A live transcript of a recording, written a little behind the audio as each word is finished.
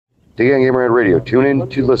Today on Gamerhead Radio, tune in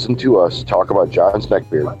to listen to us talk about John's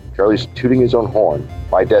neckbeard, Charlie's tooting his own horn,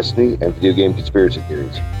 My Destiny, and video game conspiracy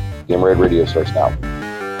theories. Gamerhead Radio starts now.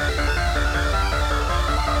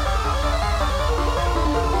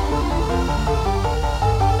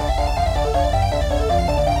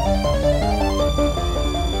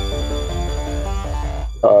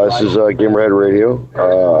 This is Gamerhead Radio.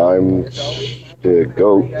 I'm the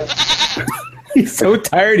GOAT. He's so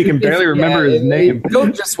tired he can barely remember his name.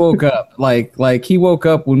 Goat just woke up. Like he woke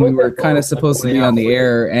up when we were kind of supposed to be on the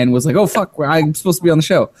air and was like, "Oh fuck, I'm supposed to be on the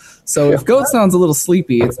show." So if Goat sounds a little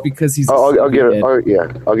sleepy, it's because he's. I'll get it. I'll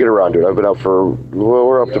get around to it. I've been up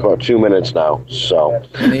we're up to about 2 minutes now. So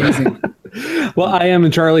amazing. Well, I am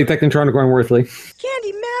Charlie, Technotronic Wormworthly.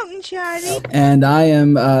 Candy Mountain, Charlie. And I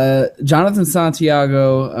am Jonathan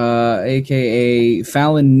Santiago, a.k.a.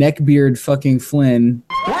 Fallon Neckbeard fucking Flynn.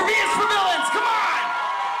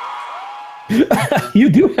 You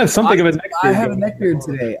do have something of a neckbeard. I have a neckbeard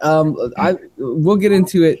today. We'll get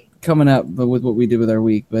into it coming up with what we did with our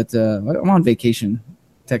week, but I'm on vacation,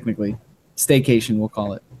 technically. Staycation, we'll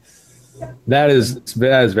call it. That is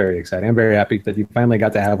very exciting. I'm very happy that you finally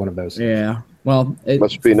got to have one of those. Yeah. Well, it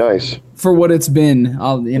must be nice. For what it's been,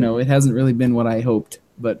 it hasn't really been what I hoped,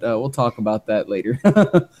 but we'll talk about that later.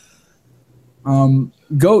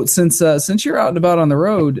 Goat, since you're out and about on the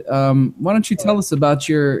road, why don't you tell us about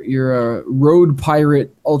your road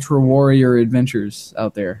pirate ultra warrior adventures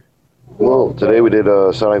out there? Well, today we did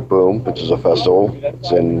Sonic Boom, which is a festival.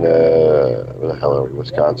 It's in where the hell are we?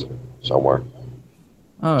 Wisconsin, somewhere.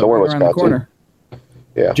 Oh, somewhere in right around the corner.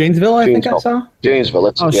 Yeah, Janesville, I think I saw.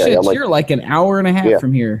 Janesville. Shit! You're like an hour and a half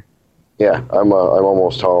from here. Yeah, I'm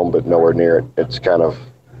almost home, but nowhere near it. It's kind of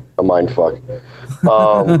a mind fuck.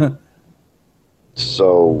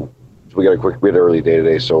 So we had an early day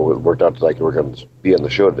today, so it worked out like we're going to be on the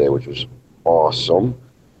show today, which was awesome.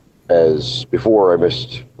 As before, I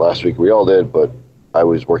missed last week. We all did, but I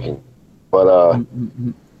was working. But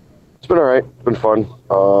it's been all right. It's been fun.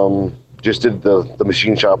 Just did the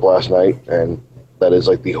machine shop last night, and that is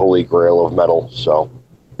like the holy grail of metal. So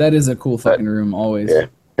that is a cool fucking room, always. Yeah,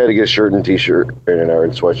 got to get a shirt and t-shirt and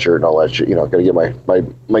sweatshirt and all that shit. Got to get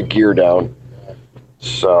my gear down.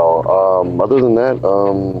 So other than that,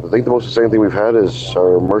 I think the most exciting thing we've had is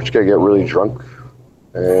our merch guy get really drunk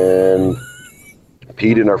and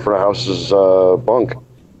peed in our front of house's bunk.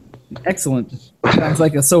 Excellent. Sounds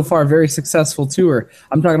like a so far very successful tour.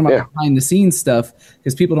 I'm talking about behind the scenes stuff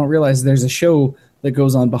because people don't realize there's a show that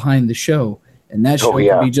goes on behind the show, and that show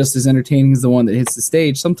can be just as entertaining as the one that hits the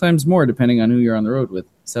stage, sometimes more depending on who you're on the road with.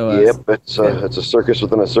 So it's a circus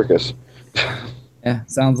within a circus. Yeah,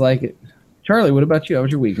 sounds like it. Charlie, what about you? How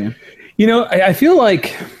was your week, man? I feel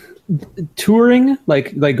like touring,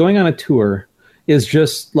 like going on a tour, is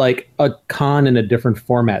just like a con in a different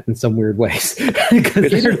format in some weird ways.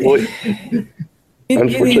 Unfortunately,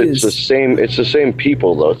 it's the same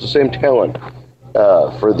people though. It's the same talent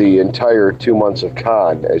for the entire 2 months of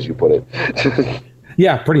con, as you put it.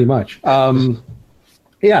 Yeah, pretty much.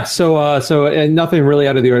 Yeah, so and nothing really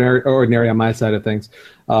out of the ordinary on my side of things.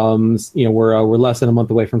 We're less than a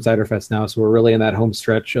month away from Cider Fest now, so we're really in that home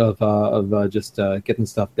stretch of just getting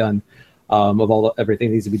stuff done. Of everything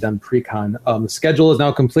that needs to be done pre-con. The schedule is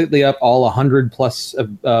now completely up. All 100 plus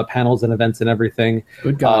panels and events and everything.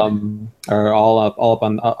 Good God. Are all up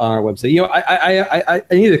on our website. I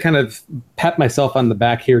need to kind of pat myself on the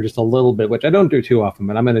back here just a little bit, which I don't do too often,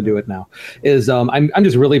 but I'm going to do it now. I'm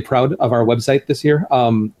just really proud of our website this year. I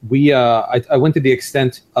went to the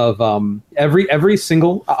extent of every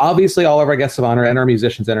single, obviously all of our guests of honor and our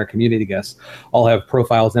musicians and our community guests all have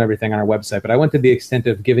profiles and everything on our website, but I went to the extent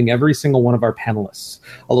of giving every single one of our panelists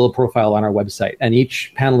a little profile on our website, and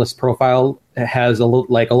each panelist profile has a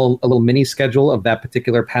little mini schedule of that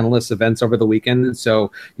particular panelist's events over the weekend.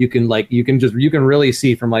 So you can really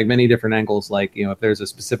see from like many different angles, like, if there's a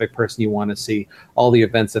specific person you want to see, all the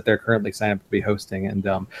events that they're currently signed up to be hosting. And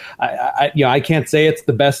I can't say it's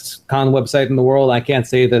the best con website in the world. I can't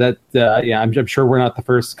say that I'm sure we're not the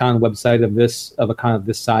first con website of a con of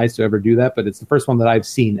this size to ever do that, but it's the first one that I've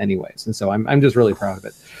seen anyways. And so I'm just really proud of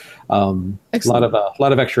it. A lot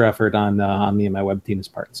of extra effort on me and my web team's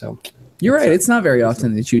part. So you're right. It's not very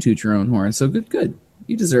often that you toot your own horn. So good.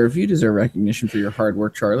 You deserve recognition for your hard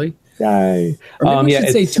work, Charlie. Yay. Or maybe we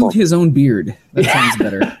should say toot his own beard. That sounds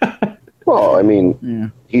better. Well, I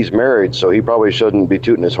mean, he's married, so he probably shouldn't be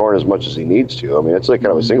tooting his horn as much as he needs to. I mean, it's like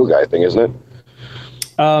kind of a single guy thing, isn't it?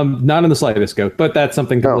 Not in the slightest, Goat, but that's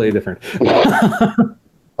something completely different.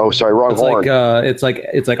 Oh, sorry, wrong horn. It's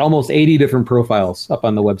like almost 80 different profiles up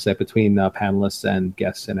on the website between panelists and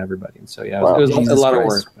guests and everybody. And so it was a lot of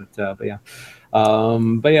work, but yeah.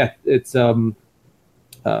 But yeah, it's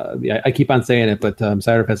yeah, I keep on saying it, but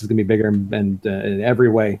Cider Fest is going to be bigger and in every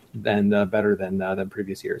way and better than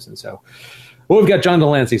previous years. And so, well, we've got John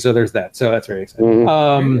Delancey, so there's that. So that's very exciting.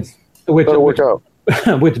 Which,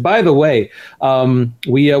 by the way,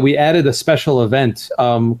 we added a special event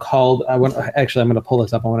called. I'm going to pull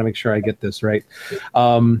this up. I want to make sure I get this right.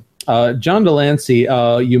 John Delancey,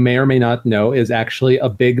 you may or may not know, is actually a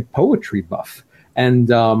big poetry buff,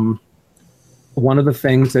 and one of the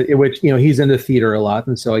things which he's into theater a lot,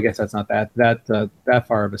 and so I guess that's not that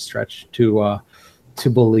far of a stretch to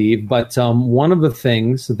believe. But one of the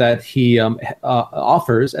things that he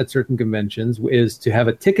offers at certain conventions is to have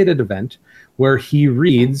a ticketed event where he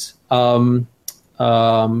reads one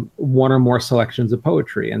or more selections of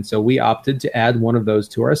poetry, and so we opted to add one of those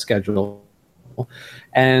to our schedule.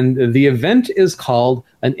 And the event is called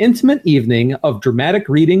An Intimate Evening of Dramatic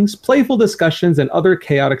Readings, Playful Discussions, and Other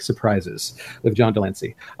Chaotic Surprises with John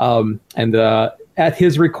Delancey. And at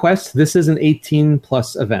his request, this is an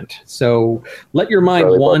 18-plus event. So let your mind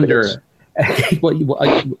wander.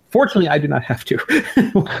 Fortunately, I do not have to.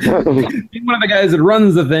 Being one of the guys that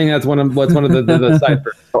runs the thing, that's one of the side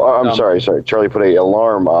perks. I'm sorry. Charlie put an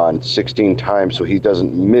alarm on 16 times so he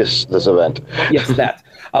doesn't miss this event. Yes, that.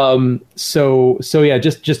 So yeah,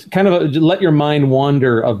 just kind of let your mind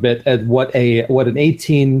wander a bit at what an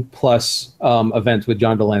 18-plus event with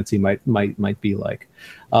John Delancey might be like.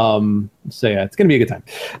 So yeah, it's gonna be a good time.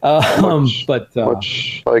 Much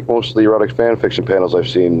like most of the erotic fan fiction panels I've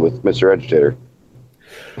seen with Mr. Agitator.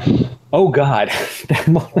 Oh God,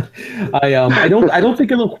 I don't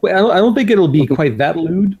think it'll be quite that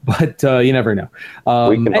lewd, but you never know.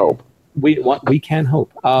 We can hope. We can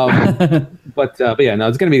hope. But yeah, no,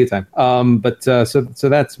 it's gonna be a good time. So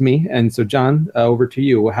that's me, and so John, over to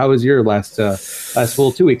you. How has your last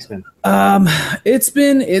full 2 weeks been? It's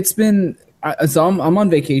been. So I'm on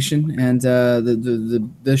vacation, and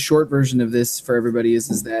the short version of this for everybody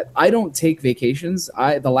is that I don't take vacations.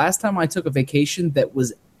 The last time I took a vacation that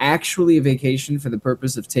was actually a vacation for the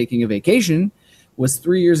purpose of taking a vacation was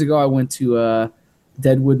 3 years ago. I went to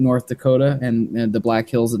Deadwood, North Dakota, and the Black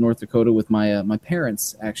Hills of North Dakota with my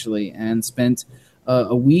parents actually, and spent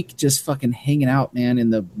a week just fucking hanging out, man, in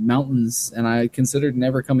the mountains. And I considered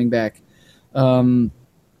never coming back.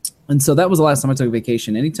 And so that was the last time I took a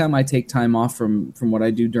vacation. Anytime I take time off from what I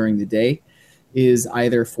do during the day is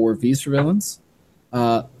either for V Surveillance,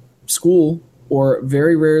 school, or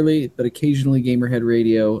very rarely, but occasionally Gamerhead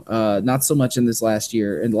Radio. Not so much in this last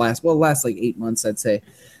year, and last like 8 months, I'd say.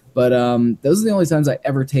 But those are the only times I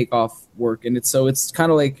ever take off work. And it's kind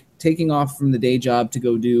of like taking off from the day job to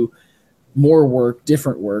go do more work,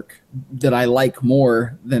 different work that I like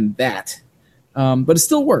more than that. But it's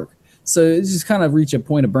still work. So it's just kind of reach a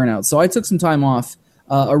point of burnout. So I took some time off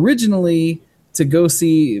originally to go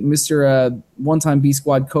see Mr. One-time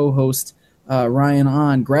B-Squad co-host Ryan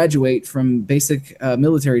On graduate from basic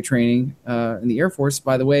military training in the Air Force.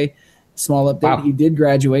 By the way, small update, wow. He did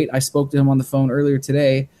graduate. I spoke to him on the phone earlier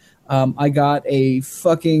today. I got a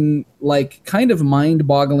fucking kind of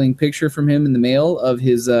mind-boggling picture from him in the mail of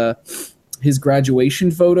his graduation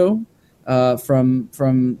photo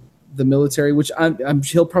from the military, which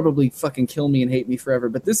he'll probably fucking kill me and hate me forever.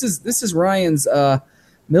 But this is Ryan's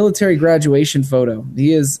military graduation photo.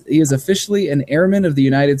 He is officially an airman of the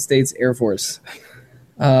United States Air Force.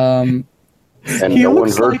 And no one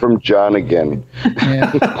heard from John again.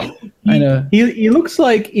 Yeah, I know. He looks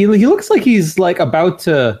like he's like about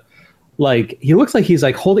to. He looks like he's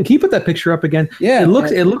like holding. Can you put that picture up again? Yeah, it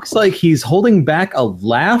looks like he's holding back a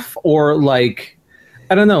laugh, or like,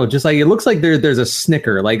 I don't know, just like it looks like there's a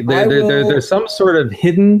snicker, like there's some sort of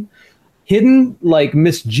hidden like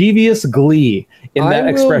mischievous glee in that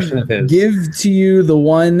expression of his. Give to you the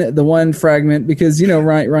one fragment, because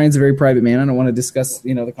Ryan's a very private man. I don't want to discuss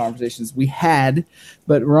the conversations we had,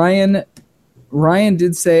 but Ryan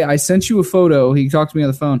did say, I sent you a photo. He talked to me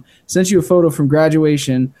on the phone. Sent you a photo from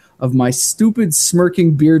graduation of my stupid,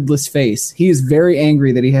 smirking, beardless face. He is very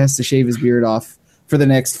angry that he has to shave his beard off for the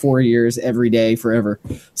next 4 years, every day, forever.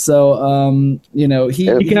 So, he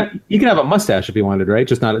can have a mustache if he wanted, right?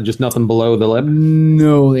 Just nothing below the lip.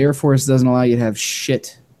 No, the Air Force doesn't allow you to have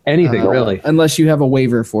shit. Anything, really, unless you have a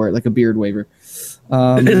waiver for it, like a beard waiver.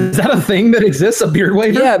 Is that a thing that exists? A beard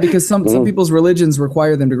waiver? Yeah, because some people's religions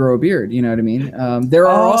require them to grow a beard. You know what I mean? There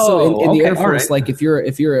are also in the Air Force, like if you're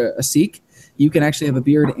a Sikh, you can actually have a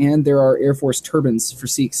beard, and there are Air Force turbans for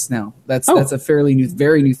Sikhs now. That's a very new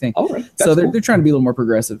thing. All right. So they're trying to be a little more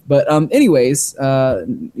progressive. But anyways,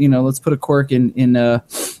 let's put a cork in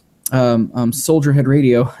Soldier Head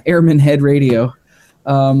Radio, Airman Head Radio,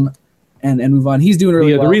 and move on. He's doing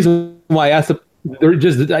really well. The reason why I asked.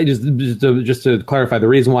 Just to clarify, the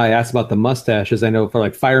reason why I asked about the mustache is I know for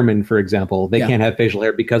like firemen, for example, they can't have facial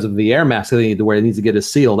hair because of the air mask they need to wear. It needs to get a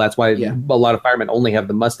seal. That's why a lot of firemen only have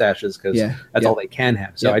the mustaches because that's all they can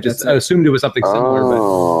have. So I assumed it was something similar.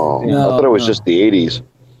 But I thought it was just the 80s.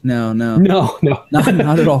 No, not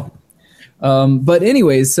at all. But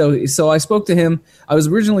anyways, so I spoke to him. I was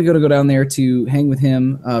originally going to go down there to hang with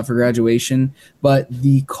him for graduation, but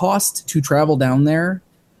the cost to travel down there,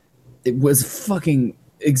 it was fucking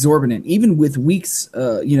exorbitant. Even with weeks,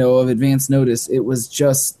 of advance notice, it was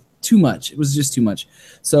just too much. It was just too much.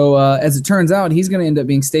 So as it turns out, he's going to end up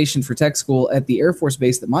being stationed for tech school at the Air Force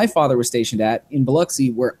Base that my father was stationed at in Biloxi,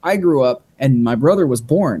 where I grew up and my brother was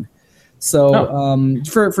born. So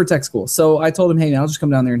for tech school. So I told him, hey, man, I'll just come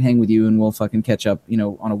down there and hang with you and we'll fucking catch up,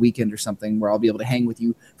 on a weekend or something where I'll be able to hang with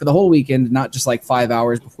you for the whole weekend, not just like 5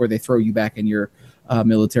 hours before they throw you back in your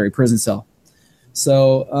military prison cell.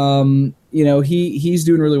 So, he's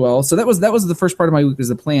doing really well. So that was the first part of my week was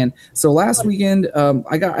the plan. So last weekend,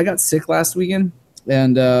 I got sick last weekend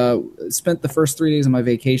and spent the first 3 days of my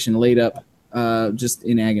vacation laid up just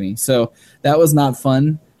in agony. So that was not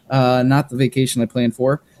fun. Not the vacation I planned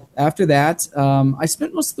for. After that, I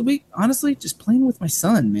spent most of the week, honestly, just playing with my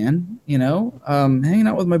son, man. Hanging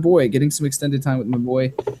out with my boy, getting some extended time with my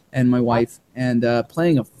boy and my wife, and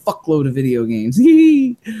playing a fuckload of video games.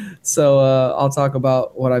 So I'll talk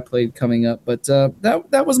about what I played coming up. But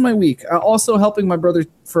that was my week. Also helping my brother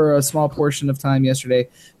for a small portion of time yesterday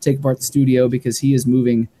take apart the studio because he is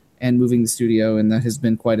moving the studio, and that has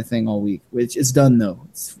been quite a thing all week. Which is done though;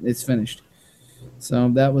 it's finished. So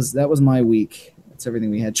that was my week. That's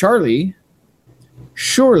everything we had. Charlie,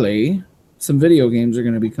 surely some video games are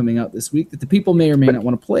going to be coming out this week that the people may or may not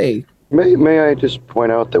want to play. May I just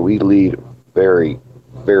point out that we lead very,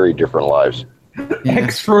 very different lives.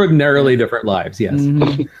 Extraordinarily different lives, yes.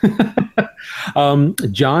 Mm-hmm.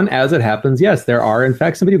 John, as it happens, yes, there are in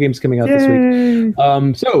fact some video games coming out this week.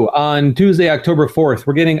 So on Tuesday, October 4th,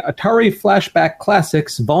 we're getting Atari Flashback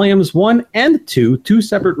Classics Volumes 1 and 2, two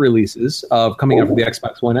separate releases of coming out for the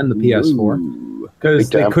Xbox One and the PS4 because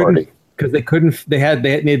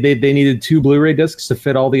they needed two Blu-ray discs to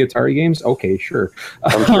fit all the Atari games. Okay, sure.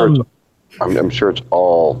 I'm sure it's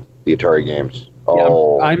all the Atari games.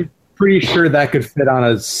 Yeah, I'm pretty sure that could fit on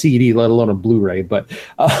a CD, let alone a Blu-ray. But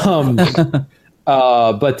then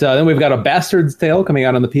we've got A Bastard's Tale coming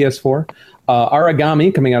out on the PS4,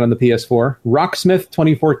 Origami coming out on the PS4, Rocksmith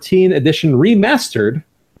 2014 edition remastered. I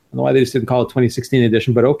don't know why they just didn't call it 2016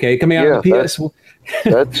 edition, but okay, coming out on the PS4.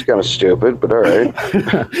 That's kind of stupid, but all right.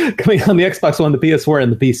 Coming on the Xbox One, the PS4,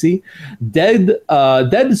 and the PC. Dead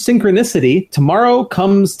Synchronicity, Tomorrow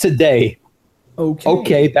Comes Today.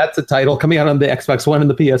 Okay, that's a title coming out on the Xbox One and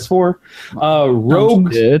the PS4.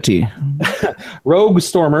 Rogue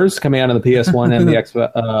Stormers coming out on the PS1 and the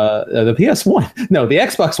Xbox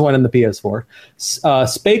One and the PS4.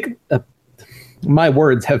 My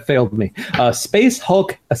words have failed me. Space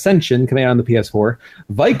Hulk Ascension coming out on the PS4.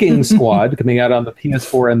 Viking Squad coming out on the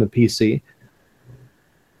PS4 and the PC.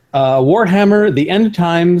 Warhammer: The End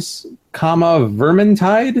Times,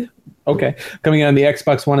 Vermintide. Okay, coming out on the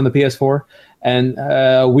Xbox One and the PS4. And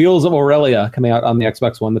Wheels of Aurelia coming out on the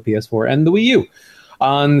Xbox One, the PS4, and the Wii U.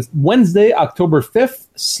 On Wednesday, October 5th,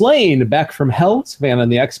 Slain Back from Hell is coming out on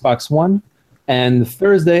the Xbox One. And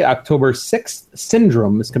Thursday, October 6th,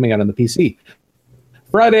 Syndrome is coming out on the PC.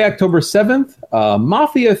 Friday, October 7th,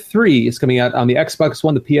 Mafia 3 is coming out on the Xbox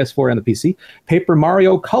One, the PS4, and the PC. Paper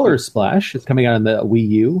Mario Color Splash is coming out on the Wii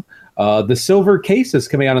U. The Silver Case is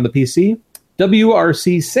coming out on the PC.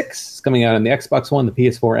 WRC 6 is coming out on the Xbox One, the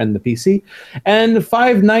PS4, and the PC. And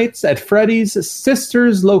Five Nights at Freddy's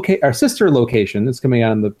sister location is coming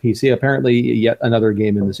out on the PC. Apparently, yet another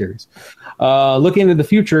game in the series. Looking into the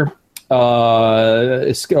future,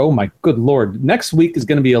 oh my good lord. Next week is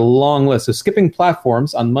going to be a long list. So skipping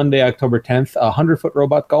platforms on Monday, October 10th, 100-foot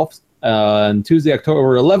robot golf. On Tuesday,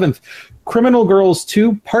 October 11th, Criminal Girls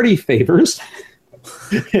 2 Party Favors.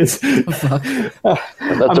 That's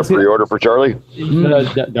a pre-order for Charlie?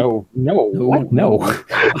 No.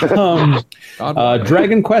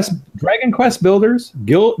 Dragon Quest Builders,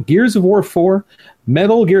 Gears of War 4,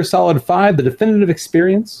 Metal Gear Solid 5, The Definitive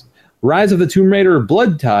Experience, Rise of the Tomb Raider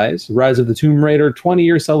Blood Ties, Rise of the Tomb Raider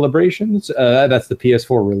 20-year celebrations. That's the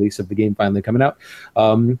PS4 release of the game finally coming out.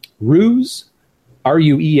 Ruse,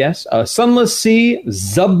 RUES, Sunless Sea,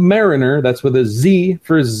 Submariner, that's with a Z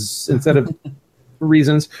instead of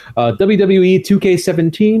reasons, WWE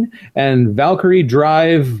 2K17, and Valkyrie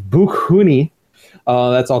Drive Bukhuni.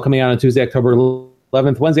 That's all coming out on Tuesday, October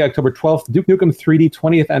 11th. Wednesday, October 12th, Duke Nukem 3D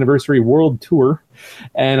 20th Anniversary World Tour.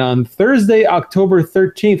 And on Thursday, October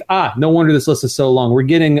 13th, no wonder this list is so long. We're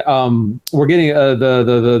getting the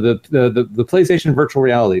PlayStation Virtual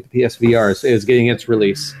Reality, the PSVR, is getting its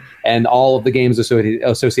release, and all of the games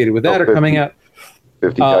associated with that are coming out.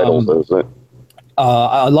 50 titles, isn't it?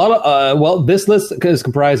 A lot of this list is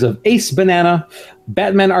comprised of Ace Banana,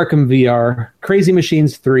 Batman Arkham VR, Crazy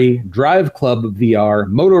Machines 3, Drive Club VR,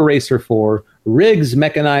 Moto Racer 4, Riggs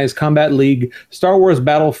Mechanized Combat League, Star Wars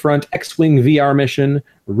Battlefront X-Wing VR Mission,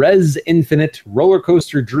 Rez Infinite, Roller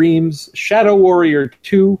Coaster Dreams, Shadow Warrior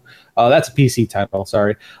 2. That's a PC title,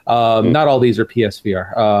 sorry. Not all these are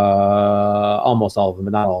PSVR. Almost all of them,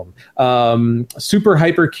 but not all of them. Super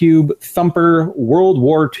Hypercube, Thumper, World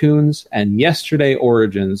War Tunes, and Yesterday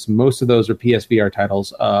Origins. Most of those are PSVR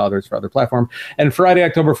titles, others for other platform. And Friday,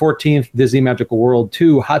 October 14th, Disney Magical World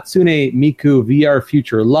 2, Hatsune Miku VR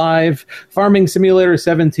Future Live, Farming Simulator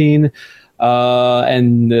 17,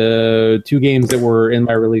 and 2 games that were in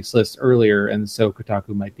my release list earlier, and so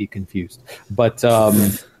Kotaku might be confused. But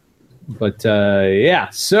yeah,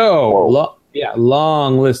 so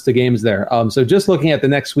long list of games there. So just looking at the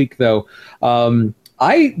next week, though,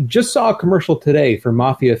 I just saw a commercial today for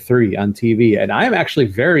Mafia 3 on TV, and I'm actually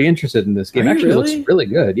very interested in this game. Actually, really? It looks really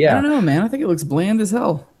good. Yeah, I don't know, man. I think it looks bland as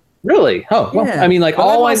hell. Really? Oh, well, yeah. I mean, like, I've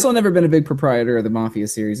also never been a big proprietor of the Mafia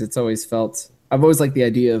series. I've always liked the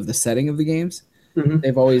idea of the setting of the games. Mm-hmm.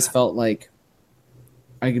 They've always felt like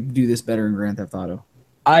I could do this better in Grand Theft Auto.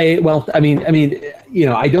 I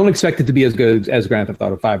don't expect it to be as good as Grand Theft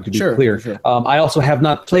Auto 5, to be clear. Sure. I also have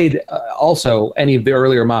not played any of the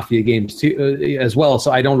earlier Mafia games as well,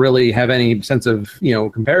 so I don't really have any sense of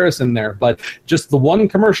comparison there. But just the one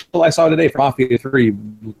commercial I saw today for Mafia 3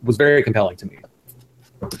 was very compelling to me.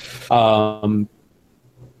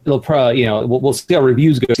 It'll probably, we'll see how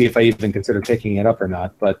reviews go, see if I even consider picking it up or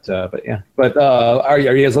not. But yeah. But are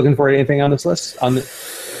you guys looking for anything on this list?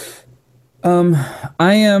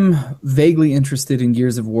 I am vaguely interested in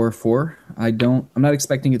Gears of War 4. I'm not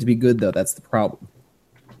expecting it to be good, though. That's the problem.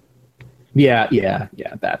 Yeah,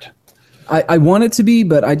 that. I want it to be,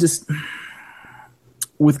 but I just,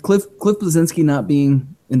 with Cliff Bleszinski not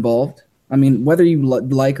being involved, I mean, whether you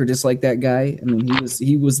like or dislike that guy, I mean,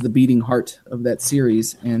 he was the beating heart of that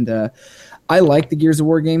series, and I like the Gears of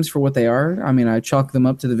War games for what they are. I mean, I chalk them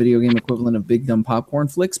up to the video game equivalent of Big Dumb Popcorn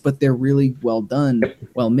flicks, but they're really well done,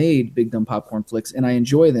 well made Big Dumb Popcorn flicks, and I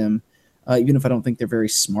enjoy them, even if I don't think they're very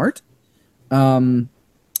smart.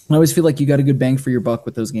 I always feel like you got a good bang for your buck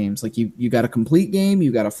with those games. Like you got a complete game,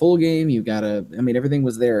 you got a full game, everything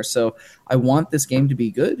was there. So I want this game to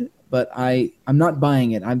be good, but I'm not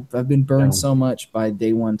buying it. I've been burned so much by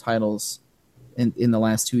day one titles in the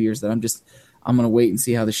last 2 years that I'm going to wait and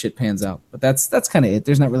see how the shit pans out. But that's kind of it.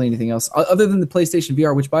 There's not really anything else other than the PlayStation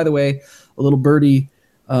VR, which, by the way, a little birdie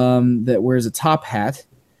that wears a top hat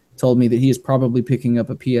told me that he is probably picking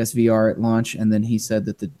up a PSVR at launch, and then he said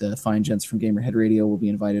that the fine gents from Gamerhead Radio will be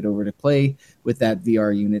invited over to play with that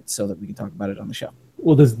VR unit so that we can talk about it on the show.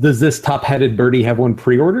 Well, does this top-hatted birdie have one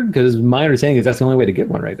pre-ordered? Because my understanding is that's the only way to get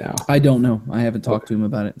one right now. I don't know. I haven't talked to him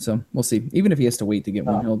about it, so we'll see. Even if he has to wait to get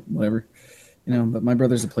one, he'll whatever. But my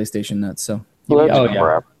brother's a PlayStation nut, so. Well, that's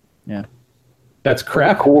crap. Yeah. That's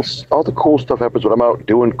crap. All the cool stuff happens when I'm out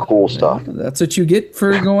doing cool stuff. That's what you get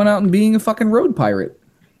for going out and being a fucking road pirate.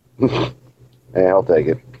 Hey, I'll take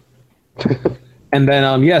it. And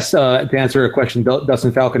then, yes, to answer a question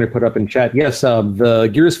Dustin Falconer put up in chat, yes,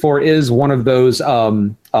 the Gears 4 is one of those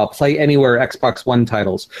Play Anywhere Xbox One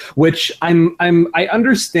titles, which I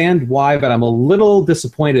understand why, but I'm a little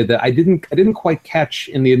disappointed that I didn't quite catch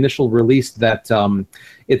in the initial release that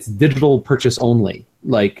it's digital purchase only.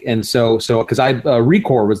 And so because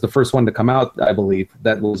Recore was the first one to come out, I believe,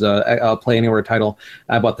 that was a Play Anywhere title.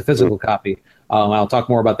 I bought the physical copy. I'll talk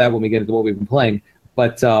more about that when we get into what we've been playing.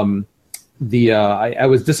 But I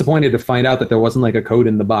was disappointed to find out that there wasn't a code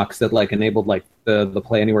in the box that enabled the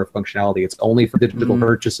Play Anywhere functionality. It's only for digital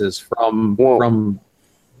purchases from.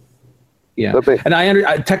 Yeah,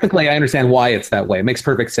 and technically I understand why it's that way. It makes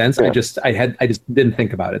perfect sense. Yeah. I just didn't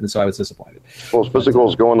think about it, and so I was disappointed. Well, physical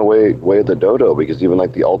is going the way of the dodo, because even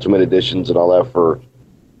the ultimate editions and all that for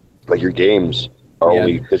your games are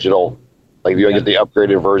only digital. If you get the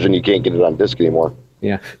upgraded version, you can't get it on disc anymore.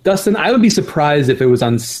 Yeah, Dustin, I would be surprised if it was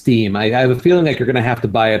on Steam. I have a feeling you're going to have to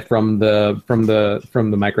buy it from the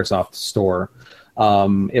Microsoft store.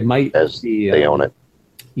 It might be they own it.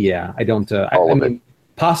 Yeah, I don't. I mean,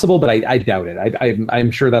 possible, but I doubt it. I'm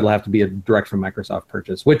sure that'll have to be a direct from Microsoft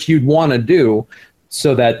purchase, which you'd want to do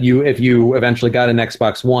so that if you eventually got an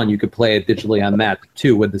Xbox One, you could play it digitally on that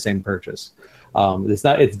too with the same purchase.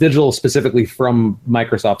 It's digital specifically from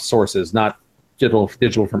Microsoft sources, not digital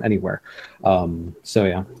from anywhere. So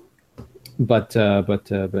yeah, but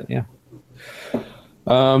yeah.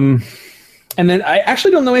 And then I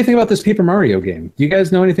actually don't know anything about this Paper Mario game. Do you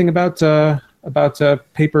guys know anything about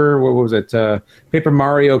Paper? What was it? Paper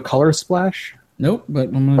Mario Color Splash? Nope. But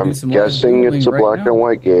I'm guessing it's a black and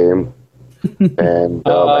white game. And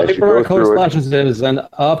Paper Mario Color Splash is an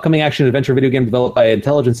upcoming action adventure video game developed by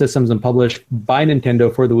Intelligent Systems and published by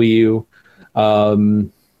Nintendo for the Wii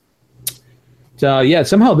U. Yeah,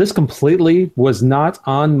 somehow this completely was not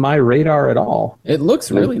on my radar at all. It looks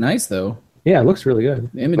really nice, though. Yeah, it looks really good.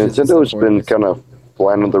 Nintendo's been kind of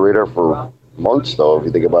flying under the radar for months, though, if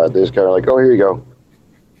you think about it. They're just kind of like, oh, here you go.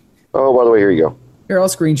 Oh, by the way, here you go. Here, I'll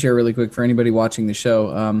screen share really quick for anybody watching the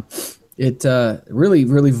show. It really,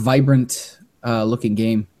 really vibrant looking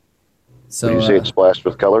game. So would you say it's splashed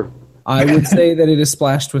with color? I would say that it is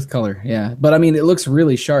splashed with color, yeah. But I mean, it looks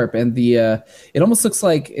really sharp, and it almost looks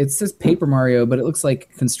like it says Paper Mario, but it looks like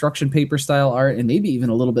construction paper style art, and maybe even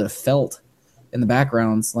a little bit of felt in the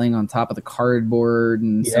backgrounds laying on top of the cardboard.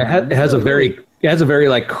 And yeah, it has a very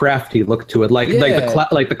like crafty look to it, like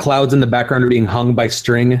the clouds in the background are being hung by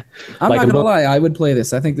string. I'm not gonna lie, I would play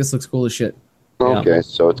this. I think this looks cool as shit. Okay, yeah.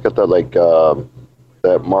 So it's got that like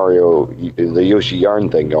that Mario, the Yoshi yarn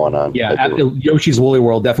thing going on. Yeah, Yoshi's Woolly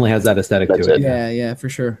World definitely has that aesthetic to it. Yeah, for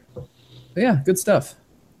sure. But yeah, good stuff.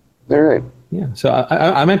 All right. Yeah, so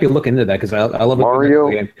I might be looking into that because I love Mario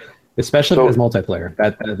game, especially if it's multiplayer.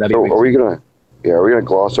 Are we gonna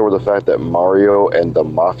gloss over the fact that Mario and the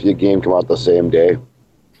Mafia game come out the same day?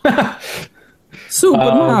 Super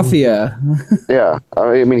Mafia. Yeah,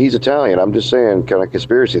 I mean he's Italian. I'm just saying, kind of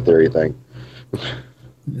conspiracy theory thing.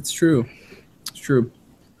 It's true.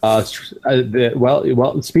 Well,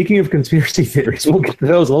 speaking of conspiracy theories, we'll get to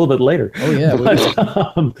those a little bit later. Oh yeah.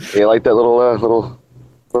 You like that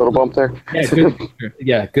little bump there?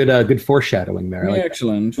 Yeah, good foreshadowing there.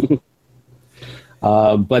 Excellent.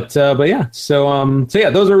 But yeah, so yeah,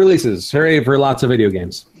 those are releases. Hooray for lots of video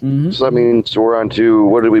games. Mm-hmm. So that means we're on to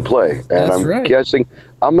what did we play? And I'm guessing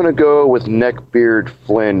I'm going to go with Neckbeard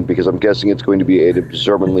Flynn because I'm guessing it's going to be an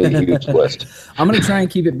absurdly huge list. I'm going to try and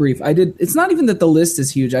keep it brief. It's not even that the list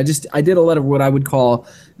is huge. I did a lot of what I would call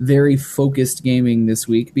very focused gaming this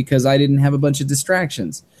week because I didn't have a bunch of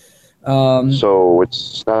distractions. So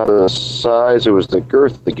it's not the size, it was the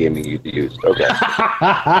girth of the gaming you used. Okay.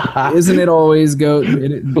 Isn't it always, Goat?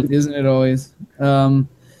 Isn't it always? I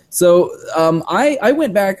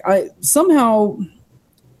went back.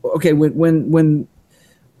 When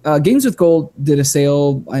Games with Gold did a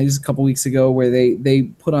sale a couple weeks ago where they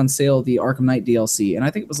put on sale the Arkham Knight DLC, and I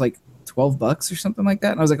think it was like $12 or something like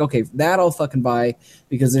that. And I was like, okay, that I'll fucking buy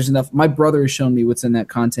because there's enough. My brother has shown me what's in that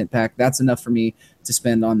content pack. That's enough for me to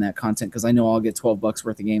spend on that content because I know I'll get $12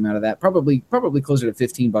 worth of game out of that. Probably closer to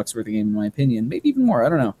 $15 worth of game in my opinion. Maybe even more. I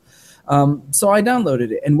don't know. So I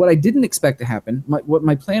downloaded it, and what I didn't expect to happen, what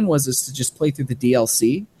my plan was is to just play through the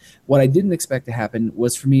DLC. What I didn't expect to happen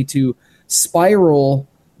was for me to spiral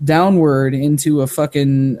downward into a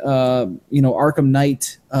fucking Arkham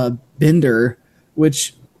Knight bender,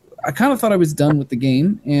 which I kind of thought I was done with the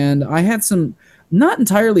game, and I had some not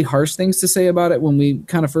entirely harsh things to say about it when we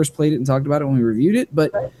kind of first played it and talked about it when we reviewed it,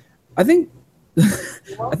 but I think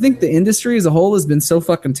the industry as a whole has been so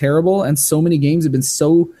fucking terrible, and so many games have been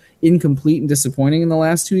so incomplete and disappointing in the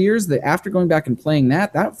last 2 years that after going back and playing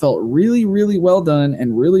that felt really, really well done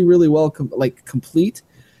and really, really well complete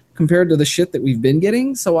compared to the shit that we've been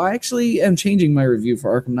getting. So I actually am changing my review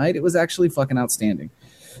for Arkham Knight. It was actually fucking outstanding.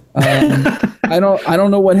 I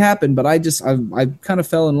don't know what happened, but I kind of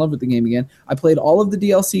fell in love with the game again. I played all of the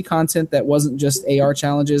DLC content that wasn't just AR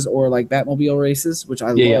challenges or like Batmobile races, which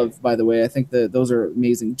I love, by the way. I think those are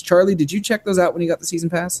amazing. Charlie, did you check those out when you got the season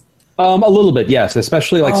pass? A little bit, yes.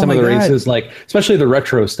 Especially like some of the races, like especially the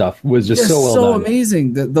retro stuff was just so well done. So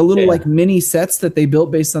amazing. The little like mini sets that they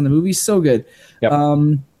built based on the movie, so good. Yep.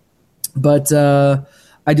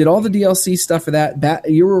 I did all the DLC stuff for that.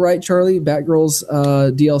 You were right, Charlie. Batgirl's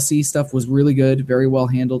DLC stuff was really good, very well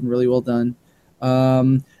handled, and really well done.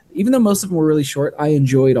 Even though most of them were really short, I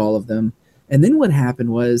enjoyed all of them. And then what happened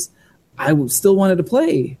was I still wanted to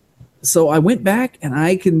play. So I went back, and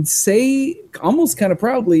I can say almost kind of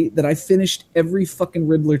proudly that I finished every fucking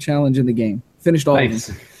Riddler challenge in the game. Finished all of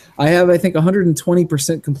them. I have, I think,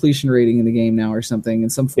 120% completion rating in the game now or something,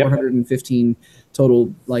 and some 415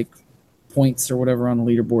 total like points or whatever on the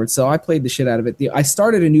leaderboard. So I played the shit out of it. I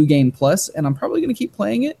started a new game plus, and I'm probably going to keep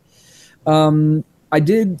playing it.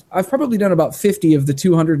 I've probably done about 50 of the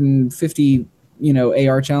 250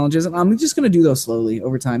 AR challenges, and I'm just going to do those slowly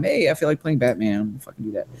over time. Hey, I feel like playing Batman. I'm going to fucking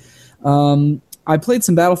do that. I played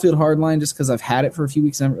some Battlefield Hardline just because I've had it for a few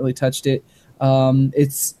weeks and I haven't really touched it.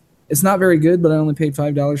 It's not very good, but I only paid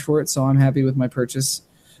 $5 for it, so I'm happy with my purchase.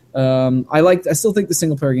 I still think the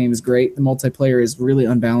single player game is great. The multiplayer is really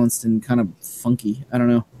unbalanced and kind of funky. I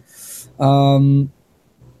don't know.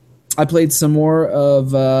 I played some more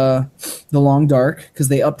of The Long Dark because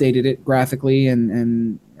they updated it graphically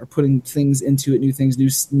and are putting things into it, new things, new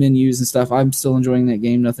menus and stuff. I'm still enjoying that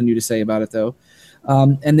game. Nothing new to say about it though.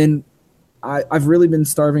 And then I've really been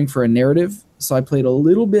starving for a narrative, so I played a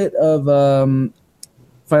little bit of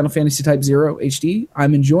Final Fantasy Type 0 HD.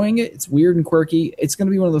 I'm enjoying it. It's weird and quirky. It's going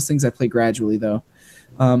to be one of those things I play gradually, though.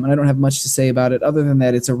 And I don't have much to say about it other than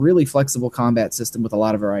that it's a really flexible combat system with a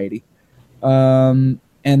lot of variety. And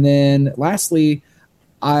then lastly,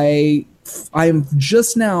 I am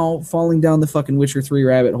just now falling down the fucking Witcher 3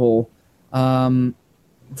 rabbit hole.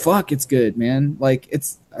 It's good, man. I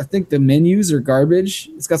think the menus are garbage.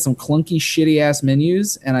 It's got some clunky, shitty-ass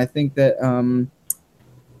menus, and I think that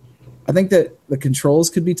the controls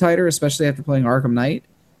could be tighter, especially after playing Arkham Knight.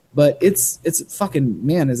 But it's fucking,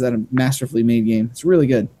 man, is that a masterfully made game. It's really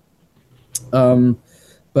good.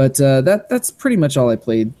 But that's pretty much all I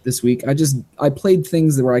played this week. I played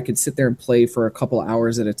things where I could sit there and play for a couple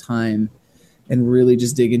hours at a time and really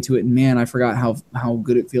just dig into it. And man, I forgot how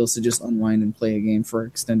good it feels to just unwind and play a game for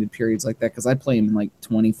extended periods like that, because I play them in like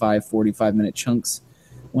 25, 45-minute chunks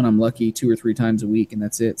when I'm lucky, 2 or 3 times a week, and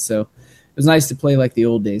that's it. So it was nice to play like the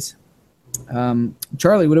old days.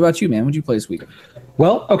 Charlie, what about you, man? What'd you play this week?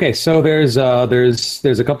 Well, okay, so there's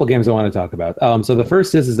a couple games I want to talk about. So the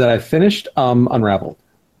first is that I finished Unravel.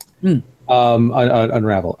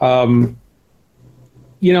 Unravel.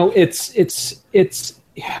 It's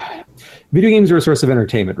video games are a source of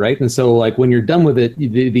entertainment, right? And so, like, when you're done with it,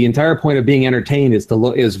 the entire point of being entertained is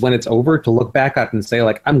when it's over, to look back at it and say,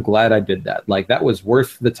 like, I'm glad I did that. Like, that was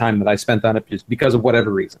worth the time that I spent on it just because of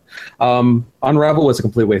whatever reason. Unravel was a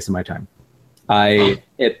complete waste of my time.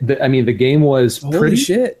 The game was pretty. Holy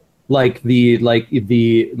shit. Visually,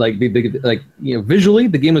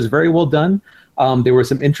 the game was very well done. There were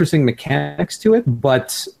some interesting mechanics to it,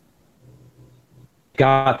 but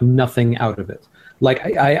got nothing out of it. Like,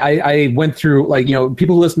 I went through, like,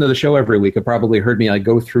 people who listen to the show every week have probably heard me like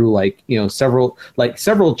go through several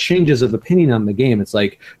changes of opinion on the game. It's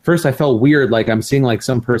like, first I felt weird, like I'm seeing like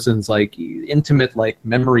some person's like intimate like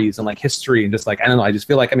memories and like history, and just like, I don't know, I just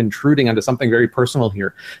feel like I'm intruding onto something very personal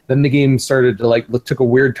here. Then the game started to took a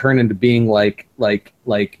weird turn into being like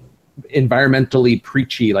environmentally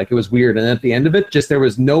preachy, like it was weird. And at the end of it, just there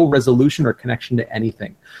was no resolution or connection to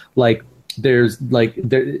anything. Like, there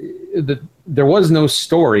was no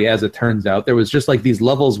story, as it turns out. There was just like these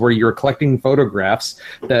levels where you're collecting photographs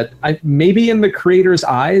that maybe in the creator's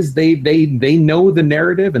eyes they know the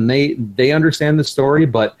narrative and they understand the story,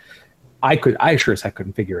 but I sure as heck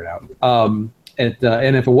couldn't figure it out. And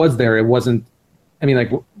if it was there, it wasn't. I mean,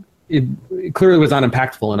 like, it clearly was not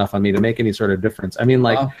impactful enough on me to make any sort of difference. I mean,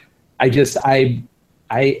 like, wow.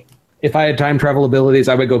 If I had time travel abilities,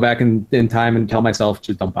 I would go back in time and tell myself,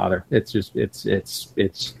 just don't bother. It's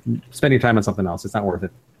spending time on something else. It's not worth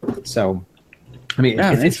it. So, I mean,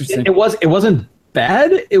 yeah, interesting. It wasn't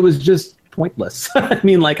bad. It was just pointless. I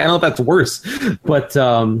mean, like, I don't know if that's worse, but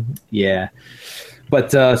yeah.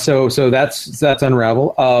 But so that's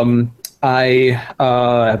Unravel.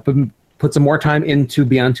 I put some more time into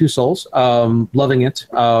Beyond Two Souls. Loving it.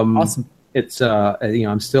 Awesome. It's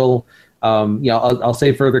I'm still. I'll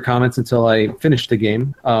save further comments until I finish the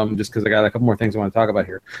game, just because I got a couple more things I want to talk about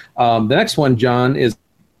here. The next one, John, is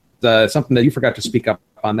something that you forgot to speak up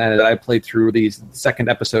on. That I played through the second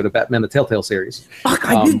episode of Batman the Telltale series. Fuck,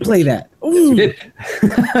 I did play that. Yes, you did.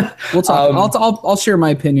 We'll talk. I'll share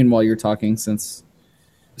my opinion while you're talking, since.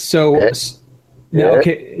 Yeah,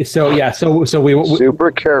 okay. So we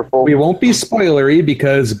super careful. We won't be spoilery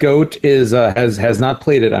because Goat has not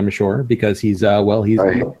played it, I'm sure, because he's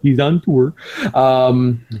on tour.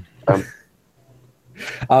 I have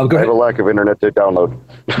a lack of internet to download.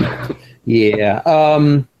 Yeah.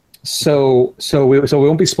 So we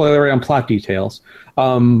won't be spoilery on plot details.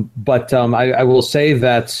 But I will say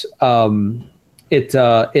that it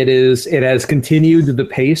has continued the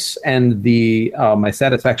pace, and my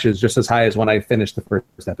satisfaction is just as high as when I finished the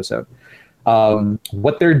first episode.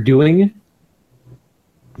 What they're doing,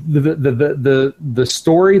 the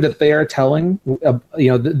story that they are telling,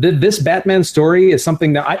 this Batman story is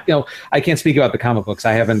something that I can't speak about the comic books.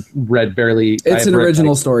 I haven't read barely. It's an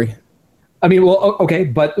original story. I mean, well, okay,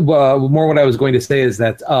 but more what I was going to say is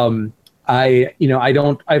that. I've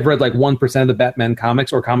read like 1% of the Batman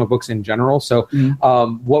comics or comic books in general. So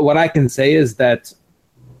what I can say is that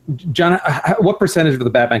John, what percentage of the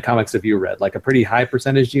Batman comics have you read? Like a pretty high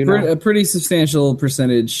percentage, do you know? A pretty substantial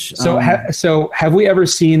percentage. So have we ever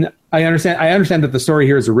seen? I understand that the story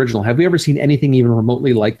here is original. Have we ever seen anything even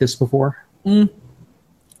remotely like this before?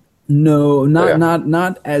 No,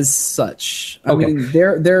 not as such. I mean,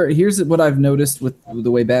 here's what I've noticed with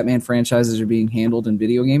the way Batman franchises are being handled in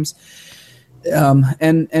video games.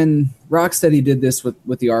 And Rocksteady did this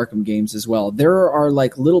with the Arkham games as well. There are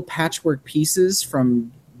like little patchwork pieces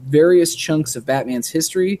from various chunks of Batman's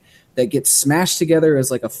history that get smashed together as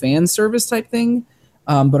like a fan service type thing,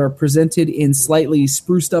 but are presented in slightly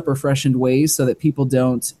spruced up or freshened ways so that people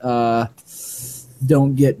don't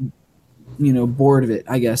get bored of it.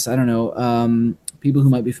 I guess I don't know. People who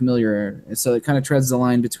might be familiar. So it kind of treads the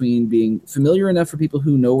line between being familiar enough for people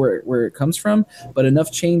who know where it comes from, but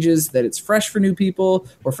enough changes that it's fresh for new people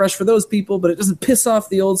or fresh for those people, but it doesn't piss off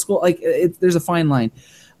the old school. Like there's a fine line.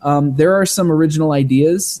 There are some original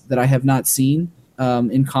ideas that I have not seen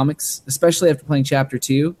in comics, especially after playing Chapter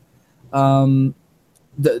 2.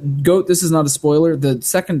 This is not a spoiler. The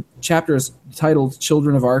second chapter is titled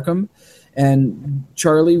Children of Arkham. And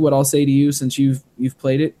Charlie, what I'll say to you, since you've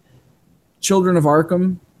played it, Children of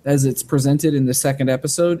Arkham, as it's presented in the second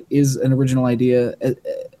episode, is an original idea.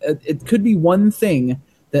 It could be one thing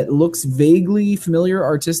that looks vaguely familiar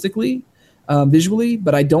artistically, visually,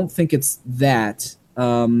 but I don't think it's that.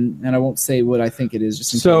 And I won't say what I think it is.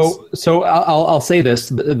 Just in case. So I'll say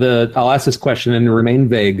this. I'll ask this question and remain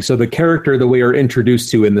vague. So the character that we are introduced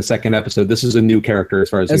to in the second episode, this is a new character as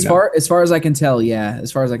far as I can tell. Yeah,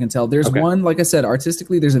 as far as I can tell, there's one. Like I said,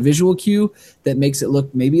 artistically, there's a visual cue that makes it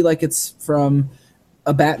look maybe like it's from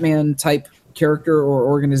a Batman type character or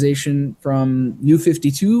organization from New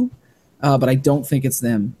 52, but I don't think it's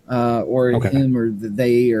them or him or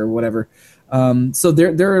they or whatever. So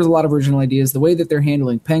there is a lot of original ideas. The way that they're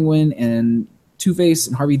handling Penguin and Two-Face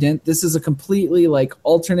and Harvey Dent, this is a completely like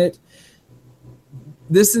alternate.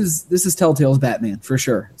 This is Telltale's Batman for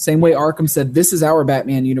sure. Same way Arkham said, this is our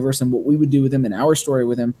Batman universe and what we would do with him and our story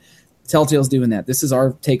with him. Telltale's doing that. This is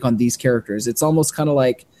our take on these characters. It's almost kind of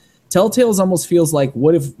like Telltale's almost feels like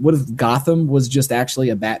what if Gotham was just actually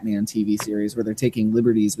a Batman TV series where they're taking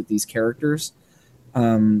liberties with these characters.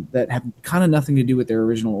 That have kind of nothing to do with their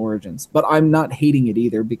original origins, but I'm not hating it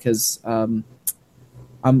either because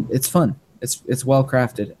it's fun. It's well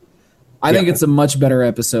crafted. I think it's a much better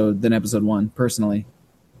episode than episode 1, personally.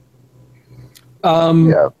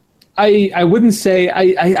 I wouldn't say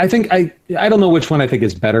I think I don't know which one I think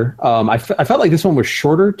is better. I felt like this one was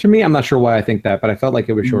shorter to me. I'm not sure why I think that, but I felt like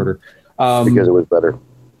it was shorter. Because it was better.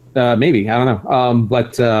 Maybe I don't know.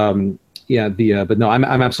 But no, I'm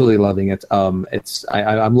absolutely loving it.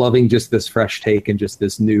 I'm loving just this fresh take and just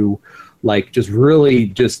this new, like, just really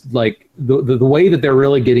just like the way that they're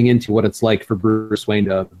really getting into what it's like for Bruce Wayne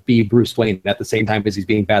to be Bruce Wayne at the same time as he's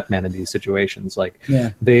being Batman in these situations. Like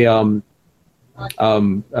they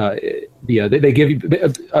give you,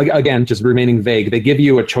 again, just remaining vague, they give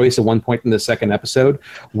you a choice at one point in the second episode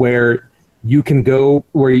where you can go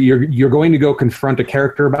where you're going to go confront a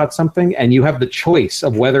character about something, and you have the choice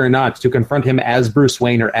of whether or not to confront him as Bruce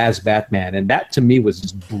Wayne or as Batman, and that to me was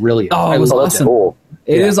just brilliant. Oh, it was awesome. Cool.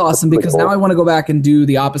 It is awesome because now I want to go back and do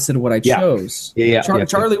the opposite of what I chose.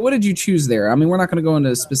 Charlie, what did you choose there? I mean, we're not going to go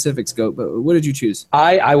into specifics, but what did you choose?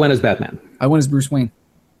 I went as Batman. I went as Bruce Wayne.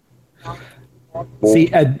 See,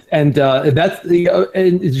 and that's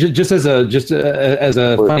just as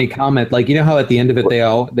a funny comment, like, you know how at the end of it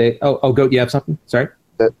Goat, you have something? Sorry.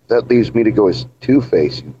 That leaves me to go as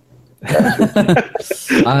Two-Face.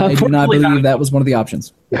 I do not believe that was one of the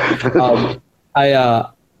options.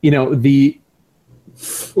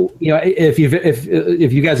 If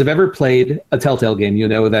you guys have ever played a Telltale game, you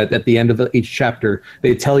know that at the end of each chapter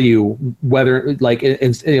they tell you whether, like,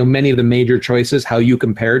 many of the major choices, how you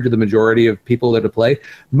compare to the majority of people that have played.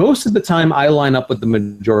 Most of the time I line up with the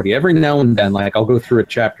majority. Every now and then, like, I'll go through a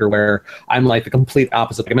chapter where I'm like the complete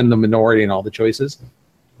opposite. Like, I'm in the minority in all the choices.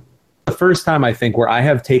 The first time, I think, where I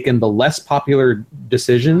have taken the less popular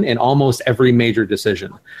decision in almost every major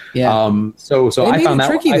decision. So I found that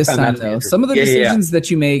tricky this time, though. Some of the decisions that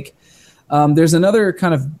you make, there's another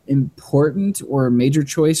kind of important or major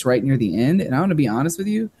choice right near the end. And I want to be honest with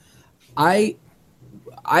you, I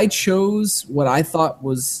chose what I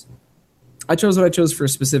chose what I chose for a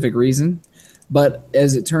specific reason, but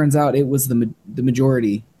as it turns out, it was the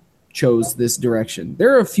majority chose this direction.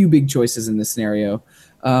 There are a few big choices in this scenario.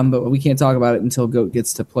 But we can't talk about it until Goat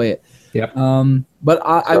gets to play it. Yep. But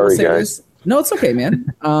I will say this. No, it's okay,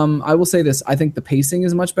 man. I will say this. I think the pacing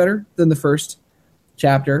is much better than the first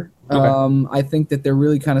chapter. Okay. I think that they're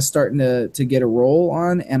really kind of starting to get a roll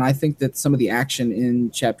on, and I think that some of the action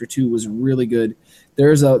in Chapter 2 was really good.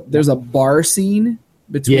 There's a bar scene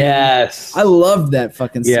between. Yes, I loved that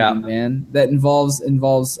fucking scene, Yeah. man. That involves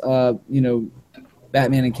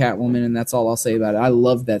Batman and Catwoman, and that's all I'll say about it. I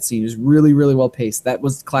loved that scene. It was really, really well paced. That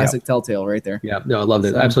was classic Telltale right there. Yeah, no, I loved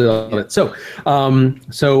it. Absolutely loved it. So,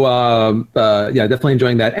 definitely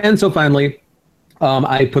enjoying that. And so finally,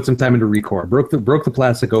 I put some time into Recore. Broke the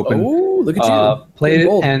plastic open. Oh, look at you! Played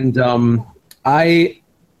it, and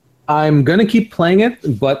I'm gonna keep playing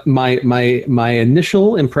it. But my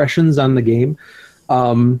initial impressions on the game,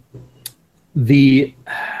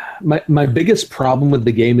 my biggest problem with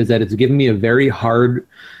the game is that it's giving me a very hard.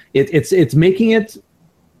 It's making it.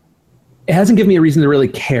 It hasn't given me a reason to really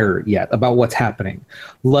care yet about what's happening.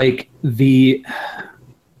 Like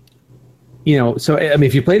so I mean,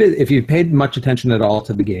 if you paid much attention at all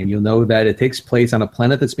to the game, you'll know that it takes place on a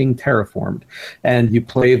planet that's being terraformed, and you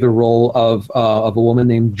play the role of a woman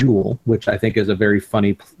named Jewel, which I think is a very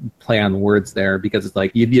funny play on words there, because it's like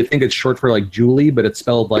you think it's short for like Julie, but it's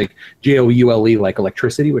spelled like Joule, like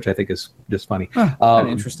electricity, which I think is just funny. Kind of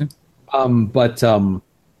interesting.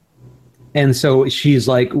 And so she's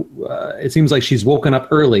like, it seems like she's woken up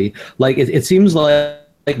early. Like it seems like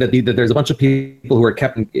that there's a bunch of people who are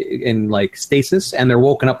kept in like stasis, and they're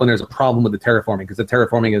woken up when there's a problem with the terraforming, because the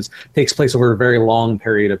terraforming takes place over a very long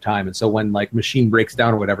period of time. And so when like machine breaks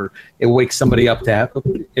down or whatever, it wakes somebody up to have them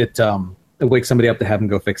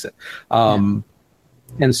go fix it.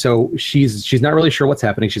 And so she's not really sure what's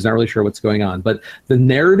happening. She's not really sure what's going on. But the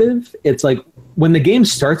narrative, it's like when the game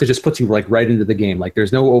starts, it just puts you like right into the game. Like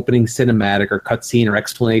there's no opening cinematic or cutscene or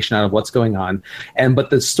explanation out of what's going on. But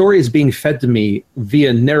the story is being fed to me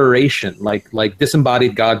via narration, like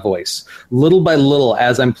disembodied God voice, little by little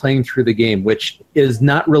as I'm playing through the game, which is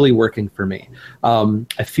not really working for me.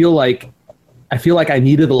 I feel like I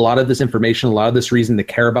needed a lot of this information, a lot of this reason to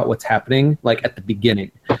care about what's happening, like at the beginning,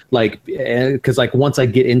 like because like once I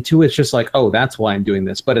get into it, it's just like, oh, that's why I'm doing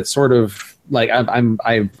this. But it's sort of like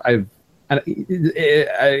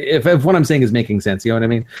if what I'm saying is making sense, you know what I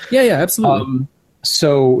mean? Yeah, absolutely.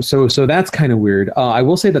 So that's kind of weird. I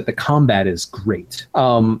will say that the combat is great.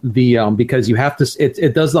 Because you have to,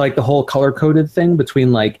 it does like the whole color coded thing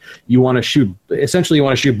between like you want to shoot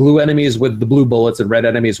blue enemies with the blue bullets and red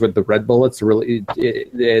enemies with the red bullets. Really,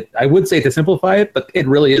 I would say to simplify it, but it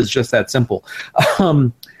really is just that simple.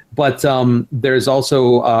 But there's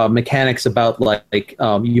also mechanics about like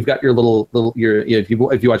you've got your if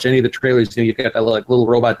you watch any of the trailers, you've got that like little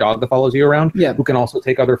robot dog that follows you around, who can also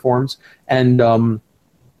take other forms, and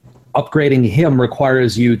upgrading him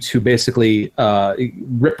requires you to basically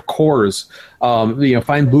rip cores,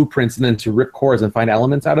 find blueprints and then to rip cores and find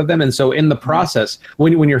elements out of them. And so in the process,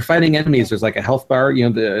 when you're fighting enemies, there's like a health bar,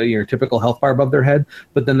 your typical health bar above their head,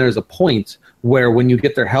 but then there's a point where when you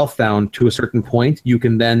get their health down to a certain point, you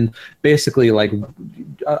can then basically like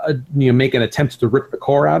make an attempt to rip the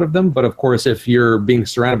core out of them. But of course, if you're being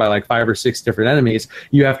surrounded by like 5 or 6 different enemies,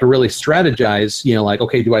 you have to really strategize, like,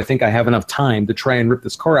 okay, do I think I have enough time to try and rip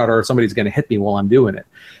this core out, or somebody's going to hit me while I'm doing it?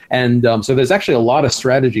 And so there's actually a lot of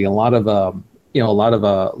strategy, a lot of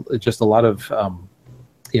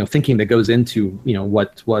thinking that goes into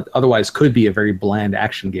what otherwise could be a very bland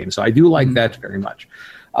action game. So I do like that very much.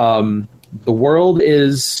 The world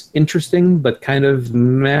is interesting, but kind of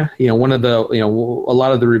meh. A lot of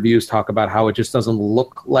the reviews talk about how it just doesn't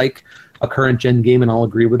look like a current gen game, and I'll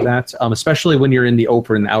agree with that. Especially when you're in the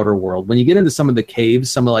open outer world. When you get into some of the caves,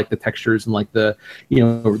 some of like the textures and like the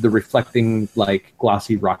the reflecting like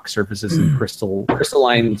glossy rock surfaces and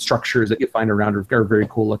crystalline structures that you find around are very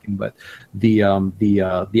cool looking. But the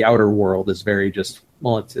outer world is very just.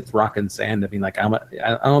 Well, it's rock and sand. I mean, like I don't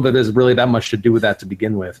know that there's really that much to do with that to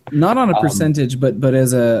begin with. Not on a percentage, but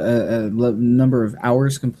as a number of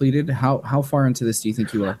hours completed. How far into this do you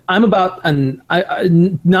think you are? I'm about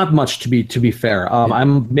not much to be fair.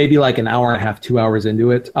 I'm maybe like an hour and a half, 2 hours into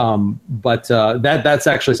it. But that's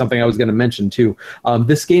actually something I was going to mention too.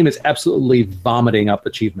 This game is absolutely vomiting up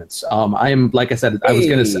achievements. I'm like I said, I'm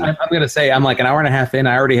going to say I'm like an hour and a half in.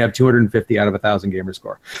 I already have 250 out of 1,000 gamer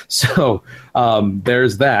score. So.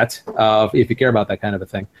 There's that, if you care about that kind of a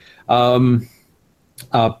thing.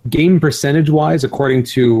 Game percentage wise, according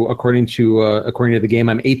to the game,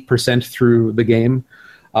 I'm 8% through the game.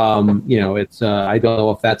 It's I don't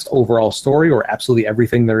know if that's overall story or absolutely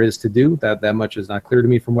everything there is to do. That much is not clear to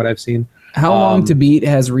me from what I've seen. How long to beat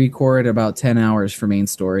has Recore? About 10 hours for main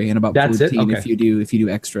story, and about 14 okay. if you do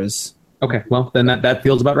extras. Okay, well then that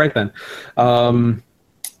feels about right then.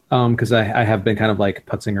 Because I have been kind of like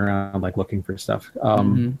putzing around, like looking for stuff.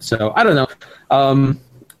 So I don't know.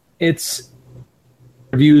 it's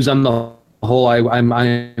reviews on the whole.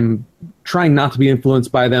 I'm trying not to be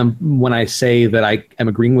influenced by them when I say that I am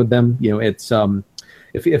agreeing with them. It's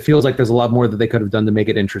it feels like there's a lot more that they could have done to make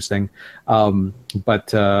it interesting.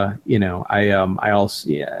 But I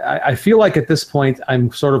feel like at this point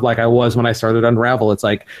I'm sort of like I was when I started Unravel. It's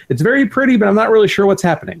like it's very pretty, but I'm not really sure what's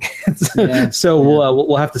happening. So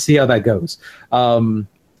we'll have to see how that goes.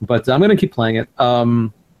 But I'm going to keep playing it.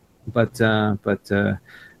 But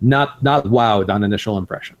not wowed on initial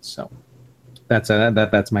impressions. So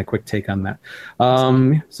that's my quick take on that.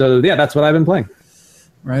 So yeah, that's what I've been playing.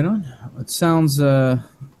 Right on. It sounds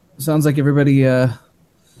like everybody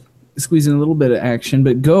squeezing a little bit of action.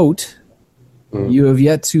 But Goat, you have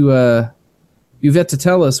yet to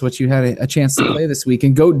tell us what you had a chance to play this week.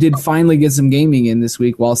 And Goat did finally get some gaming in this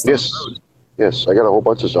week while still. Yes, I got a whole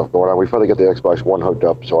bunch of stuff going on. We finally got the Xbox One hooked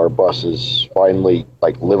up, so our bus is finally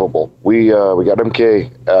livable. We got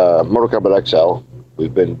MK Mortal Kombat XL.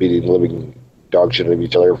 We've been beating the living dog shit out of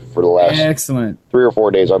each other for the last 3 or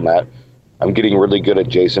 4 days on that. I'm getting really good at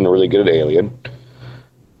Jason, really good at Alien.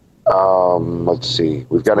 Let's see.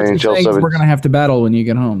 We've got NHL 7. We're going to have to battle when you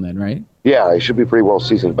get home then, right? Yeah, I should be pretty well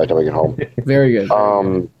seasoned by the time I get home. Very good.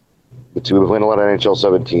 Let's see, we've been playing a lot of NHL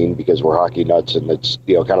 17 because we're hockey nuts, and it's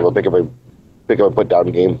kind of a pick up and put down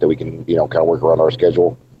game that we can kind of work around our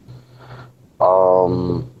schedule.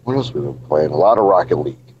 What else have we been playing? A lot of Rocket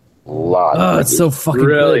League. It's so fucking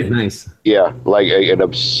really good. Nice. Yeah, like an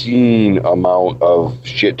obscene amount of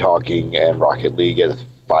shit talking and Rocket League at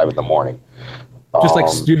 5 in the morning. Are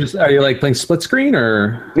you like playing split screen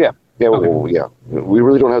or? Yeah. Okay. We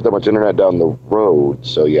really don't have that much internet down the road,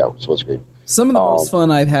 so yeah, split screen. Some of the most fun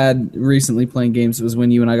I've had recently playing games was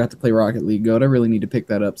when you and I got to play Rocket League. Goat, I really need to pick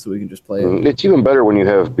that up so we can just play it. It's even better when you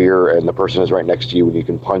have beer and the person is right next to you and you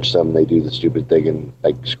can punch them. They do the stupid thing and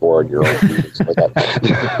score on your own team and stuff like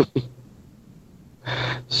that.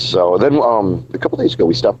 So then a couple days ago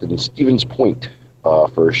we stopped in Stevens Point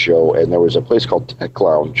for a show, and there was a place called Tech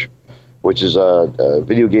Lounge, which is a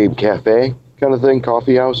video game cafe kind of thing,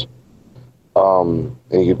 coffee house. And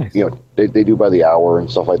they do by the hour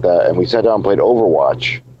and stuff like that. And we sat down and played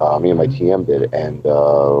Overwatch. Me and my TM did, and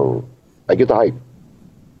I get the hype.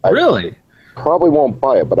 Really? Probably won't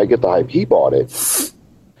buy it, but I get the hype. He bought it.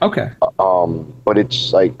 Okay. But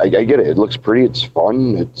it's I get it. It looks pretty. It's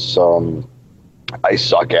fun. It's I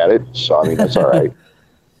suck at it, so I mean that's all right.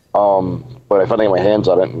 But I finally got my hands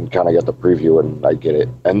on it and kind of got the preview, and I get it.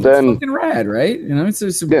 And then it's fucking rad, right?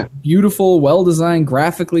 It's beautiful, well-designed,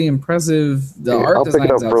 graphically impressive. The art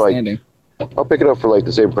design is outstanding. I'll pick it up for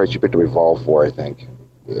the same price you picked up Evolve for, I think.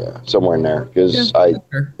 Yeah, somewhere in there, because I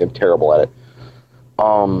am terrible at it.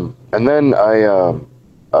 And then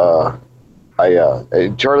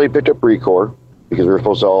Charlie picked up Recore because we were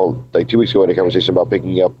supposed to all 2 weeks ago had a conversation about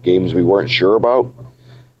picking up games we weren't sure about.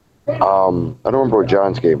 I don't remember what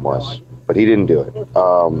John's game was, but he didn't do it.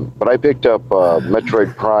 But I picked up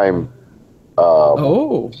Metroid Prime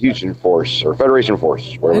Fusion Force or Federation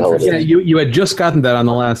Force, whatever the hell it is. You had just gotten that on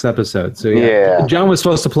the last episode, so yeah. John was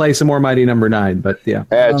supposed to play some more Mighty Number 9, but yeah,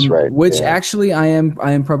 that's right. Which actually I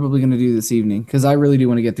am probably going to do this evening because I really do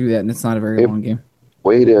want to get through that, and it's not a very long game.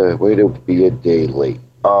 Way to be a day late.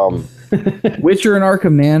 Witcher and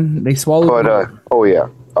Arkham, man, they swallowed.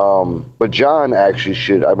 But but John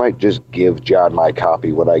actually I might just give John my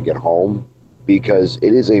copy when I get home because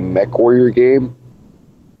it is a MechWarrior game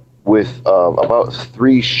with about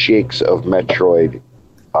 3 shakes of Metroid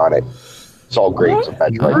on it. It's all grades of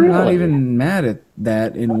Metroid. I'm not even mad at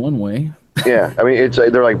that in one way. Yeah, I mean it's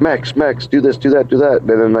they're like mechs, do this, do that, and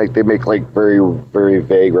then they make very, very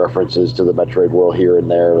vague references to the Metroid world here and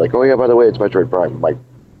there. Like, oh yeah, by the way, it's Metroid Prime. I'm like,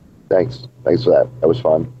 thanks for that. That was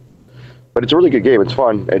fun. But it's a really good game. It's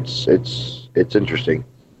fun. It's interesting,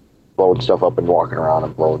 blowing stuff up and walking around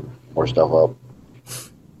and blowing more stuff up.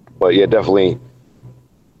 But yeah, definitely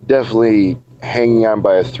hanging on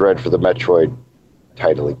by a thread for the Metroid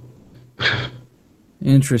titling.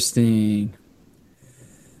 Interesting.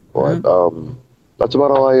 But that's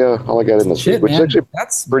about all I got in this week, which is actually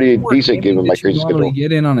that's pretty decent given my crazy schedule. You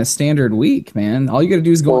get in on a standard week, man. All you got to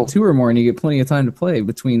do is go on 2 or more, and you get plenty of time to play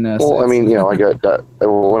between. I mean, I got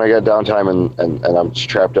when I got downtime and I'm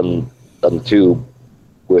trapped on the tube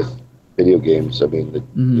with video games. I mean,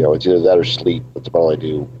 it's either that or sleep. That's about all I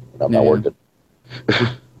do when I'm not working.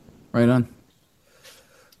 Right on.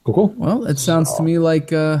 Cool. Well, it sounds to me like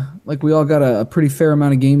we all got a pretty fair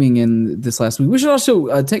amount of gaming in this last week. We should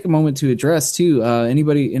also take a moment to address too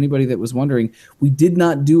anybody that was wondering. We did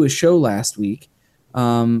not do a show last week.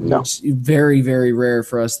 No. Which is very, very rare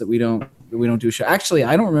for us that we don't do a show. Actually,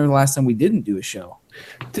 I don't remember the last time we didn't do a show.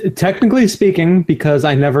 Technically speaking, because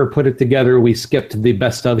I never put it together, we skipped the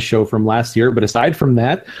best of show from last year. But aside from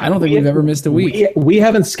that, I don't think we've ever missed a week. We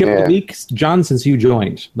haven't skipped a week, John, since you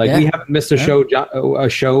joined. We haven't missed a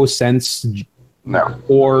show since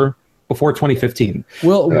before 2015.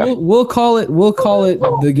 We'll call it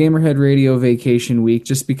the Gamerhead Radio Vacation Week,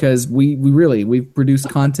 just because we've produced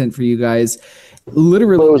content for you guys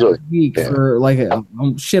literally every week for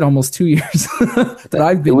almost 2 years that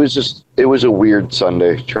I've been. It was a weird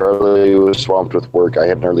Sunday. Charlie was swamped with work. I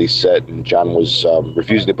had an early set, and John was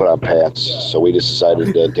refusing to put on pants, so we just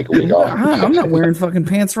decided to take a week off. I'm not wearing fucking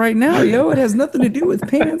pants right now, yo. It has nothing to do with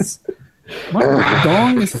pants. My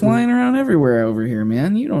dong is flying around everywhere over here,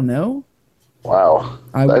 man. You don't know. Wow.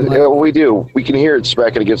 We do. We can hear it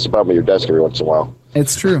smacking against the bottom of your desk every once in a while.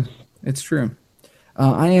 It's true.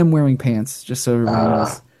 I am wearing pants, just so everyone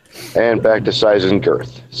knows. And back to size and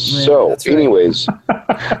girth. Yeah, so, anyways,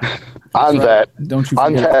 on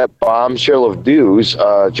that bombshell of news,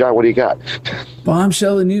 John, what do you got?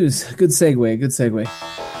 Bombshell of news. Good segue.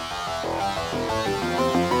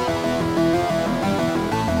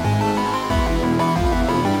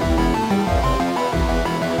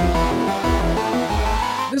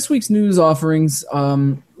 This week's news offerings,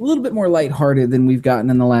 a little bit more lighthearted than we've gotten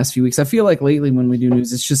in the last few weeks. I feel like lately when we do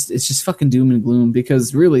news, it's just fucking doom and gloom,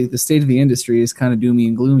 because really the state of the industry is kind of doomy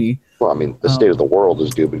and gloomy. Well, I mean, the state of the world is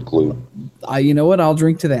doom and gloom. You know what? I'll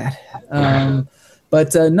drink to that.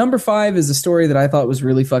 But number 5 is a story that I thought was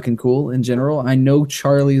really fucking cool in general. I know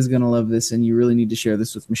Charlie is going to love this, and you really need to share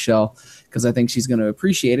this with Michelle, because I think she's going to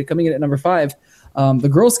appreciate it. Coming in at number 5, the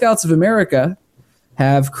Girl Scouts of America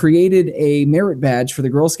have created a merit badge for the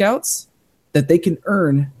Girl Scouts that they can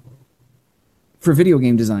earn for video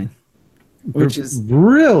game design. Which is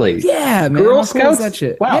really, man. Girl Scouts, that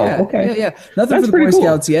shit. Wow, okay, yeah. Nothing for the Boy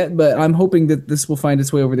Scouts yet, but I'm hoping that this will find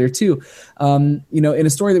its way over there too. In a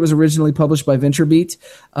story that was originally published by VentureBeat,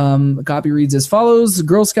 the copy reads as follows: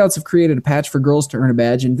 Girl Scouts have created a patch for girls to earn a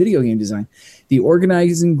badge in video game design. The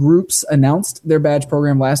organizing groups announced their badge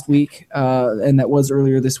program last week, and that was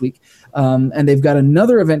earlier this week. And they've got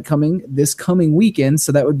another event coming this coming weekend.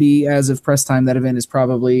 So that would be, as of press time, that event is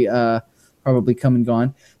probably come and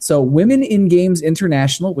gone. So Women in Games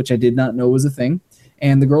International, which I did not know was a thing,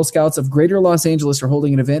 and the Girl Scouts of Greater Los Angeles are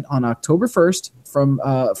holding an event on October 1st from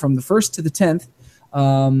the 1st to the 10th.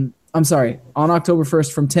 On October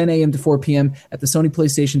 1st from 10 a.m. to 4 p.m. at the Sony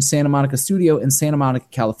PlayStation Santa Monica studio in Santa Monica,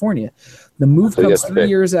 California. The move comes 3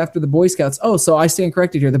 years after the Boy Scouts. Oh, so I stand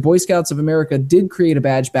corrected here. The Boy Scouts of America did create a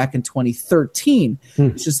badge back in 2013.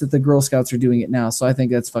 It's just that the Girl Scouts are doing it now, so I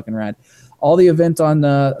think that's fucking rad. All the event on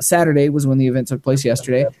Saturday was when the event took place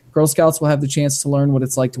yesterday. Girl Scouts will have the chance to learn what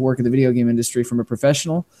it's like to work in the video game industry from a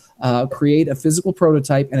professional, create a physical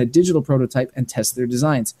prototype and a digital prototype, and test their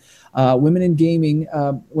designs. Women in Gaming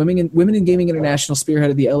International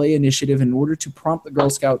spearheaded the LA initiative in order to prompt the Girl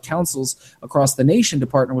Scout councils across the nation to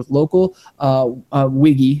partner with local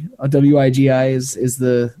WIGI, WIGI is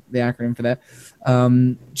the acronym for that,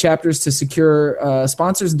 chapters to secure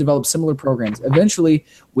sponsors and develop similar programs. Eventually,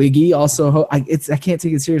 WIGI also I can't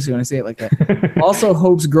take it seriously when I say it like that. Also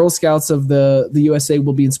hopes Girl Scouts of the USA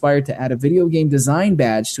will be inspired to add a video game design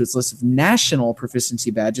badge to its list of national proficiency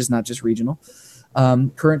badges, not just regional.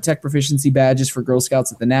 Current tech proficiency badges for Girl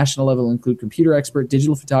Scouts at the national level include computer expert,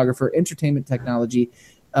 digital photographer, entertainment technology,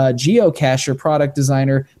 geocacher, product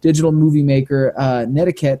designer, digital movie maker,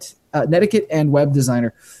 netiquette, and web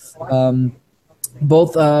designer.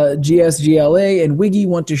 Both GSGLA and WIGI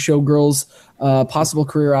want to show girls possible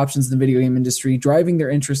career options in the video game industry, driving their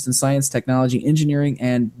interest in science, technology, engineering,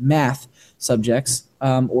 and math subjects,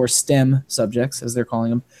 or STEM subjects, as they're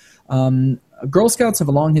calling them. Girl Scouts have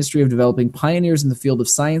a long history of developing pioneers in the field of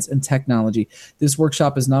science and technology. This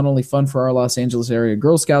workshop is not only fun for our Los Angeles area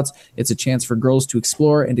Girl Scouts, it's a chance for girls to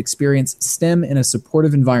explore and experience STEM in a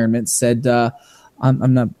supportive environment, said,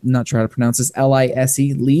 I'm not sure how to pronounce this,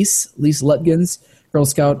 Lise Lutgens, Girl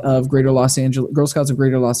Scouts of Greater Los Angeles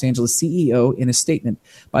CEO, in a statement.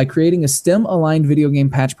 By creating a STEM-aligned video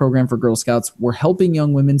game patch program for Girl Scouts, we're helping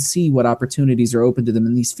young women see what opportunities are open to them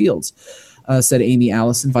in these fields, said Amy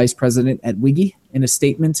Allison, vice president at WIGI. In a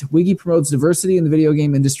statement, WIGI promotes diversity in the video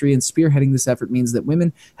game industry, and spearheading this effort means that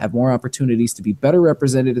women have more opportunities to be better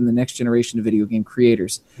represented in the next generation of video game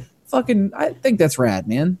creators. I think that's rad,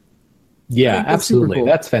 man. Yeah, absolutely. Cool.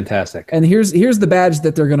 That's fantastic. And here's the badge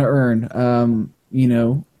that they're going to earn,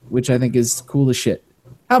 which I think is cool as shit.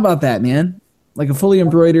 How about that, man? Like a fully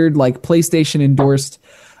embroidered, like PlayStation endorsed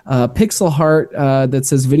pixel heart that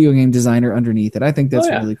says video game designer underneath it. I think that's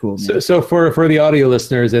really cool. So for the audio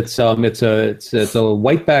listeners, it's a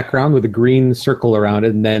white background with a green circle around it,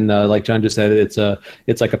 and then like John just said, it's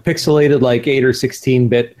like a pixelated like 8 or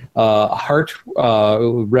 16-bit heart,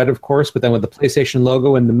 red of course, but then with the PlayStation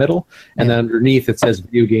logo in the middle, and then underneath it says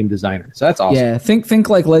video game designer. So that's awesome. Yeah, think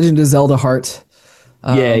like Legend of Zelda heart.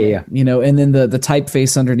 Yeah. You know, and then the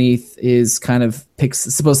typeface underneath is kind of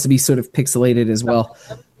supposed to be sort of pixelated as well.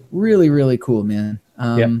 Really, really cool, man.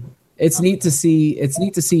 It's neat to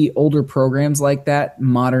see older programs like that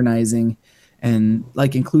modernizing and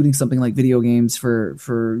like including something like video games for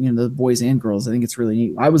the boys and girls. I think it's really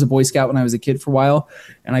neat. I was a Boy Scout when I was a kid for a while,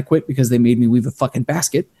 and I quit because they made me weave a fucking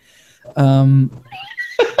basket. I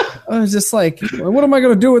was just like, what am I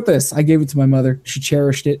going to do with this? I gave it to my mother. She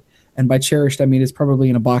cherished it. And by cherished, I mean it's probably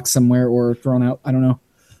in a box somewhere or thrown out. I don't know.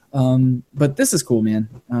 But this is cool, man.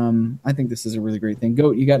 I think this is a really great thing.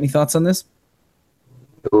 Goat, you got any thoughts on this?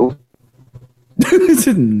 No.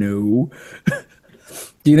 No.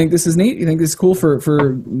 Do you think this is neat? You think this is cool for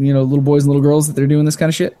little boys and little girls that they're doing this kind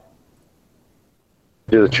of shit?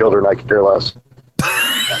 You're the children. I could care less.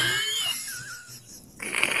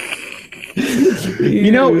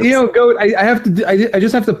 Goat, I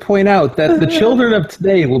just have to point out that the children of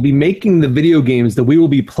today will be making the video games that we will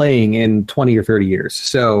be playing in 20 or 30 years.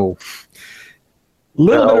 So,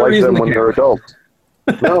 little bit of reason when they're adults.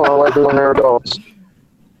 No, I like them when they're adults.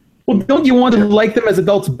 Well, don't you want to like them as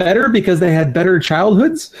adults better because they had better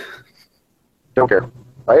childhoods? Don't care.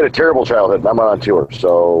 I had a terrible childhood. I'm on tour,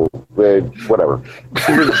 so whatever.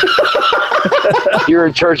 You're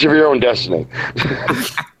in charge of your own destiny.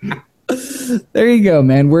 There you go,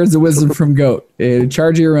 man. Where's the wisdom from Goat?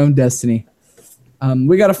 Charge of your own destiny.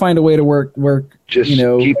 We got to find a way to work. Just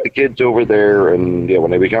keep the kids over there, and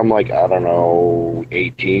when they become like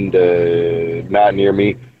 18 to not near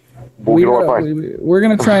me, we're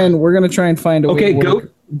gonna try and find a way to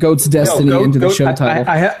work Goat's destiny into the show title.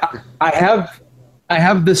 I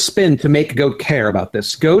have the spin to make Goat care about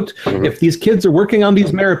this. Goat, if these kids are working on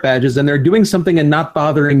these merit badges, then they're doing something and not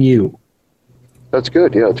bothering you. That's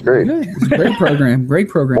good. Yeah, it's great. Good. It's a great program. Great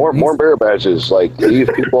program. More bear badges, like leave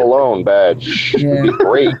people alone badge. Yeah.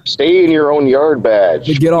 Great. Stay in your own yard badge.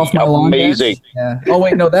 The get off my lawn. Amazing. Yeah. Oh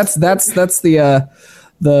wait, no, that's the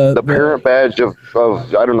parent badge of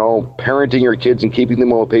I don't know, parenting your kids and keeping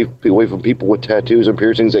them away from people with tattoos and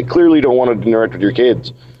piercings that clearly don't want to interact with your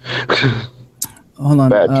kids. Hold on.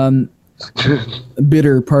 Badge.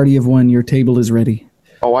 Bitter party of one. Your table is ready.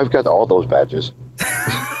 Oh, I've got all those badges.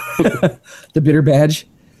 The bitter badge.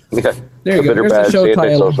 Yeah, there you go. Bitter There's badge. The show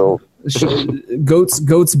title.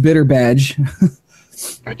 Goat's bitter badge.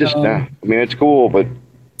 I mean, it's cool, but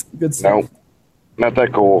good stuff. No, not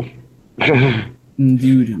that cool.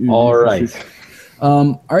 Dude. All right.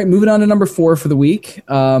 All right. Moving on to number 4 for the week.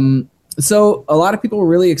 So a lot of people were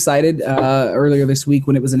really excited earlier this week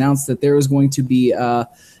when it was announced that there was going to be a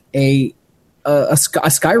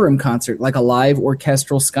Skyrim concert, like a live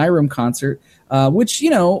orchestral Skyrim concert, which,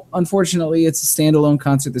 unfortunately, it's a standalone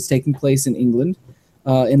concert that's taking place in England,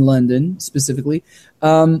 in London specifically.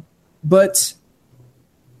 But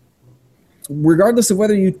regardless of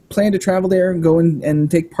whether you plan to travel there and go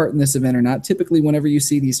and take part in this event or not, typically whenever you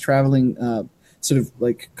see these traveling sort of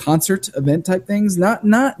like concert event type things,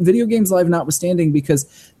 not Video Games Live notwithstanding,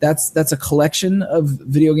 because that's a collection of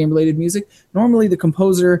video game related music. Normally the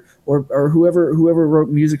composer or whoever wrote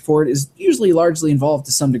music for it is usually largely involved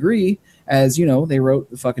to some degree, as they wrote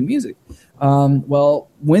the fucking music. Well,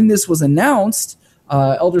 when this was announced,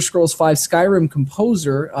 Elder Scrolls V Skyrim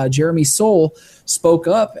composer Jeremy Soule spoke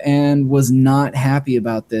up and was not happy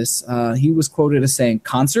about this. He was quoted as saying,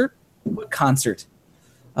 "Concert? What concert?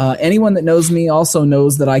 Anyone that knows me also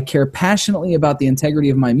knows that I care passionately about the integrity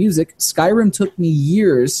of my music. Skyrim took me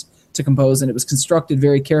years to compose, and it was constructed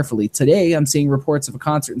very carefully. Today, I'm seeing reports of a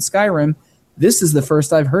concert in Skyrim. This is the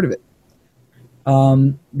first I've heard of it."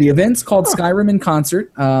 The event's called Skyrim in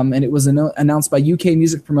Concert, and it was announced by UK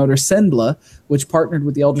music promoter Sembla, which partnered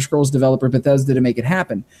with the Elder Scrolls developer Bethesda to make it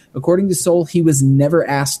happen. According to Soule, he was never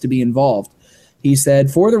asked to be involved. He said,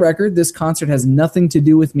 "For the record, this concert has nothing to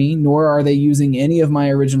do with me, nor are they using any of my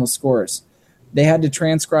original scores. They had to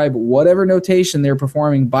transcribe whatever notation they're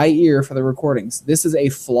performing by ear for the recordings. This is a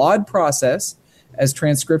flawed process, as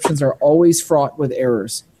transcriptions are always fraught with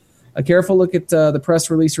errors. A careful look at the press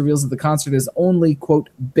release reveals that the concert is only, quote,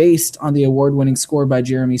 based on the award-winning score by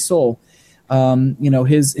Jeremy Soule.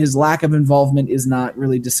 His lack of involvement is not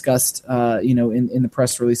really discussed, in the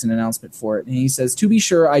press release and announcement for it. And he says, "To be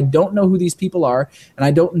sure, I don't know who these people are, and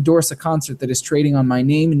I don't endorse a concert that is trading on my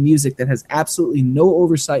name and music that has absolutely no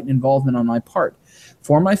oversight and involvement on my part.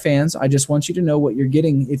 For my fans, I just want you to know what you're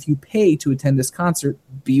getting if you pay to attend this concert.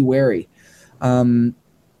 Be wary. Man,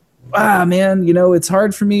 it's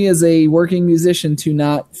hard for me as a working musician to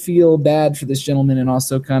not feel bad for this gentleman and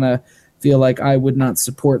also kind of feel like I would not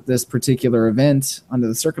support this particular event under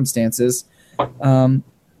the circumstances.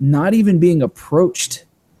 Not even being approached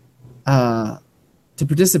to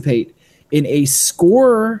participate in a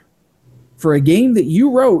score for a game that you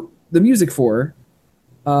wrote the music for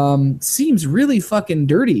seems really fucking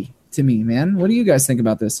dirty to me, man. What do you guys think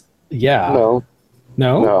about this? Yeah.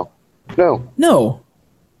 No.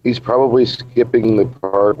 He's probably skipping the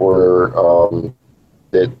part where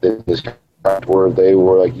where they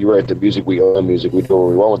were like, you write the music, we own the music, we do what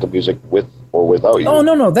we want with the music, with or without you. Oh,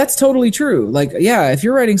 no, that's totally true. Like, yeah, if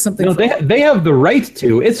you're writing something... they have the right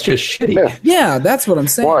to. It's just shitty. Yeah, that's what I'm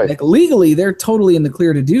saying. Why? Like, legally, they're totally in the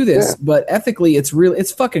clear to do this, but ethically, it's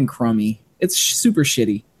fucking crummy. It's super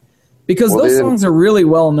shitty. Because those songs are really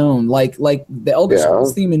well known, like the Elder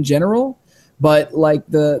Scrolls theme in general, but like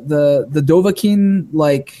the Dovahkiin,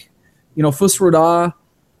 Fusroda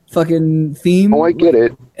fucking theme. Oh, I get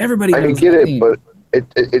it. Everybody knows I get it, theme. but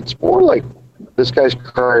it's more like this guy's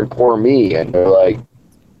crying poor me, and they're like,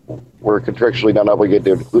 we're contractually not obligated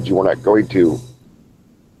to include you. We're not going to.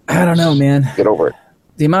 I don't know, man. Get over it.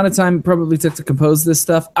 The amount of time it probably took to compose this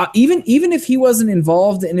stuff, even if he wasn't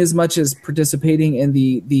involved in as much as participating in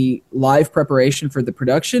the live preparation for the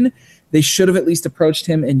production, they should have at least approached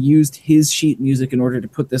him and used his sheet music in order to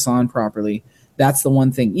put this on properly. That's the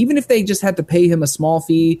one thing. Even if they just had to pay him a small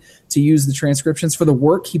fee to use the transcriptions for the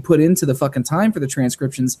work he put into the fucking time for the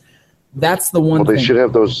transcriptions, that's the one thing. They should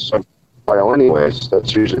have those on file anyways.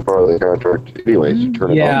 That's usually part of the contract anyways. You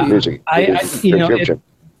turn it on the music. I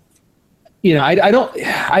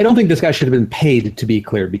don't think this guy should have been paid, to be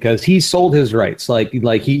clear, because he sold his rights. Like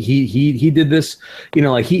he did this, he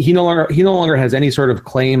no longer has any sort of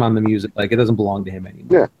claim on the music. Like, it doesn't belong to him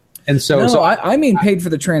anymore. Yeah. And I mean paid for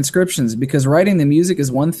the transcriptions, because writing the music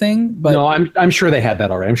is one thing, but no, I'm sure they had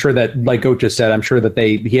that already. I'm sure that, like Goat just said, I'm sure that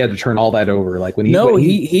he had to turn all that over. Like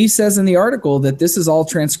he says in the article that this is all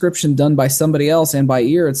transcription done by somebody else and by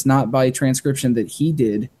ear. It's not by transcription that he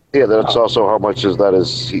did. Yeah, that's also how much is that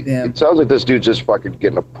is. It sounds like this dude's just fucking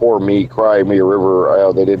getting a poor me, cry me a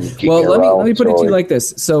river. They didn't keep me around. Let me put it to you like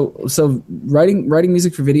this. So writing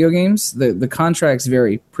music for video games, the contracts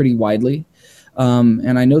vary pretty widely.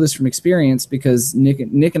 And I know this from experience because Nick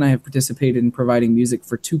and I have participated in providing music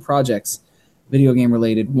for 2 projects, video game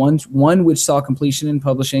related. One which saw completion in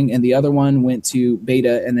publishing, and the other one went to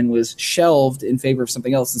beta and then was shelved in favor of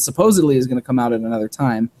something else, and supposedly is going to come out at another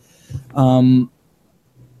time.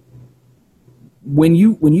 When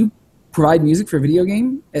you provide music for a video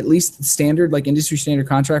game, at least standard, like industry standard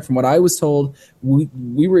contract, from what I was told,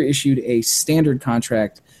 we were issued a standard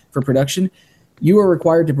contract for production. You are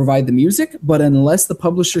required to provide the music, but unless the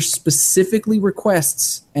publisher specifically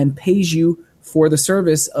requests and pays you for the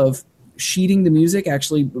service of sheeting the music,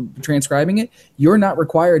 actually transcribing it, you're not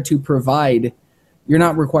required to provide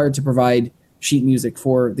sheet music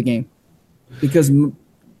for the game. Because,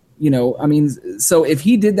 so if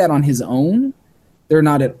he did that on his own, they're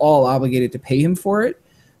not at all obligated to pay him for it.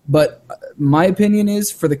 But my opinion is,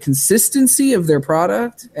 for the consistency of their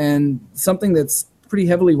product and something that's pretty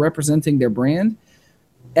heavily representing their brand,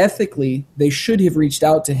 ethically, they should have reached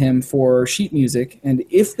out to him for sheet music. And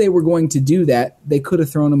if they were going to do that, they could have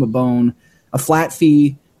thrown him a bone. A flat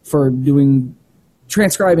fee for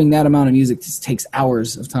transcribing that amount of music just takes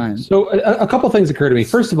hours of time. So a couple things occur to me.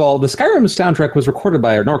 First of all, the Skyrim soundtrack was recorded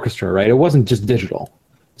by an orchestra, right? It wasn't just digital.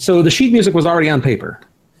 So the sheet music was already on paper.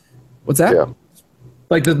 What's that? Yeah.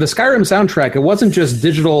 Like the Skyrim soundtrack, it wasn't just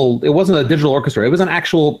digital. It wasn't a digital orchestra. It was an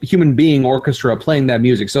actual human being orchestra playing that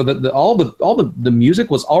music. So that all the music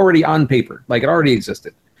was already on paper. Like, it already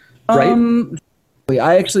existed, right?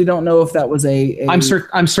 I actually don't know if that was a I'm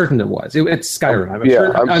certain it was. It's Skyrim.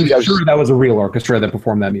 I'm sure that was a real orchestra that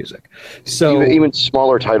performed that music. So even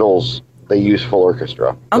smaller titles, they use full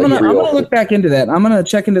orchestra. I'm gonna look back into that. I'm gonna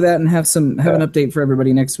check into that and have an update for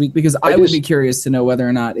everybody next week, because I would be curious to know whether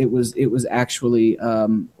or not it was actually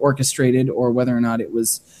orchestrated, or whether or not it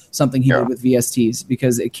was something he did with VSTs,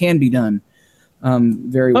 because it can be done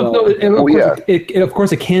very well. Of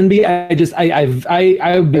course it can be. I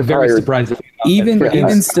would be very surprised if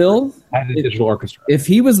even still had a digital orchestra. If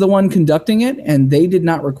he was the one conducting it and they did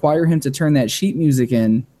not require him to turn that sheet music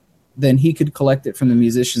in, then he could collect it from the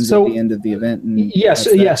musicians at the end of the event.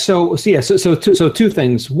 So 2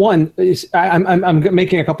 things. One is I'm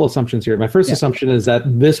making a couple assumptions here. My first assumption is that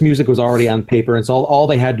this music was already on paper, and so all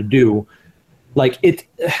they had to do like it,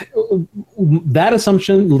 that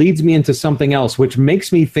assumption leads me into something else, which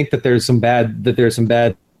makes me think that there's some bad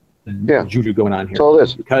juju going on here. That's all it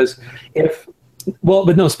is. Because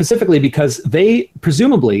specifically because they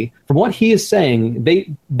presumably, from what he is saying,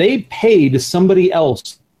 they paid somebody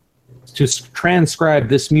else to transcribe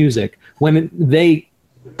this music when they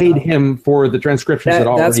paid him for the transcriptions that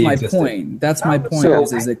already existed. That's my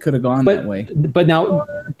point. Is it could have gone that way. But now,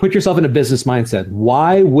 put yourself in a business mindset.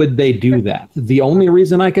 Why would they do that? The only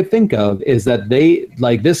reason I could think of is that they,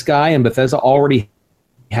 like this guy and Bethesda, already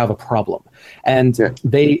have a problem, and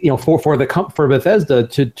they, for Bethesda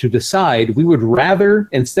to decide, we would rather,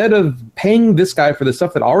 instead of paying this guy for the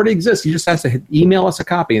stuff that already exists, he just has to email us a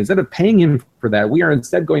copy. Instead of paying him for that, we are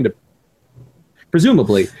instead going to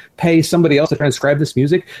presumably pay somebody else to transcribe this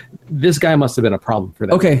music. This guy must have been a problem for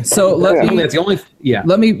that. Okay, so let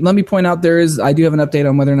me point out I do have an update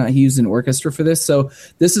on whether or not he used an orchestra for this. So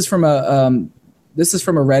this is from a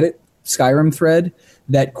Reddit Skyrim thread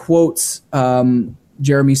that quotes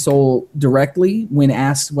Jeremy Soule directly when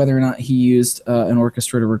asked whether or not he used an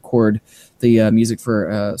orchestra to record the music for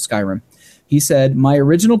Skyrim. He said, "My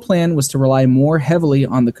original plan was to rely more heavily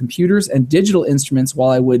on the computers and digital instruments while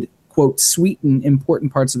I would, quote, sweeten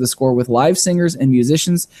important parts of the score with live singers and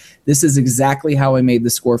musicians. This is exactly how I made the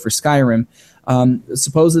score for Skyrim."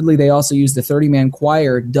 Supposedly, they also used a 30-man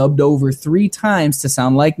choir dubbed over 3 times to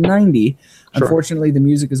sound like 90. Sure. Unfortunately, the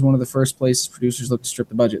music is one of the first places producers look to strip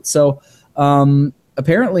the budget. So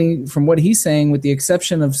apparently, from what he's saying, with the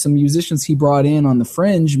exception of some musicians he brought in on the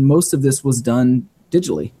fringe, most of this was done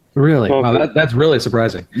digitally. Really? Wow, that's really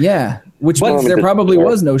surprising. Yeah, which means there probably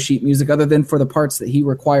was no sheet music other than for the parts that he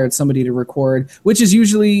required somebody to record, which is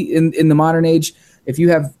usually, in the modern age, if you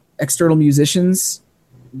have external musicians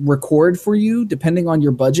record for you, depending on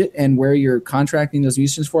your budget and where you're contracting those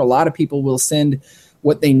musicians for, a lot of people will send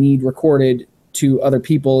what they need recorded to other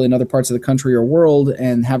people in other parts of the country or world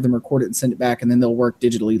and have them record it and send it back, and then they'll work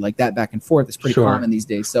digitally like that back and forth. It's pretty common these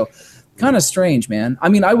days. So kind of strange, man. I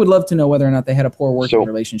mean, I would love to know whether or not they had a poor working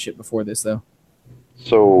relationship before this, though.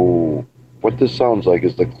 So what this sounds like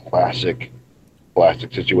is the classic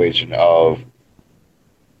situation of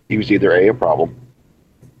he was either A, a problem,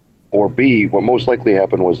 or B, what most likely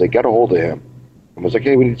happened was they got a hold of him and was like,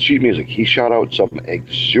 hey, we need sheet music. He shot out some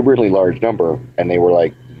exuberantly large number, and they were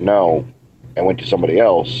like, no, and went to somebody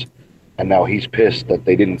else, and now he's pissed that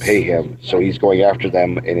they didn't pay him, so he's going after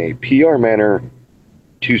them in a PR manner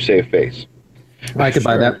to save face. I could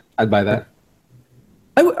buy that. I'd buy that.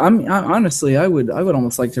 Honestly, I would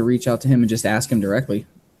almost like to reach out to him and just ask him directly,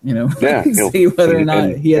 see whether or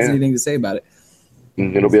not he has anything to say about it.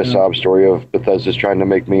 It'll be a sob story of Bethesda's trying to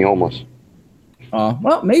make me homeless.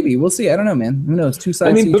 Well, maybe. We'll see. I don't know, man. Who knows? 2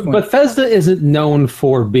 sides to each coin. Bethesda isn't known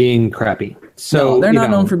for being crappy. So they're not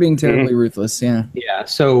known for being terribly ruthless, yeah. Yeah,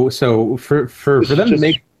 so for them to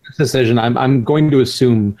make this decision, I'm going to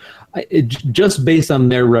assume, just based on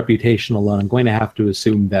their reputation alone, I'm going to have to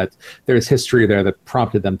assume that there's history there that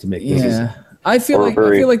prompted them to make this decision. I feel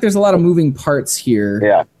like there's a lot of moving parts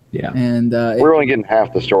here. Yeah, and we're only getting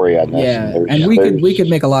half the story on this. Yeah, and we could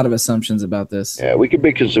make a lot of assumptions about this. Yeah, we could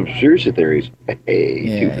make some conspiracy theories.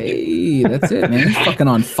 Hey, that's it, man. He's fucking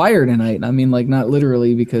on fire tonight. I mean, like, not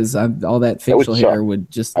literally, because all that facial hair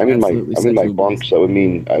would just. I'm in my bunks. That would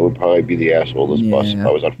mean I would probably be the asshole of this bus if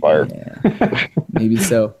I was on fire. Yeah. Maybe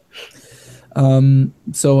so.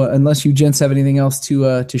 So unless you gents have anything else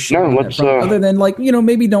to share, other than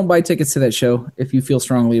maybe don't buy tickets to that show if you feel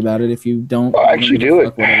strongly about it. If you don't, actually do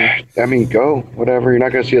it. Whatever. I mean, go whatever. You're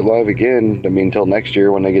not going to see it live again. I mean, until next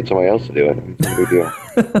year when they get somebody else to do it. It's no big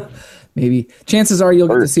deal. Maybe chances are you'll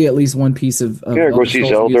get to see at least one piece of go see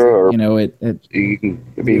Zelda, music, or you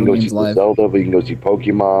can go see Zelda, but you can go see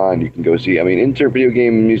Pokemon. You can go see. I mean, insert video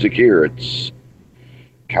game music here. It's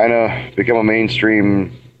kind of become a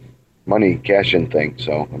mainstream money cash-in thing.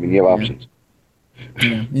 So, I mean, you have options.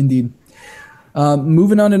 Yeah, indeed.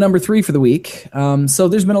 Moving on to number 3 for the week. So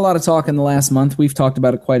there's been a lot of talk in the last month. We've talked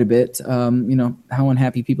about it quite a bit. How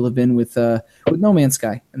unhappy people have been with No Man's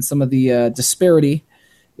Sky and some of the disparity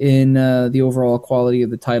in the overall quality of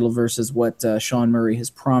the title versus what Sean Murray has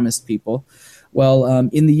promised people. Well,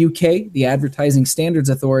 in the UK, the Advertising Standards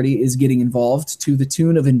Authority is getting involved to the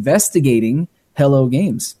tune of investigating Hello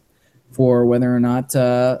Games for whether or not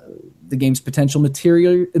the game's potential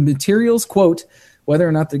materials, quote, whether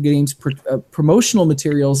or not the game's promotional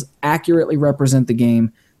materials accurately represent the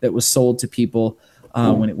game that was sold to people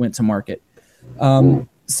when it went to market.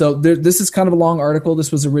 So this is kind of a long article.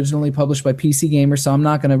 This was originally published by PC Gamer, so I'm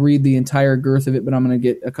not going to read the entire girth of it, but I'm going to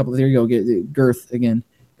get a couple. There you go, get the girth again.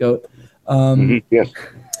 Go. Yes,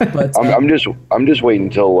 but I'm just waiting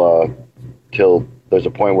until till there's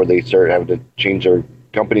a point where they start having to change their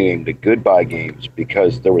company name to Goodbye Games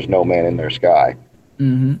because there was no man in their sky.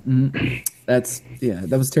 That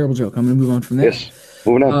was a terrible joke. I'm going to move on from there. Yes,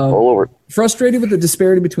 moving on, all over. Frustrated with the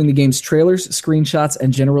disparity between the game's trailers, screenshots,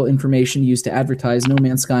 and general information used to advertise No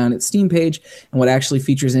Man's Sky on its Steam page and what actually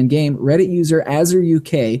features in-game, Reddit user Azure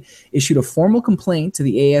UK issued a formal complaint to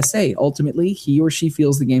the ASA. Ultimately, he or she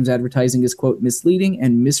feels the game's advertising is, quote, misleading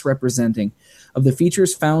and misrepresenting of the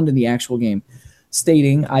features found in the actual game,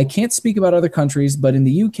 stating, I can't speak about other countries, but in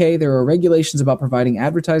the UK, there are regulations about providing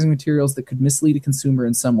advertising materials that could mislead a consumer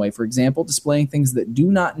in some way. For example, displaying things that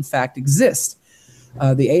do not, in fact, exist.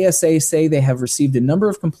 The ASA say they have received a number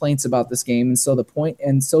of complaints about this game, and so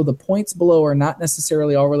the points below are not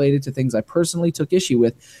necessarily all related to things I personally took issue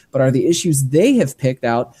with, but are the issues they have picked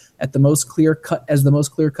out at the most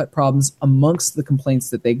clear-cut problems amongst the complaints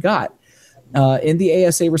that they got. In the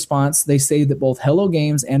ASA response, they say that both Hello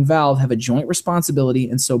Games and Valve have a joint responsibility,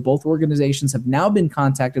 and so both organizations have now been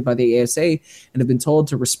contacted by the ASA and have been told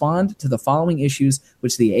to respond to the following issues,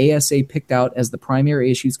 which the ASA picked out as the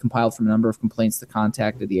primary issues compiled from a number of complaints that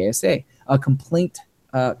contacted the ASA.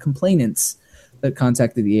 Complainants that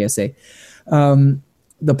contacted the ASA.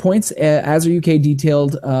 The points Azure UK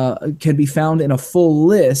detailed can be found in a full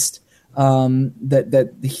list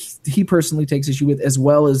that he personally takes issue with, as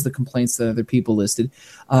well as the complaints that other people listed.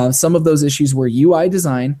 Some of those issues were UI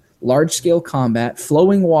design, large-scale combat,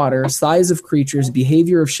 flowing water, size of creatures,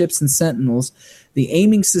 behavior of ships and sentinels, the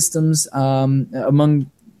aiming systems,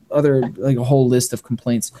 among other, like a whole list of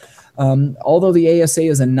complaints. Although the ASA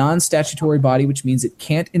is a non-statutory body, which means it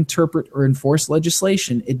can't interpret or enforce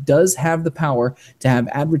legislation, it does have the power to have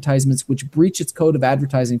advertisements which breach its code of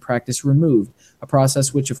advertising practice removed, a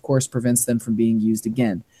process which, of course, prevents them from being used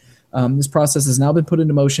again. This process has now been put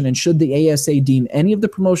into motion, and should the ASA deem any of the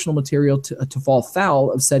promotional material to fall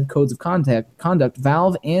foul of said codes of conduct,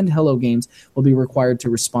 Valve and Hello Games will be required to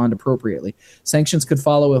respond appropriately. Sanctions could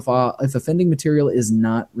follow if offending material is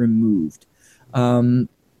not removed.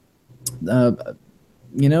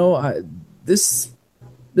 This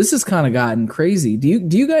has kind of gotten crazy.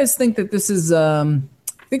 Do you guys think that this is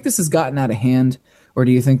this has gotten out of hand, or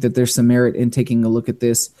do you think that there's some merit in taking a look at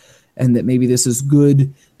this, and that maybe this is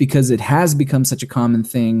good because it has become such a common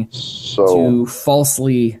thing to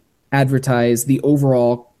falsely advertise the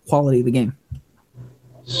overall quality of the game?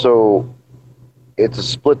 So it's a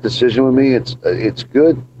split decision with me. It's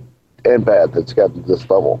good and bad that's gotten to this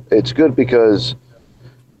level. It's good because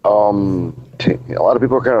a lot of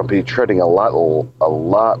people are going to be treading a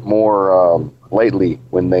lot more lightly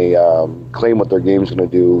when they claim what their game's going to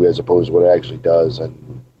do as opposed to what it actually does,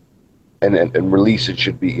 and release it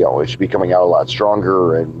should be it should be coming out a lot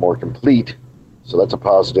stronger and more complete. So that's a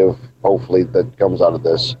positive. Hopefully that comes out of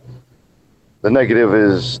this. The negative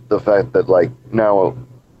is the fact that now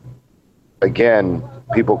again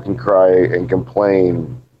people can cry and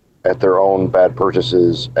complain at their own bad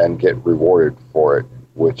purchases and get rewarded for it,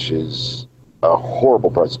 which is a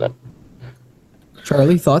horrible precedent.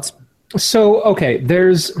 Charlie, thoughts? So, okay,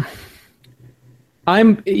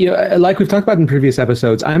 I'm like we've talked about in previous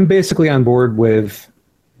episodes, I'm basically on board with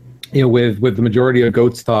the majority of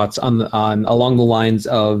Goat's thoughts on along the lines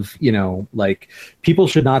of, people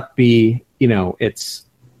should not be, when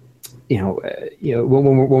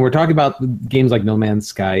we're talking about games like No Man's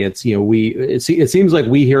Sky, it seems like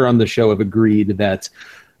we here on the show have agreed that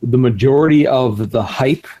the majority of the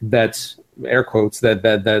hype that, air quotes,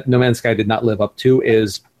 that No Man's Sky did not live up to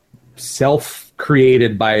is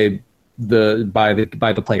self-created by the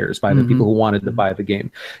players, by the people who wanted to buy the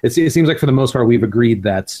game. It seems like for the most part we've agreed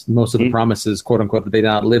that most of the promises, quote unquote, that they did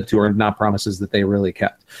not live to are not promises that they really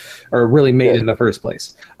kept or really made in the first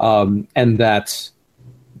place, and that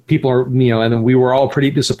people are, and then we were all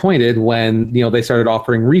pretty disappointed when, they started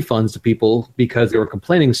offering refunds to people because they were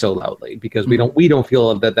complaining so loudly, because we don't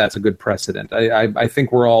feel that that's a good precedent. I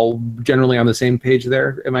think we're all generally on the same page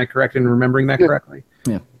there. Am I correct in remembering that correctly?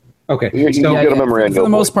 Yeah. Okay. You get a memory for the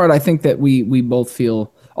most part, I think that we both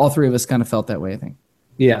feel, all three of us kind of felt that way, I think.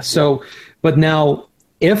 Yeah. So, but now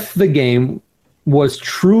if the game was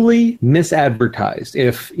truly misadvertised,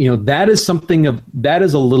 if, that is something that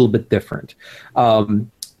is a little bit different.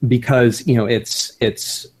 Because there's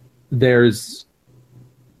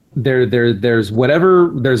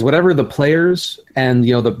whatever the players and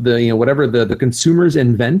whatever the consumers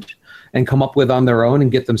invent and come up with on their own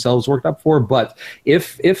and get themselves worked up for. But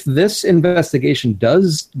if this investigation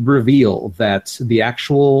does reveal that the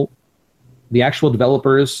actual the actual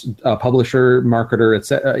developers, publisher, marketer, et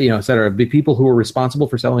cetera, the people who are responsible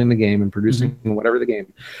for selling the game and producing whatever the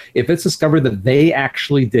game, if it's discovered that they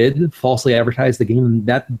actually did falsely advertise the game,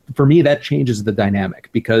 that for me that changes the dynamic,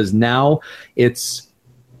 because now it's,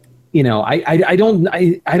 I don't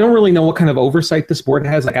really know what kind of oversight this board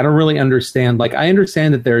has. Like, I don't really understand. Like, I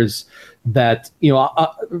understand that there's that,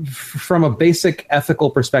 from a basic ethical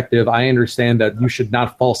perspective, I understand that you should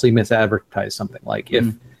not falsely misadvertise something. Like,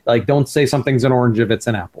 if don't say something's an orange if it's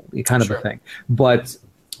an apple, kind of a thing. But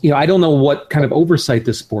I don't know what kind of oversight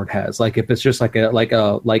this board has. Like, if it's just for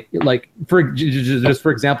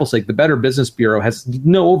example's sake, the Better Business Bureau has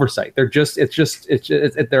no oversight. They're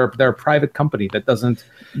a private company that doesn't,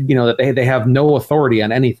 that they have no authority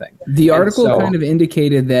on anything. The article kind of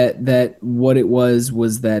indicated that what it was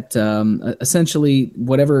that essentially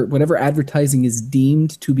whatever advertising is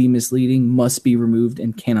deemed to be misleading must be removed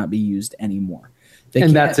and cannot be used anymore.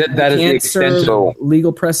 That's it. That is the extent of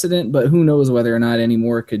legal precedent, but who knows whether or not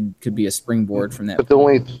anymore could be a springboard from that. But the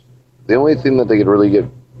only thing that they could really get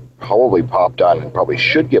probably popped on, and probably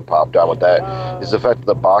should get popped on with that, is the fact that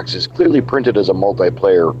the box is clearly printed as a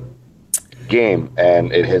multiplayer game,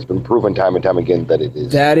 and it has been proven time and time again that it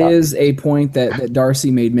is. That is a point that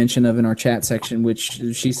Darcy made mention of in our chat section, which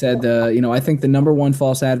she said, I think the number one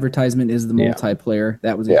false advertisement is the multiplayer.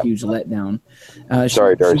 That was a huge letdown.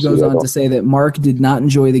 Sorry, Darcy. She goes on to say that Mark did not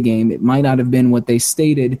enjoy the game. It might not have been what they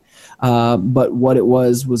stated, but what it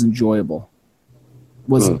was enjoyable.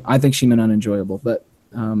 I think she meant unenjoyable, but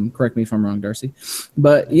correct me if I'm wrong, Darcy.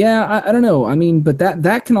 But yeah, I don't know. I mean, but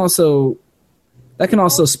that can also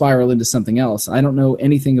spiral into something else. I don't know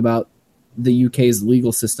anything about the UK's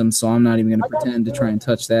legal system, so I'm not even going to pretend to try and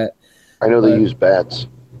touch that. I know they use bats.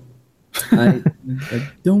 I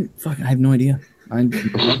have no idea.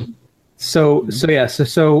 So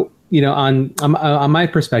on my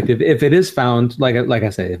perspective, if it is found, like I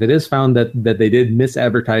say, if it is found that they did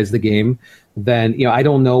misadvertise the game, then I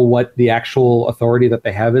don't know what the actual authority that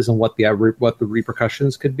they have is and what the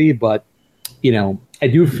repercussions could be, but I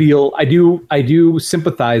do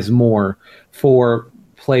sympathize more for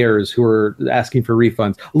players who are asking for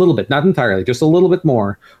refunds a little bit, not entirely, just a little bit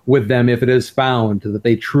more with them if it is found that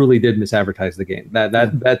they truly did misadvertise the game.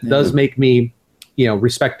 That does make me,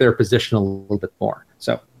 respect their position a little bit more.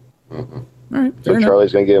 So, all right. So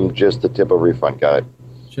Charlie's going to give him just the tip of refund, got it?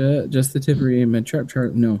 Just the tip of refund.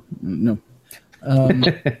 No.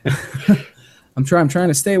 I'm trying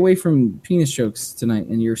to stay away from penis jokes tonight,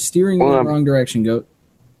 and you're steering me in the wrong direction, Goat.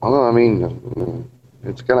 Well, I mean,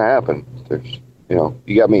 it's going to happen. There's,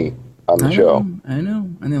 you got me on the show. I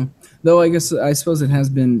know. Though I suppose it has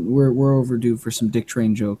been. We're overdue for some Dick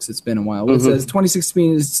Train jokes. It's been a while. It says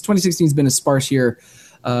 2016 has been a sparse year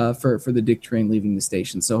for the Dick Train leaving the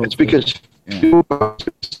station. So it's because we had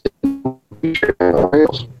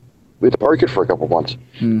to park it for a couple months.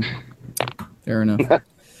 Fair enough.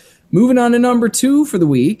 Moving on to number 2 for the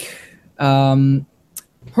week. Hooray!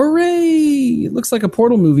 It looks like a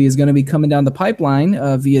Portal movie is going to be coming down the pipeline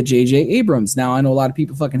via J.J. Abrams. Now, I know a lot of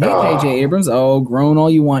people fucking hate J.J. Abrams. Oh, groan all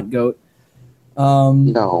you want, Goat.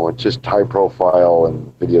 No, it's just high profile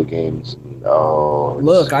and video games.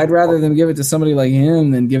 Look, I'd rather them give it to somebody like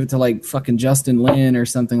him than give it to like fucking Justin Lin or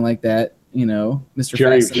something like that. Mr.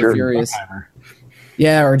 Fast and Furious.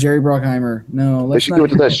 Yeah, or Jerry Bruckheimer. No, let's give it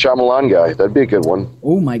to that Shyamalan guy. That'd be a good one.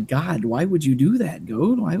 Oh my God! Why would you do that,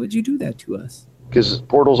 Goat? Why would you do that to us? Because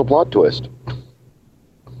Portal's a plot twist.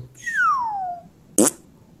 I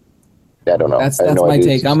don't know. That's my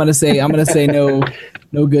take. I'm gonna say no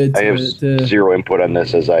good. I have zero input on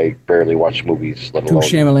this, as I barely watch movies. Let alone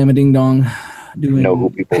Shamalama Ding Dong. Know who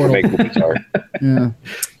people who make movies are. Yeah.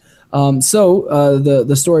 So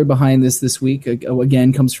the story behind this week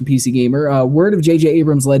again comes from PC Gamer. Word of J.J.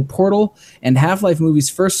 Abrams-led Portal and Half-Life movies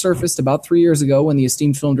first surfaced about 3 years ago when the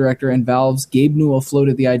esteemed film director and Valve's Gabe Newell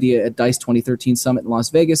floated the idea at DICE 2013 Summit in Las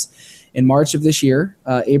Vegas. In March of this year,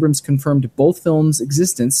 Abrams confirmed both films'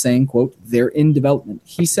 existence, saying, quote, "They're in development."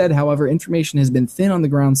 He said, however, information has been thin on the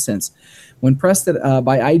ground since. When pressed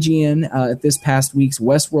by IGN at this past week's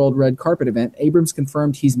Westworld Red Carpet event, Abrams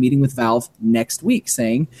confirmed he's meeting with Valve next week,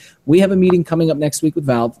 saying, "We have a meeting coming up next week with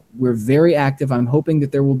Valve. We're very active. I'm hoping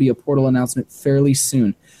that there will be a Portal announcement fairly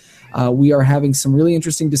soon. We are having some really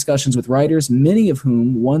interesting discussions with writers, many of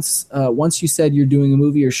whom, once you said you're doing a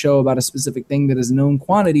movie or show about a specific thing that is a known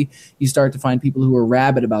quantity, you start to find people who are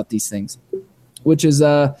rabid about these things," which is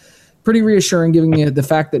pretty reassuring, given the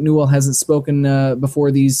fact that Newell hasn't spoken before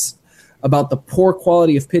these about the poor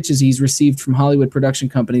quality of pitches he's received from Hollywood production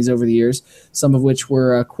companies over the years, some of which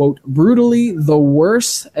were, quote, "brutally the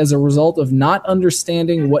worst as a result of not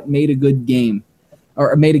understanding what made a good game,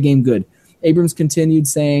 or made a game good. Abrams continued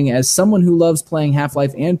saying, as someone who loves playing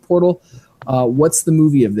Half-Life and Portal, what's the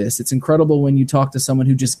movie of this? It's incredible when you talk to someone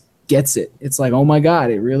who just gets it. It's like, oh my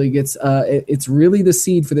God, it really gets, it's really the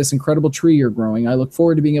seed for this incredible tree you're growing. I look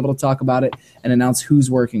forward to being able to talk about it and announce who's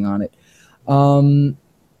working on it.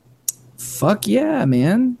 Fuck yeah,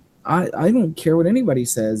 man. I don't care what anybody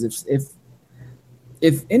says.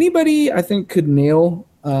 If anybody I think could nail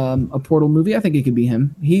a Portal movie, I think it could be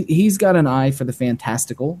him. He's got an eye for the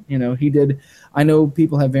fantastical. You know, I know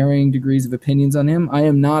people have varying degrees of opinions on him. I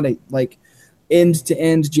am not end to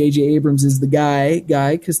end. J.J. Abrams is the guy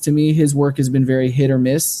because to me his work has been very hit or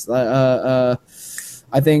miss. I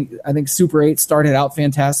think Super 8 started out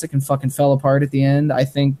fantastic and fucking fell apart at the end. I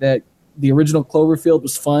think that the original Cloverfield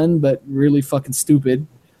was fun but really fucking stupid.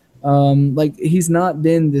 He's not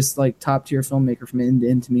been this top tier filmmaker from end to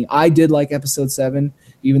end to me. I did like Episode 7,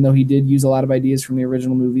 even though he did use a lot of ideas from the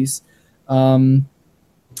original movies. I don't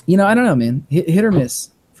know, man. Hit or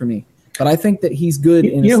miss for me. But I think that he's good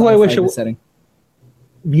in a sci-fi setting.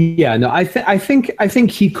 Yeah, no, I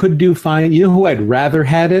think he could do fine. You know who I'd rather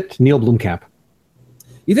had it? Neil Blomkamp.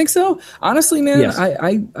 You think so? Honestly, man, yes.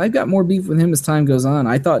 I've got more beef with him as time goes on.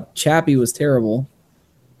 I thought Chappie was terrible.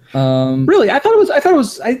 Really, I didn't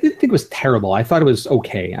think it was terrible. I thought it was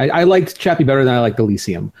okay. I liked Chappie better than I liked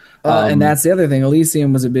Elysium. And that's the other thing.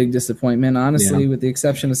 Elysium was a big disappointment, honestly, with the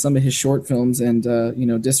exception of some of his short films and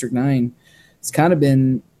District 9. It's kind of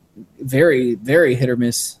been very, very hit or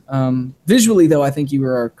miss. Visually, though, I think you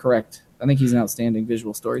are correct. I think he's an outstanding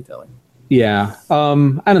visual storyteller. Yeah.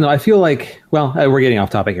 I don't know. I feel like, we're getting off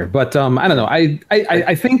topic here, but I don't know. I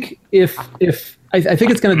think I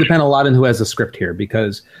think it's going to depend a lot on who has the script here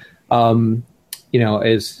because, did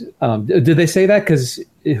they say that? Because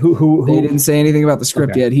who they didn't say anything about the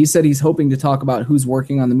script yet. He said he's hoping to talk about who's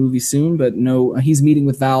working on the movie soon, but no, he's meeting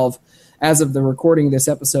with Valve as of the recording of this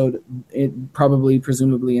episode. It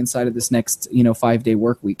presumably inside of this next 5-day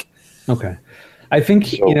work week. Okay, I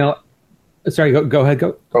think Sorry, go ahead.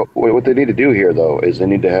 Go. Oh, what they need to do here, though, is they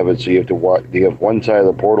need to have it so you have to watch. You have one side of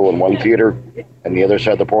the portal in one theater, and the other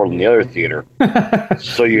side of the portal in the other theater.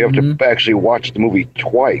 So you have to actually watch the movie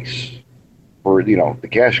twice for the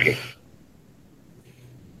cash game.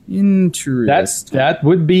 Interesting. That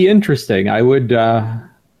would be interesting. I would. I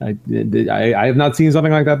have not seen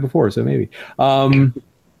something like that before, so maybe.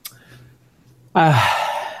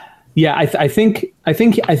 Yeah, I think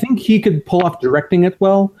he could pull off directing it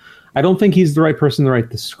well. I don't think he's the right person to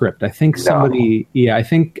write the script. I think somebody. No. Yeah, I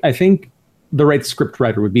think the right script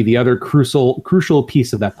writer would be the other crucial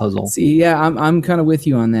piece of that puzzle. See, yeah, I'm kind of with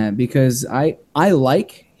you on that because I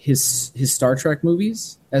like his Star Trek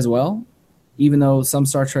movies as well, even though some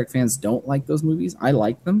Star Trek fans don't like those movies. I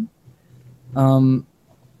like them.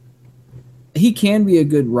 He can be a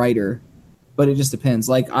good writer, but it just depends.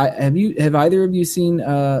 Have either of you seen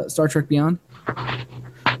Star Trek Beyond?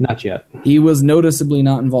 Not yet. He was noticeably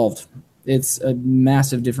not involved. It's a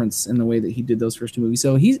massive difference in the way that he did those first two movies.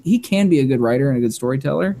 So he can be a good writer and a good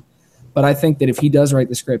storyteller, but I think that if he does write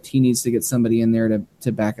the script, he needs to get somebody in there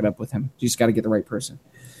to back it up with him. You just got to get the right person.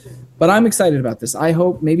 But I'm excited about this. I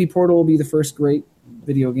hope maybe Portal will be the first great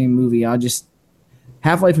video game movie.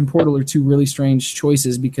 Half-Life and Portal are two really strange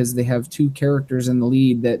choices because they have two characters in the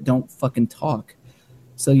lead that don't fucking talk.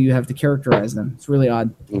 So you have to characterize them. It's really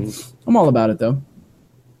odd. Mm-hmm. I'm all about it, though.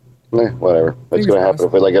 Whatever. It's going to happen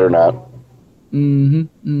if we like it or not.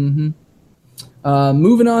 Moving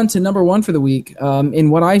on to number one for the week. In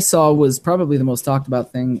what I saw was probably the most talked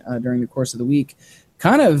about thing during the course of the week.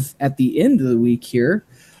 Kind of at the end of the week here.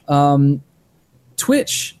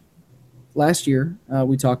 Twitch, last year,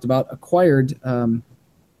 we talked about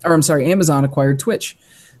Amazon acquired Twitch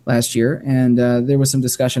last year. And there was some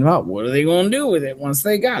discussion about what are they going to do with it once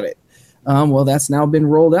they got it. Well, that's now been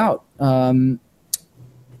rolled out.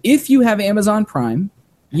 If you have Amazon Prime,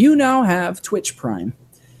 you now have Twitch Prime.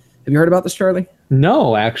 Have you heard about this, Charlie?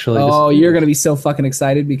 No, actually. Oh, you're going to be so fucking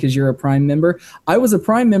excited because you're a Prime member. I was a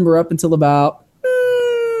Prime member up until about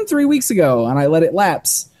 3 weeks ago, and I let it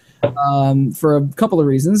lapse for a couple of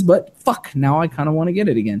reasons, but now I kind of want to get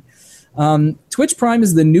it again. Twitch Prime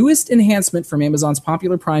is the newest enhancement from Amazon's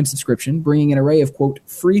popular Prime subscription, bringing an array of, quote,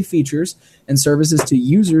 free features and services to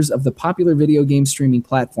users of the popular video game streaming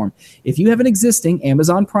platform. If you have an existing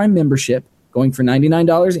Amazon Prime membership, going for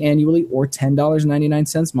 $99 annually or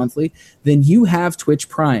 $10.99 monthly, then you have Twitch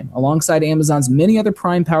Prime, alongside Amazon's many other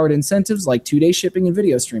Prime-powered incentives like 2-day shipping and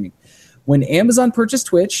video streaming. When Amazon purchased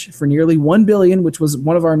Twitch for nearly $1 billion, which was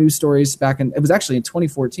one of our news stories it was actually in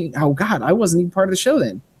 2014. Oh, God, I wasn't even part of the show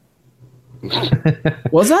then.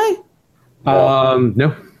 Was I? No.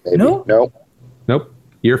 Maybe. No? Nope.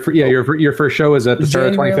 Your first show was at the start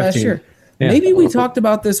of 2015. Last year. Maybe we talked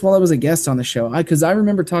about this while I was a guest on the show, because I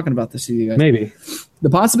remember talking about this to you guys. Maybe. The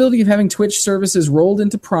possibility of having Twitch services rolled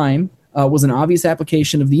into Prime was an obvious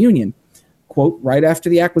application of the union. Quote, right after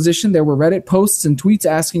the acquisition, there were Reddit posts and tweets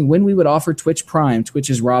asking when we would offer Twitch Prime.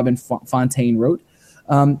 Twitch's Robin Fontaine wrote,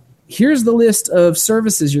 here's the list of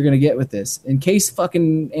services you're going to get with this. In case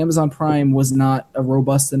fucking Amazon Prime was not a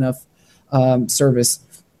robust enough service,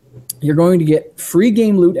 you're going to get free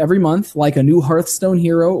game loot every month, like a new Hearthstone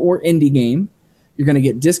hero or indie game. You're going to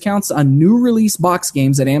get discounts on new release box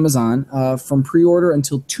games at Amazon from pre-order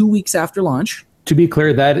until 2 weeks after launch. To be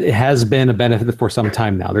clear, that has been a benefit for some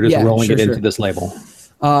time now. They're just rolling it into this label.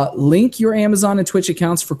 Link your Amazon and Twitch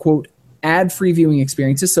accounts for, quote, ad-free viewing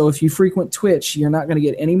experiences. So if you frequent Twitch, you're not going to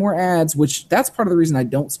get any more ads, which that's part of the reason I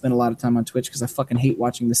don't spend a lot of time on Twitch, because I fucking hate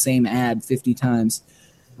watching the same ad 50 times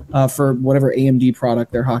for whatever AMD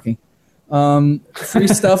product they're hawking. Free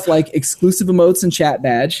stuff like exclusive emotes and chat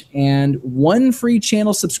badge, and one free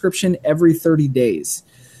channel subscription every 30 days.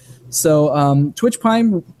 So Twitch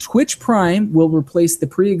Prime will replace the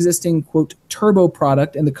pre-existing, quote, Turbo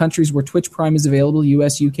product in the countries where Twitch Prime is available: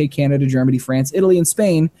 US, UK, Canada, Germany, France, Italy, and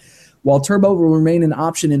Spain, while Turbo will remain an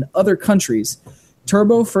option in other countries.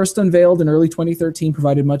 Turbo, first unveiled in early 2013,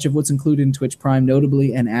 provided much of what's included in Twitch Prime,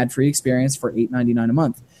 notably an ad-free experience for $8.99 a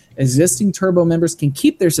month. Existing Turbo members can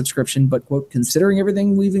keep their subscription, but, quote, considering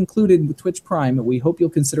everything we've included with Twitch Prime, we hope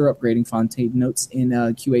you'll consider upgrading. Fontaine notes in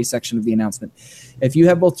QA section of the announcement. If you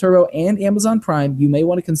have both Turbo and Amazon Prime, you may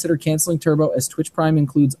want to consider canceling Turbo, as Twitch Prime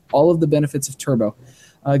includes all of the benefits of Turbo.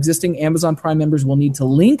 Existing Amazon Prime members will need to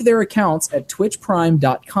link their accounts at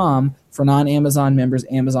twitchprime.com. For non-Amazon members,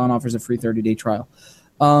 Amazon offers a free 30-day trial.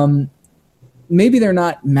 Maybe they're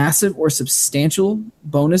not massive or substantial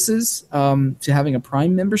bonuses to having a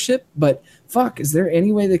Prime membership, but fuck, is there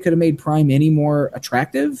any way they could have made Prime any more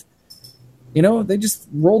attractive? You know, they just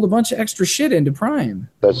rolled a bunch of extra shit into Prime.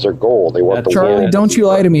 That's their goal. They want the Charlie, don't you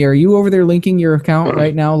lie to me. Are you over there linking your account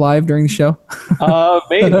right now live during the show?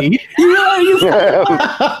 Maybe.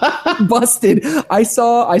 Busted. I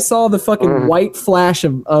saw the fucking white flash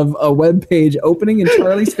of a web page opening in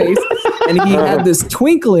Charlie's face, and he had this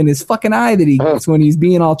twinkle in his fucking eye that he gets when he's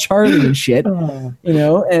being all Charlie and shit. You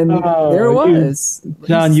know, and there it was.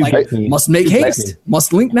 John, you like, must make haste.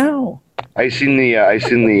 Must link now. I seen the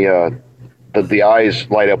eyes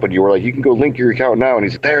light up when you were like, you can go link your account now, and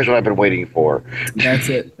he's like, there's what I've been waiting for. That's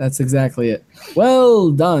it. That's exactly it.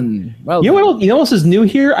 Well done. Well you done. know what else is new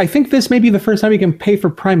here? I think this may be the first time you can pay for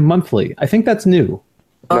Prime monthly. I think that's new.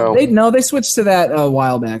 They switched to that a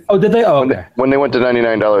while back. Oh, did they? Oh, okay. When they went to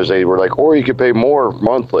 $99, they were like, or you could pay more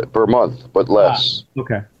per month, but less.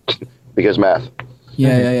 Okay. Because math.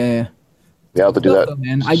 Yeah. You have to do that. Though,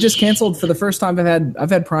 man. I just canceled for the first time. I've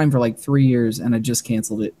had Prime for like 3 years, and I just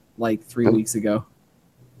canceled it like 3 weeks ago.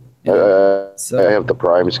 So, I have the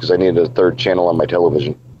Primes because I need a third channel on my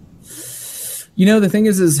television. You know, the thing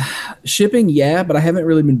is shipping, but I haven't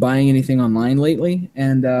really been buying anything online lately,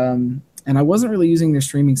 and I wasn't really using their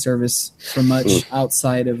streaming service for much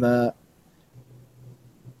outside of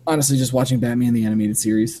honestly just watching Batman the Animated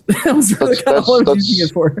Series. That was really kind of what I was using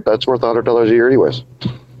it for. That's worth $100 a year anyways.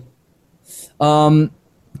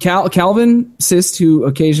 Calvin Sist, who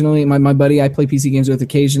occasionally, my buddy I play PC games with,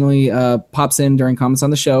 occasionally pops in during comments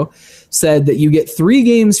on the show, said that you get 3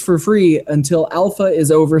 games for free until alpha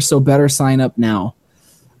is over, so better sign up now.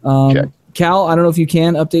 Cal, I don't know if you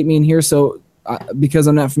can update me in here, so because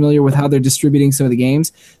I'm not familiar with how they're distributing some of the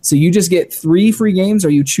games. So you just get 3 free games.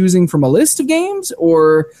 Are you choosing from a list of games,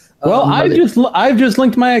 or? Well, I've just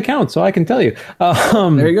linked my account, so I can tell you.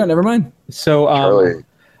 There you go. Never mind. So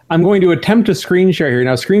I'm going to attempt to screen share here.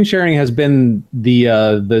 Now, screen sharing has been the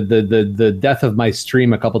death of my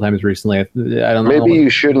stream a couple times recently. I don't know. Maybe you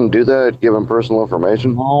shouldn't do that. Give them personal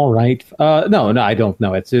information. All right. No, I don't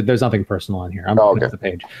know. There's nothing personal on here. I'm looking at the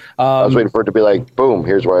page. I was waiting for it to be like, boom,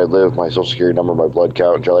 here's where I live, my social security number, my blood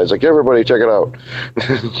count. And Charlie's like, everybody, check it out.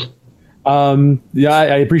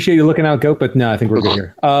 I appreciate you looking out, Goat, but no, I think we're good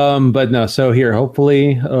here. But no, so here,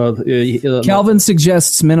 hopefully, Calvin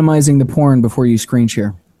suggests minimizing the porn before you screen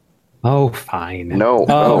share. Oh, fine. No,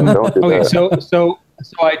 don't do okay, that. So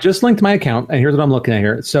I just linked my account, and here's what I'm looking at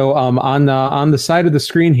here. So on the side of the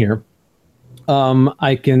screen here,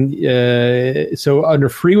 I can so under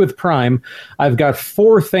free with Prime, I've got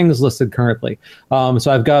 4 things listed currently. So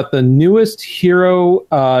I've got the newest hero,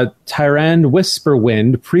 Tyrande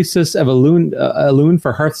Whisperwind, Priestess of Elune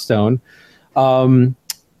for Hearthstone.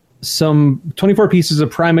 Some 24 pieces of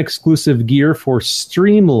Prime exclusive gear for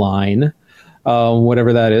Streamline,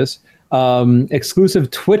 whatever that is.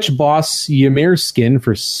 Exclusive Twitch boss Ymir skin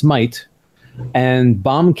for Smite. and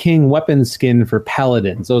Bomb King weapon skin for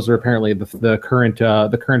Paladins. Those are apparently the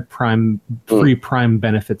current Prime free Prime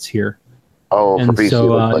benefits here. Oh, and for PC,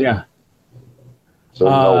 so yeah.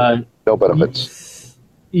 So no benefits.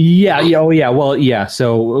 Yeah. Oh, yeah. Well, yeah.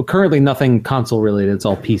 So currently nothing console related. It's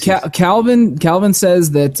all PC. Calvin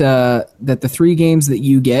says that that the 3 games that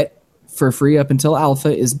you get for free up until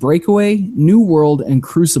Alpha is Breakaway, New World, and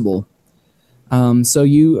Crucible. So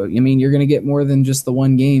you're going to get more than just the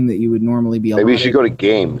one game that you would normally be allotted. Maybe you should go to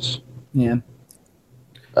games. Yeah.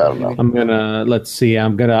 I don't know. Let's see. I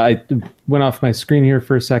went off my screen here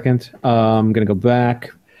for a second. I'm going to go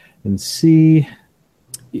back and see.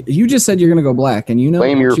 You just said you're going to go black, and you know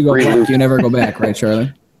once you go black, you never go back, right,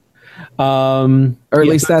 Charlie? Or at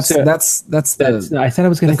least that's the. I said I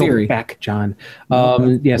was going to go back, John.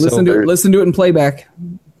 Yeah. Listen to it in playback.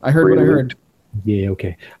 I heard what I heard. Yeah.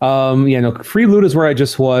 Okay. Free loot is where I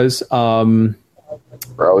just was.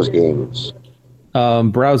 Browse games.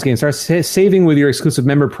 Browse games. Start saving with your exclusive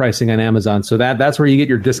member pricing on Amazon. So that's where you get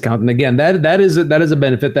your discount. And again, that is a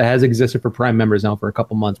benefit that has existed for Prime members now for a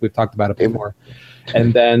couple months. We've talked about it before.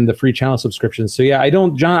 And then the free channel subscriptions. So yeah, I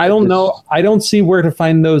don't know. I don't see where to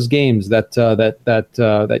find those games that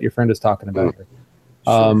your friend is talking about.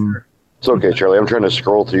 It's okay, Charlie. I'm trying to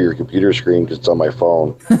scroll through your computer screen because it's on my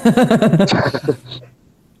phone.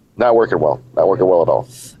 Not working well at all.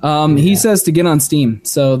 He says to get on Steam,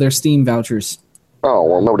 so they're Steam vouchers. Oh,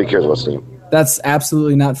 well, nobody cares about Steam. That's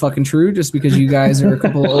absolutely not fucking true. Just because you guys are a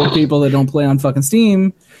couple of old people that don't play on fucking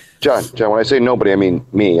Steam. John, when I say nobody, I mean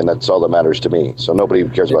me, and that's all that matters to me. So nobody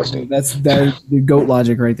cares about Steam. That's the goat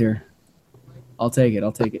logic right there. I'll take it.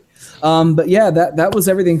 But yeah, that was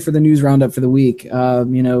everything for the news roundup for the week.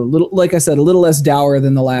 Like I said, a little less dour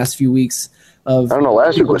than the last few weeks. I don't know.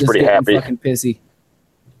 Last week was pretty happy. Fucking pissy.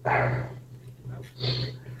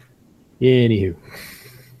 Anywho,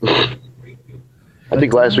 I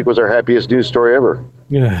think last week was our happiest news story ever.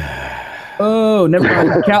 Oh, never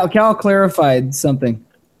mind. Cal clarified something.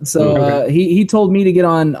 So he told me to get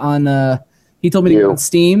on get on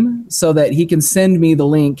Steam so that he can send me the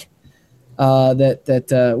link.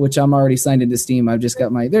 Which I'm already signed into Steam. I've just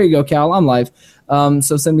got there you go, Cal. I'm live.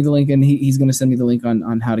 So send me the link, and he's going to send me the link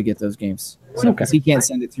on how to get those games. So, because he can't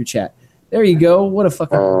send it through chat. There you go. What a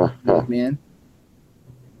fucking man.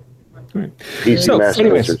 So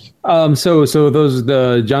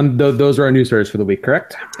those are our news stories for the week,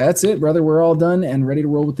 correct? That's it, brother. We're all done and ready to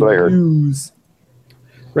roll with the news.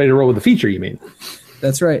 Ready to roll with the feature, you mean?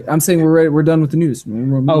 That's right. I'm saying we're ready. We're done with the news.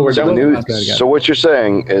 We're done with the news. So what you're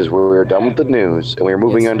saying is we're done with the news, and we're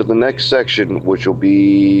moving on to the next section, which will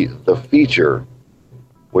be the feature,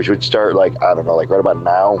 which would start right about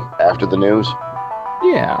now after the news.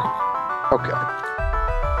 Yeah. Okay.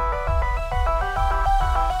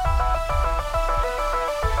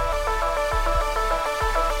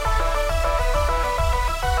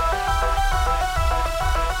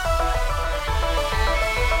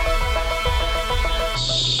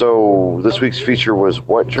 So this week's feature was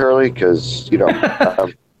what, Charlie? Because I'm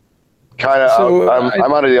out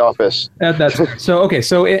of the office. That's so okay.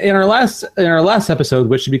 So in our last episode,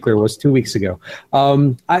 which to be clear was 2 weeks ago,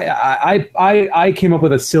 I came up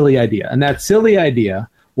with a silly idea, and that silly idea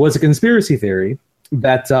was a conspiracy theory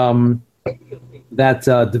that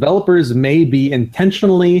developers may be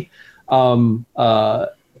intentionally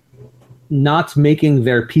not making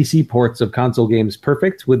their PC ports of console games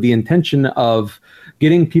perfect, with the intention of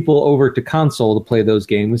getting people over to console to play those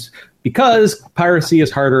games, because piracy is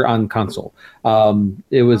harder on console.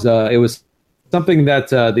 It was something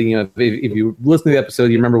that if you listen to the episode,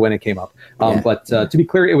 you remember when it came up. But to be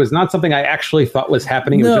clear, it was not something I actually thought was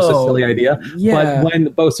happening. It was just a silly idea. Yeah.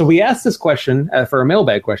 But so we asked this question for a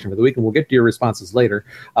mailbag question for the week, and we'll get to your responses later.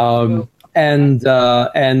 And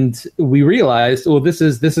we realized, well, this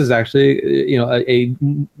is actually a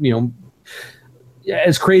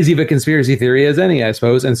as crazy of a conspiracy theory as any, I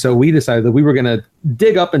suppose. And so we decided that we were going to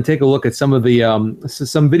dig up and take a look at some of the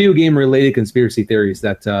some video game related conspiracy theories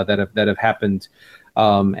that have happened.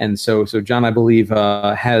 And so John, I believe,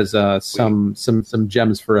 has some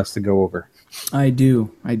gems for us to go over. I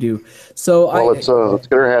do. So let's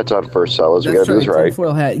get our hats on first, fellas. We got to do this right.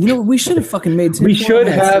 Tinfoil hat. We should have fucking made tinfoil hats. We should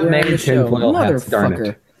have made tinfoil hats. Darn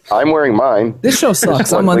it. I'm wearing mine. This show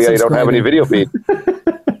sucks. I'm unsubscribing. I don't have any video feed.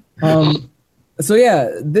 So yeah,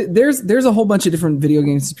 there's a whole bunch of different video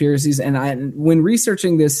game conspiracies, and when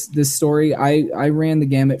researching this story, I ran the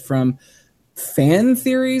gamut from fan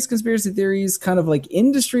theories, conspiracy theories, kind of like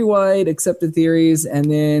industry wide accepted theories,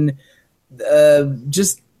 and then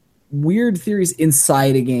just weird theories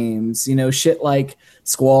inside of games. You know, shit like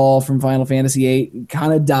Squall from Final Fantasy VIII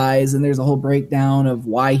kind of dies, and there's a whole breakdown of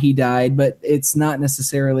why he died, but it's not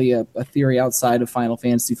necessarily a theory outside of Final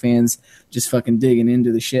Fantasy fans just fucking digging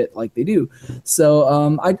into the shit like they do.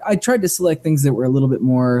 So I tried to select things that were a little bit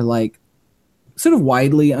more like sort of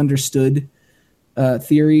widely understood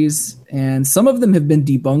theories, and some of them have been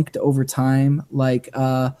debunked over time. Like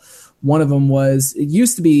one of them was, it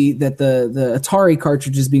used to be that the Atari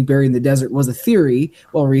cartridges being buried in the desert was a theory.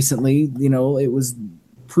 Well, recently, you know, it was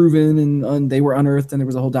proven and they were unearthed, and there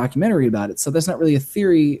was a whole documentary about it. So that's not really a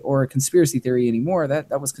theory or a conspiracy theory anymore.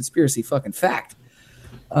 That was conspiracy fucking fact.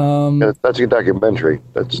 That's a documentary.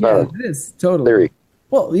 That's not. It is totally theory.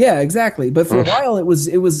 Well, yeah, exactly. But for a while, it was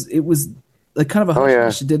like kind of a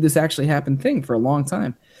hush, did this actually happen thing for a long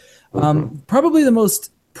time. Probably the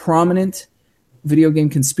most prominent video game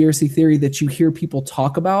conspiracy theory that you hear people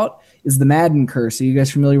talk about is the Madden curse. Are you guys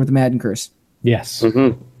familiar with the Madden curse? Yes.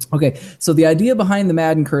 Okay, so the idea behind the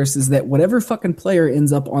Madden curse is that whatever fucking player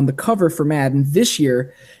ends up on the cover for Madden this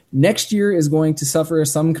year, next year is going to suffer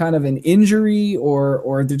some kind of an injury,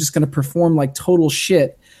 or they're just going to perform like total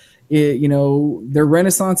shit. You know, their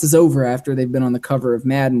renaissance is over after they've been on the cover of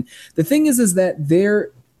Madden. The thing is that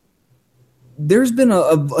there's been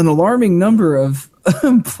an alarming number of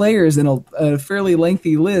players in a fairly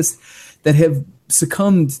lengthy list that have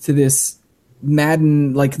succumbed to this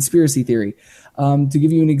Madden like conspiracy theory. To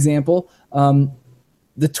give you an example,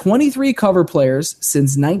 the 23 cover players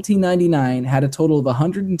since 1999 had a total of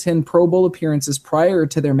 110 Pro Bowl appearances prior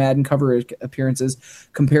to their Madden cover appearances,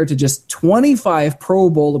 compared to just 25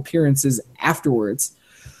 Pro Bowl appearances afterwards.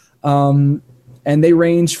 And they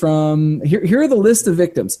range from, here are the list of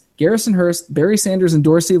victims: Garrison Hurst, Barry Sanders and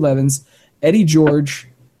Dorsey Levens, Eddie George,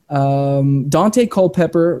 Dante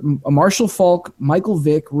Culpepper, Marshall Falk, Michael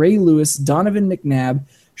Vick, Ray Lewis, Donovan McNabb,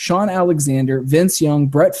 Sean Alexander, Vince Young,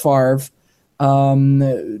 Brett Favre,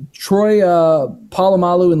 Troy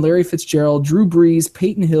Polamalu and Larry Fitzgerald, Drew Brees,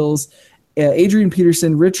 Peyton Hills, Adrian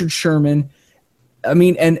Peterson, Richard Sherman. I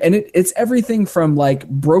mean, and it's everything from like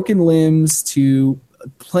broken limbs to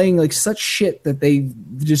playing like such shit that they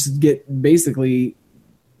just get basically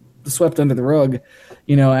swept under the rug,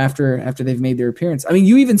 you know, after they've made their appearance. I mean,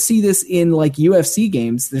 you even see this in like UFC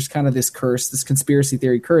games. There's kind of this curse, this conspiracy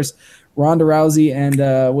theory curse. Ronda Rousey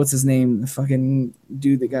and what's his name, the fucking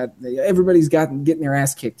dude that everybody's getting their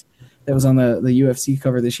ass kicked, that was on the UFC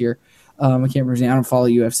cover this year. I can't remember his name. I don't follow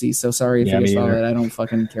UFC, so sorry if you guys saw that. I don't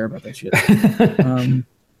fucking care about that shit.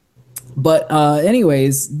 But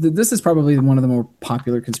anyways, this is probably one of the more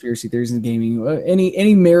popular conspiracy theories in gaming.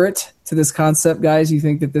 Any merit to this concept, guys? You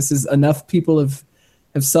think that this is enough people have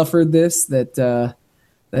suffered this that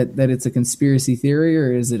it's a conspiracy theory,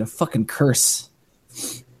 or is it a fucking curse?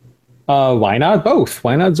 Why not both?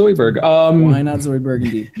 Why not Zoidberg? Why not Zoidberg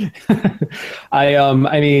indeed?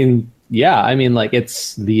 I mean, yeah. I mean, like,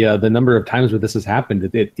 it's the number of times where this has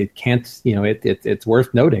happened. It can't, you know, it's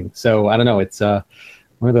worth noting. So I don't know. It's one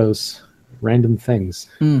of those random things.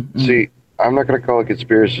 See, I'm not going to call it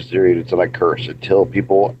conspiracy theory until I curse, until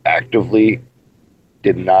people actively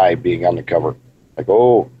deny being on the cover. Like,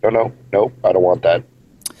 oh, no, I don't want that.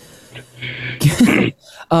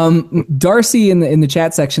 Darcy in the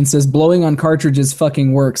chat section says blowing on cartridges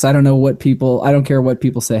fucking works. I don't care what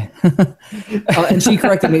people say. And she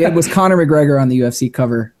corrected me. It was Conor McGregor on the UFC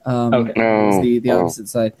cover. Okay. The opposite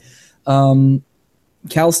side.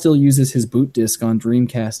 Cal still uses his boot disc on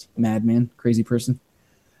Dreamcast. Madman, crazy person.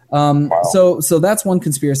 Wow. So that's one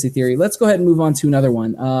conspiracy theory. Let's go ahead and move on to another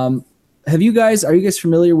one. Are you guys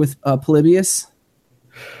familiar with Polybius?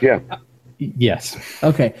 Yeah. Yes.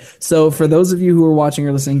 Okay. So for those of you who are watching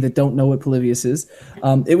or listening that don't know what Polybius is,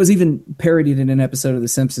 it was even parodied in an episode of The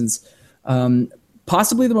Simpsons.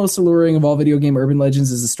 Possibly the most alluring of all video game urban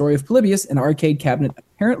legends is the story of Polybius, an arcade cabinet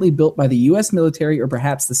apparently built by the U.S. military or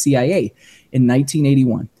perhaps the CIA in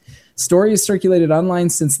 1981. Story has circulated online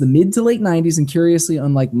since the mid to late 90s, and curiously,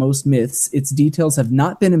 unlike most myths, its details have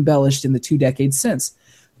not been embellished in the 2 decades since.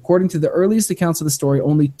 According to the earliest accounts of the story,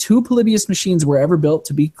 only 2 Polybius machines were ever built.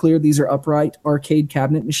 To be clear, these are upright arcade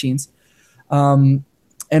cabinet machines, and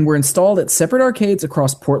were installed at separate arcades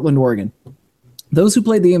across Portland, Oregon. Those who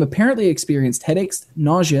played the game apparently experienced headaches,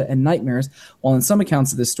 nausea, and nightmares, while in some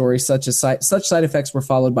accounts of this story, such side effects were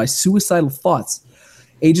followed by suicidal thoughts.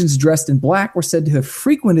 Agents dressed in black were said to have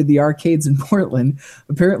frequented the arcades in Portland,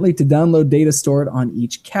 apparently to download data stored on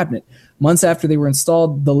each cabinet. Months after they were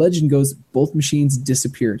installed, the legend goes both machines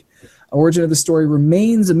disappeared. Origin of the story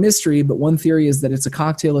remains a mystery, but one theory is that it's a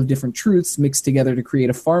cocktail of different truths mixed together to create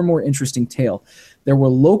a far more interesting tale. There were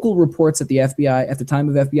local reports at the FBI at the time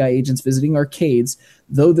of FBI agents visiting arcades,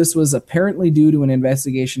 though this was apparently due to an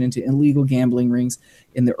investigation into illegal gambling rings.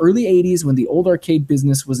 In the early 80s, when the old arcade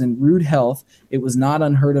business was in rude health, it was not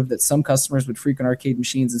unheard of that some customers would frequent arcade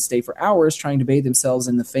machines and stay for hours trying to bathe themselves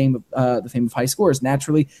in the fame of high scores.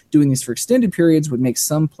 Naturally, doing this for extended periods would make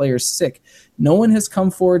some players sick. No one has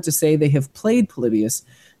come forward to say they have played Polybius,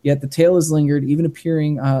 yet the tale has lingered, even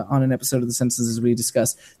appearing on an episode of The Simpsons, as we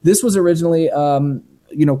discussed. This was originally,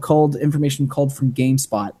 information called from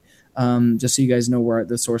GameSpot. Just so you guys know where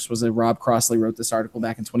the source was. Rob Crossley wrote this article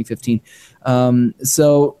back in 2015.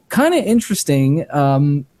 So kind of interesting.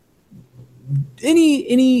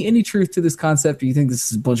 Any truth to this concept, or you think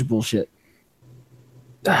this is a bunch of bullshit?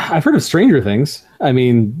 I've heard of Stranger Things. I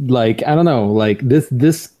mean, like, I don't know, like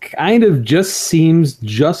this kind of just seems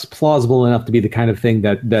just plausible enough to be the kind of thing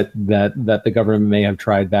that the government may have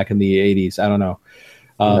tried back in the 80s. I don't know.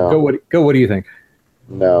 No. What do you think?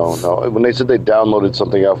 No. When they said they downloaded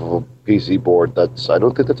something off of a PC board, I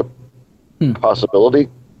don't think that's a possibility.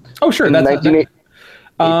 Oh, sure. In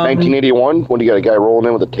 1981, when you got a guy rolling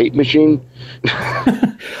in with a tape machine.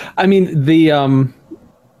 I mean, the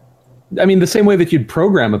same way that you'd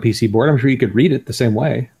program a PC board, I'm sure you could read it the same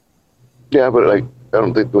way. Yeah, but I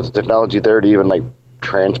don't think with the technology there to even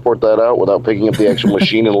transport that out without picking up the actual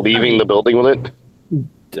machine and leaving the building with it.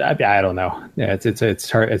 I don't know. Yeah, it's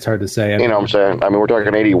hard to say. You know what I'm saying? I mean, we're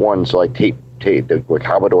talking 81, so tape, the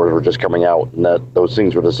Commodores were just coming out, and those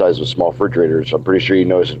things were the size of small refrigerators. I'm pretty sure you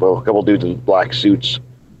noticed. Well, a couple dudes in black suits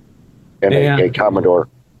and a Commodore,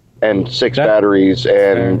 and six batteries,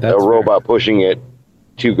 and a robot pushing it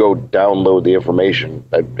to go download the information.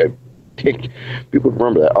 I think people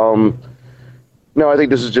remember that. No, I think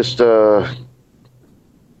this is just lore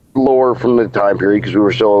from the time period, because we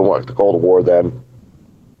were still in the Cold War then.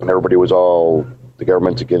 And everybody was all, the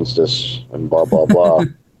government's against us and blah, blah, blah.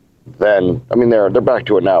 Then, I mean, they're back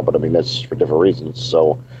to it now, but I mean, that's for different reasons.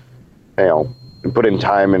 So, and put in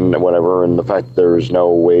time and whatever, and the fact that there's no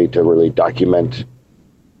way to really document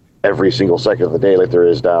every single second of the day like there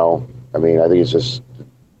is now. I mean, I think it's just,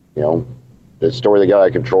 the story they got out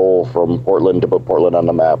of control from Portland to put Portland on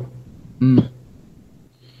the map.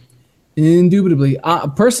 Indubitably.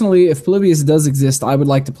 Personally, if Polybius does exist, I would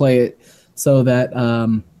like to play it so that,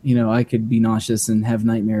 I could be nauseous and have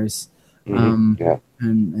nightmares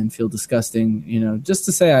and feel disgusting, just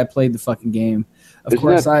to say I played the fucking game. Of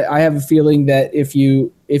course, I have a feeling that if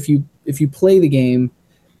you play the game,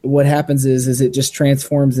 what happens is it just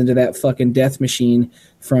transforms into that fucking death machine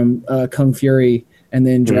from Kung Fury and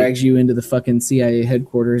then drags you into the fucking CIA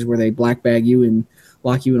headquarters where they black bag you and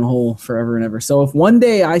lock you in a hole forever and ever. So if one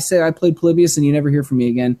day I say I played Polybius and you never hear from me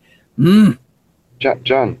again,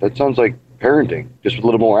 John, that sounds like parenting, just with a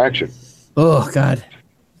little more action. Oh, God.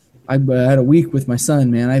 I had a week with my son,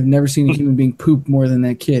 man. I've never seen a human being poop more than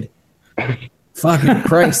that kid. Fucking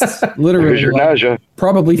Christ. Literally.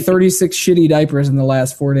 Probably 36 shitty diapers in the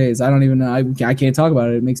last 4 days. I don't even know. I can't talk about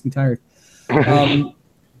it. It makes me tired.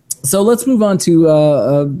 So let's move on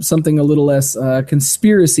to something a little less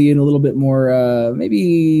conspiracy and a little bit more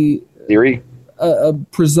maybe theory,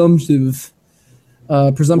 presumptuous.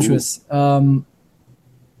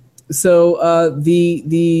 So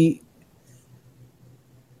the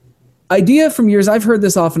idea from years, I've heard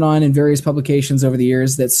this off and on in various publications over the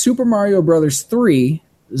years, that Super Mario Brothers 3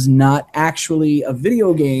 is not actually a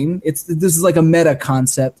video game. This is like a meta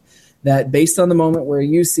concept that, based on the moment where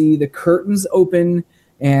you see the curtains open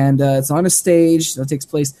and it's on a stage, so it takes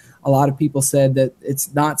place. A lot of people said that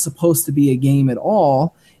it's not supposed to be a game at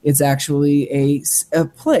all. It's actually a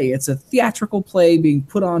play. It's a theatrical play being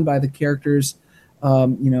put on by the characters,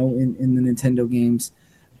 in the Nintendo games.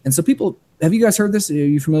 And so people, have you guys heard this? Are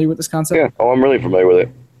you familiar with this concept? Yeah. Oh, I'm really familiar with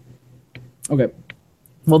it. Okay.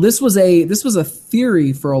 Well, this was a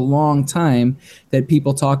theory for a long time that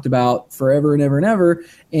people talked about forever and ever and ever.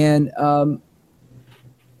 And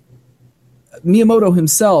Miyamoto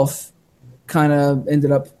himself kind of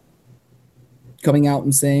ended up coming out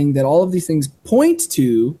and saying that all of these things point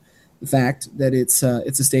to the fact that it's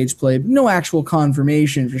a stage play, but no actual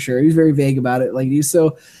confirmation for sure. He was very vague about it.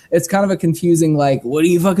 So it's kind of a confusing, what do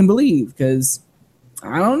you fucking believe? Because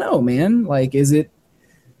I don't know, man. Is it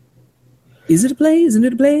a play? Isn't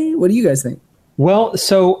it a play? What do you guys think? Well,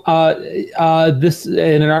 so this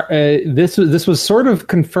was sort of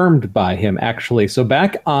confirmed by him, actually. So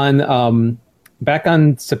back on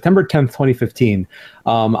September 10th, 2015,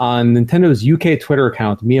 on Nintendo's UK Twitter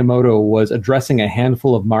account, Miyamoto was addressing a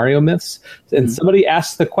handful of Mario myths, and somebody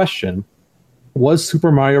asked the question, was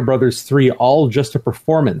Super Mario Bros. 3 all just a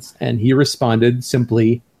performance? And he responded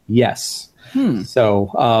simply, yes.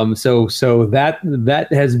 So that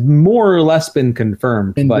has more or less been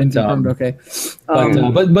confirmed. Been confirmed, okay.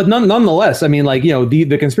 But nonetheless, I mean, like, you know,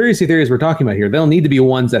 the conspiracy theories we're talking about here, they'll need to be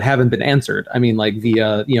ones that haven't been answered. I mean, like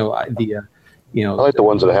I like the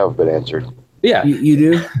ones that have been answered. Yeah, you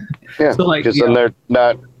do. Yeah, so like, because then they're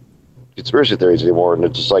not conspiracy theories anymore, and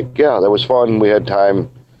it's just like, yeah, that was fun. We had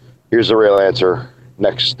time. Here's the real answer.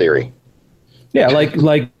 Next theory. Yeah,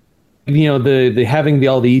 like you know, the having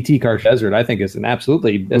all the ET car desert, I think, is an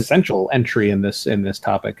absolutely essential entry in this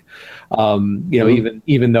topic. You know,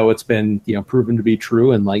 even though it's been, you know, proven to be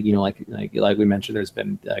true, and like, you know, like we mentioned, there's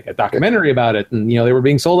been like a documentary about it, and you know, they were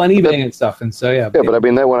being sold on eBay and stuff, and so yeah. But I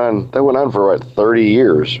mean, that went on for what, 30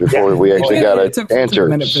 years before we actually got it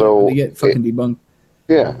answered. So to get fucking debunked.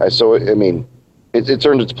 Yeah, so I mean, it's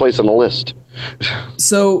earned its place on the list.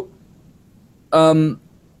 So,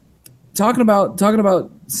 talking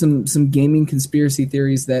about some gaming conspiracy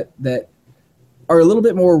theories that are a little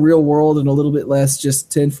bit more real world and a little bit less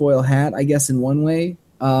just tinfoil hat, I guess, in one way.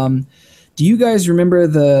 Do you guys remember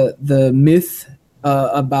the myth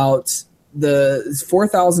about the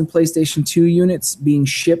 4,000 PlayStation 2 units being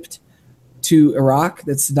shipped to Iraq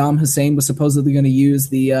that Saddam Hussein was supposedly going to use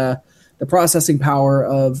the processing power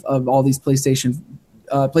of all these PlayStation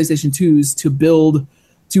 2s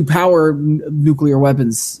to power nuclear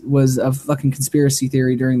weapons was a fucking conspiracy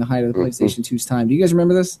theory during the height of the PlayStation 2's time. Do you guys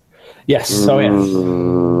remember this? Yes. Oh,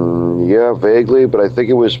 yeah. Yeah, vaguely, but I think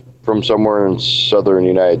it was from somewhere in southern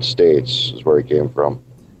United States is where it came from.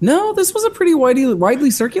 No, this was a pretty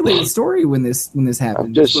widely circulated story when this happened.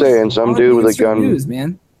 I'm just saying, some dude with a gun, news,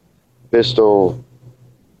 man, pistol,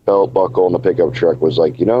 belt buckle, and a pickup truck was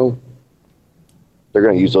like, you know, they're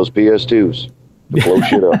going to use those PS2s. Blow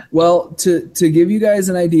shit up. Well, to give you guys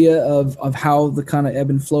an idea of how the kind of ebb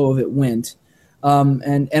and flow of it went,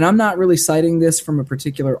 and I'm not really citing this from a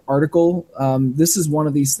particular article. This is one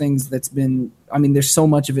of these things that's been, I mean, there's so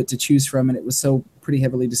much of it to choose from, and it was so pretty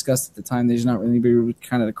heavily discussed at the time. There's not really anybody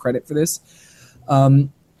kind of the credit for this.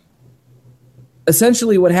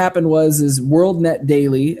 Essentially, what happened is WorldNet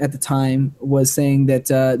Daily at the time was saying that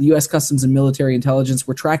the U.S. Customs and Military Intelligence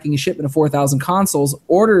were tracking a shipment of 4,000 consoles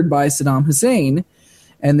ordered by Saddam Hussein,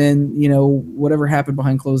 and then, you know, whatever happened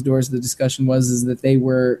behind closed doors, the discussion is that they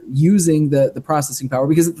were using the processing power,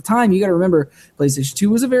 because at the time, you got to remember, PlayStation 2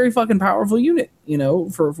 was a very fucking powerful unit, you know,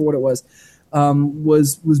 for what it was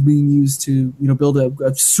being used to, you know, build a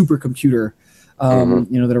supercomputer. You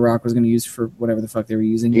know, that Iraq was going to use for whatever the fuck they were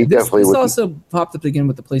using. This also popped up again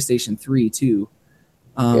with the PlayStation 3 too.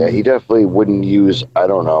 Yeah, he definitely wouldn't use, I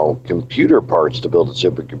don't know, computer parts to build a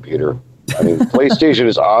supercomputer. I mean, PlayStation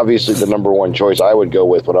is obviously the number one choice I would go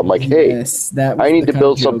with when I'm like, hey, I need to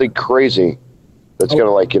build something crazy that's going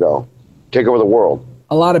to, like, you know, take over the world.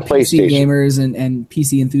 A lot of PC gamers and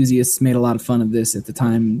PC enthusiasts made a lot of fun of this at the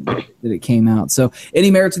time that it came out. So,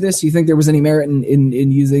 any merit to this? Do you think there was any merit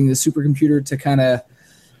in using the supercomputer to kind of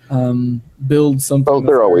build something? Oh,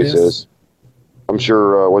 there always is. I'm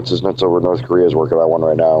sure what's his nuts over North Korea is working on one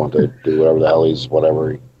right now to do whatever the hell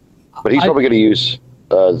whatever. But he's probably going to use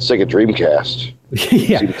the Sega Dreamcast.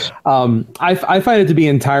 Yeah, I find it to be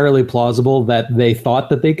entirely plausible that they thought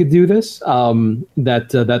that they could do this. That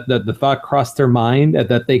the thought crossed their mind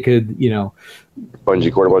that they could, you know,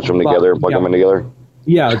 bungee cord a bunch of them together and plug them in together.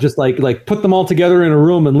 Yeah, just like put them all together in a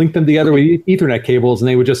room and link them together with Ethernet cables, and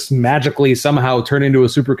they would just magically somehow turn into a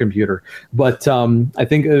supercomputer. But I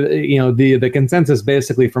think you know, the consensus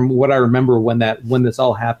basically from what I remember when this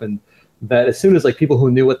all happened, that as soon as like people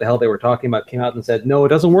who knew what the hell they were talking about came out and said, no, it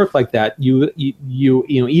doesn't work like that. You know,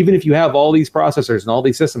 even if you have all these processors and all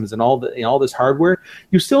these systems and all this hardware,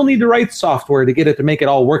 you still need to write software to get it to make it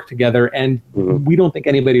all work together. And we don't think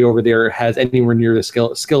anybody over there has anywhere near the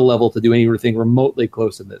skill level to do anything remotely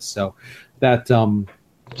close to this. So that so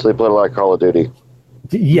they played a lot of Call of Duty.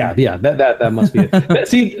 Yeah, that must be it.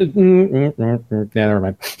 See, yeah, never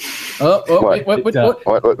mind. What?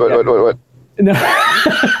 No.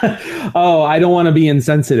 Oh, I don't want to be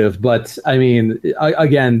insensitive, but I mean,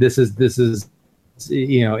 again, this is,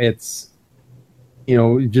 you know, it's, you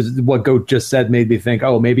know, just what Goat just said made me think,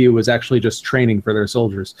 oh, maybe it was actually just training for their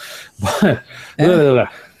soldiers. But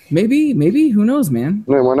maybe, who knows, man?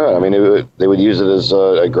 No, why not? I mean, they would use it as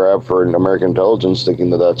a grab for an American intelligence, thinking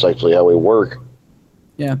that that's actually how we work.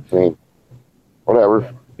 Yeah. I mean,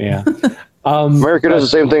 whatever. Yeah. America does the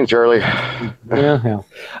same thing, Charlie. Yeah.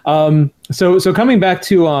 So coming back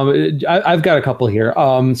to, I've got a couple here.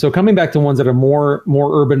 So coming back to ones that are more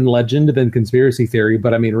urban legend than conspiracy theory,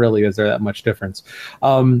 but I mean, really, is there that much difference?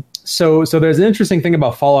 So there's an interesting thing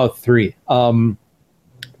about Fallout 3.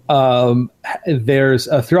 there's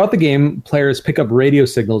throughout the game, players pick up radio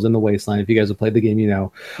signals in the wasteland. If you guys have played the game, you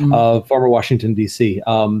know, of former Washington, D.C.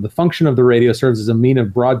 The function of the radio serves as a mean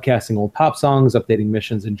of broadcasting old pop songs, updating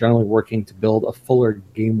missions, and generally working to build a fuller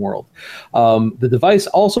game world. The device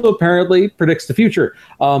also apparently predicts the future.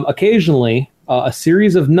 Occasionally, a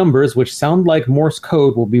series of numbers which sound like Morse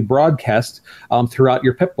code will be broadcast throughout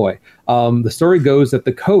your Pip-Boy. The story goes that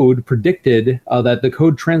the code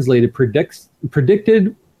translated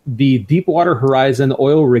predicted the Deepwater Horizon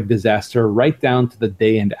oil rig disaster right down to the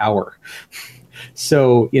day and hour.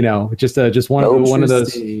 So, you know, just one of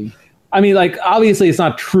those. I mean, like, obviously it's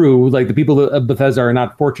not true. Like, the people of Bethesda are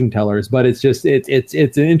not fortune tellers, but it's just it's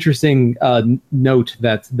an interesting note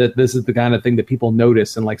that this is the kind of thing that people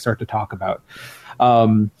notice and like start to talk about.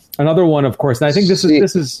 Another one, of course, and I think this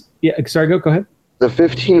is yeah. Sorry, go ahead. The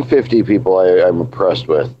 1550 people I'm impressed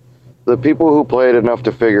with. The people who played enough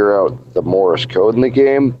to figure out the Morse code in the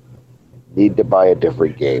game need to buy a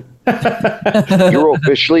different game. You're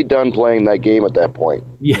officially done playing that game at that point.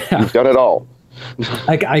 Yeah, you've done it all.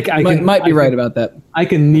 I might be right about that. I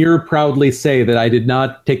can near proudly say that I did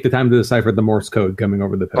not take the time to decipher the Morse code coming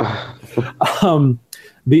over the Pip.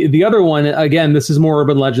 The other one, again, this is more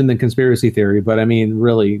urban legend than conspiracy theory, but I mean,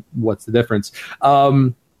 really, what's the difference?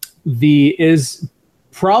 Is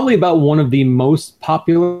probably about one of the most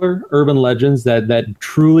popular urban legends that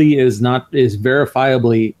truly is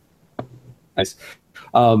verifiably nice.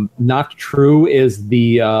 Not true is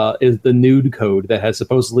the nude code that has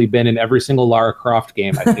supposedly been in every single Lara Croft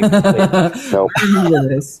game, I think. No.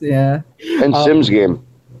 Yeah. And Sims game.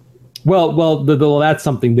 Well, that's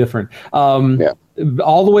something different. Yeah.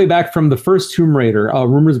 All the way back from the first Tomb Raider,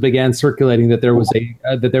 rumors began circulating that there was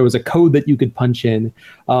a code that you could punch in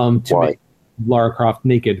to make Lara Croft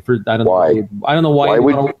naked. I don't know why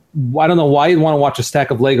you'd want to watch a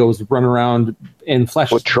stack of Legos run around in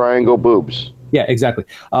flesh with triangle boobs. Yeah, exactly.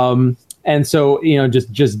 And so, you know,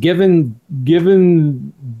 just given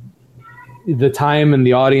the time and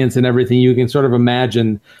the audience and everything, you can sort of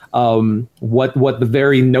imagine what the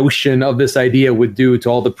very notion of this idea would do to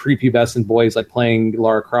all the prepubescent boys like playing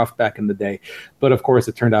Lara Croft back in the day. But of course,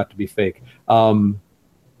 it turned out to be fake.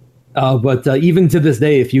 But even to this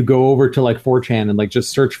day, if you go over to like 4chan and like just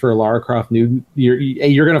search for Lara Croft nude,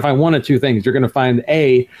 you're going to find one of two things. You're going to find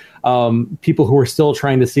people who are still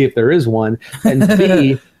trying to see if there is one, and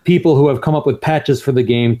B, people who have come up with patches for the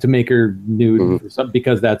game to make her nude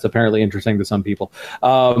because that's apparently interesting to some people.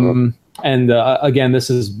 And again, this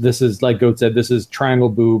is like Goat said, this is triangle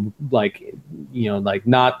boob, like, you know, like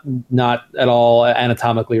not at all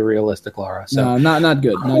anatomically realistic Lara. So no, not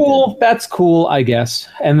good. Cool, not good. That's cool, I guess.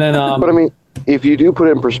 And then, but I mean, if you do put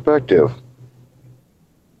it in perspective,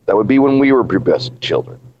 that would be when we were pubescent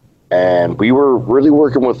children, and we were really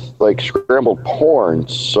working with like scrambled porn.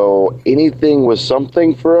 So anything was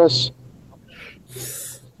something for us.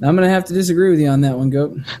 I'm gonna have to disagree with you on that one,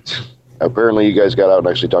 Goat. Apparently, you guys got out and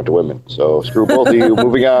actually talked to women. So screw both of you.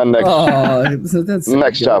 Moving on.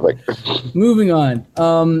 Next topic. Moving on.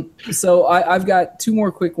 So I've got two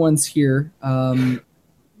more quick ones here. Are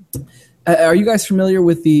you guys familiar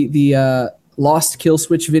with the Lost Kill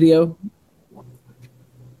Switch video?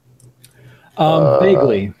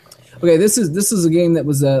 Vaguely. Okay, this is a game that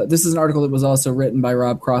was this is an article that was also written by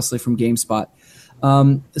Rob Crossley from GameSpot.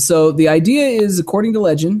 So the idea is, according to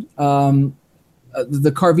legend,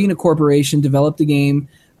 the Carvina Corporation developed a game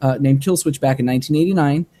named Kill Switch back in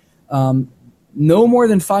 1989. No more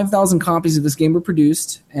than 5,000 copies of this game were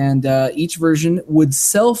produced, and each version would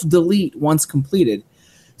self-delete once completed.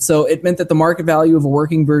 So it meant that the market value of a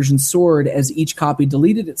working version soared as each copy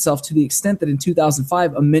deleted itself, to the extent that in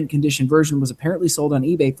 2005, a mint condition version was apparently sold on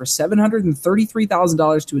eBay for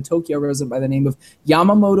 $733,000 to a Tokyo resident by the name of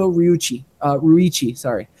Yamamoto Ruichi.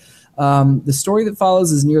 The story that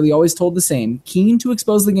follows is nearly always told the same. Keen to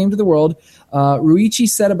expose the game to the world, Ruichi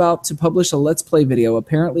set about to publish a Let's Play video.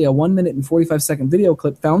 Apparently, a 1 minute and 45-second video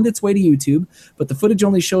clip found its way to YouTube, but the footage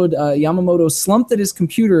only showed Yamamoto slumped at his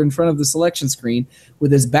computer in front of the selection screen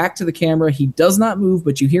with his back to the camera. He does not move,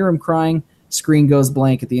 but you hear him crying. Screen goes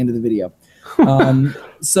blank at the end of the video.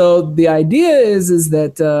 So the idea is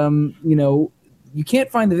that, you can't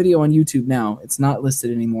find the video on YouTube now. It's not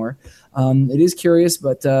listed anymore. It is curious,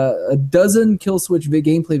 but a dozen Kill Switch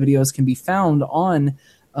gameplay videos can be found on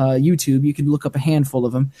YouTube. You can look up a handful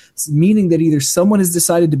of them, meaning that either someone has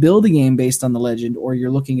decided to build a game based on the legend, or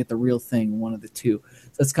you're looking at the real thing, one of the two. So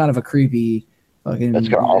that's kind of a creepy fucking... That's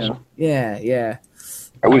kind of awesome. Yeah.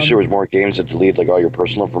 I wish there was more games that delete like all your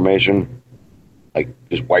personal information, like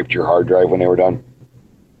just wiped your hard drive when they were done.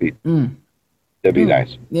 That'd be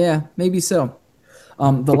nice. Yeah, maybe so.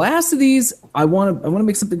 The last of these, I want to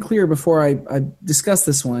make something clear before I discuss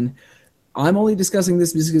this one. I'm only discussing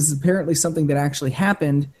this because it's apparently something that actually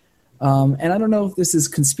happened. And I don't know if this is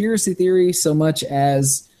conspiracy theory so much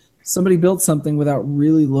as somebody built something without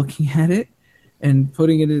really looking at it and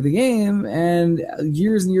putting it into the game. And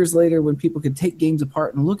years and years later, when people could take games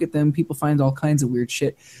apart and look at them, people find all kinds of weird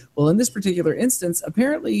shit. Well, in this particular instance,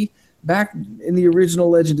 apparently back in the original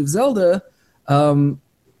Legend of Zelda,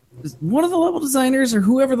 one of the level designers or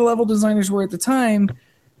whoever the level designers were at the time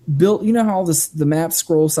built, you know how the maps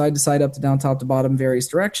scroll side to side, up to down, top to bottom, various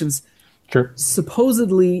directions. Sure.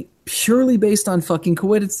 Supposedly, purely based on fucking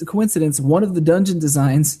coincidence, one of the dungeon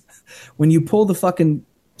designs, when you pull the fucking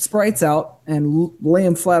sprites out and lay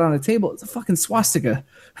them flat on a table, it's a fucking swastika.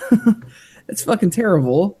 It's fucking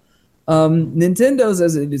terrible. Nintendo's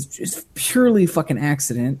as it is just purely fucking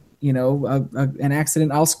accident. You know, an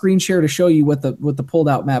accident. I'll screen share to show you what the pulled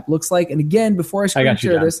out map looks like. And again, before I screen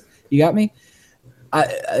share this, you got me.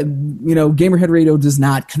 Gamerhead Radio does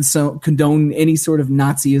not condone any sort of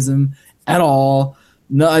Nazism at all.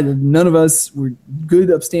 None of us. We're good,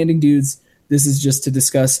 upstanding dudes. This is just to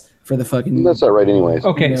discuss for the fucking. That's not right, anyways.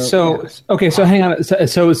 Okay, so hang on.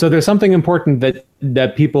 So there's something important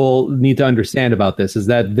that people need to understand about this is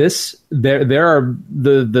that there are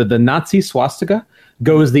the Nazi swastika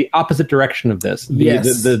goes the opposite direction of this.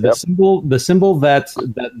 The symbol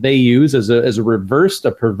that they use as a reversed,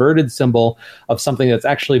 a perverted symbol of something that's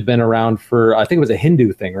actually been around for, I think it was a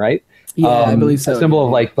Hindu thing, right? Yeah, I believe so. A symbol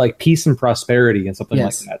of like peace and prosperity and something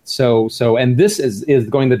like that. So and this is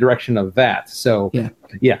going the direction of that. So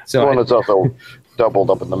yeah. So one that's also doubled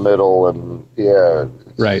up in the middle, and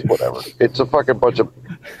right, whatever. It's a fucking bunch of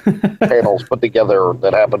panels put together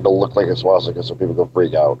that happen to look like a swastika, so people go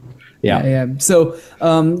freak out. Yeah. So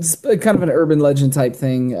it's kind of an urban legend type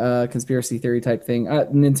thing, conspiracy theory type thing.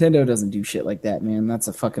 Nintendo doesn't do shit like that, man. That's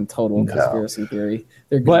a fucking total conspiracy theory.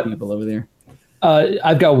 They're good people over there.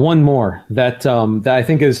 I've got one more that I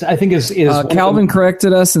think is Calvin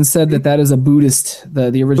corrected us and said that is a Buddhist.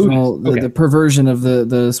 The original Buddhist. The perversion of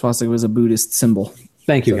the swastika was a Buddhist symbol.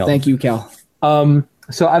 Thank you, so Cal. Thank you, Cal.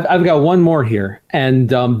 So I've got one more here, and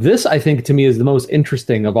this I think to me is the most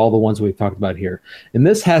interesting of all the ones we've talked about here, and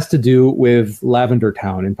this has to do with Lavender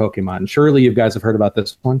Town in Pokemon. Surely you guys have heard about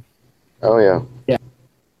this one. Oh yeah.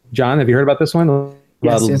 John, have you heard about this one?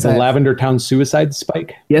 Yes, the Lavender Town suicide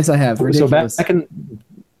spike. Yes, I have. Ridiculous. So back in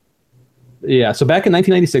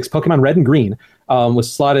 1996, Pokemon Red and Green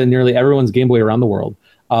was slotted in nearly everyone's Game Boy around the world.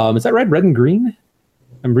 Is that right? Red and Green?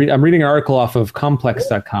 I'm reading an article off of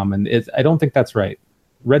Complex.com, and I don't think that's right.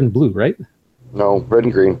 Red and Blue, right? No, Red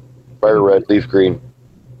and Green. Fire Red, Leaf Green.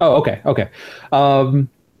 Oh, okay.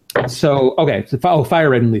 So Fire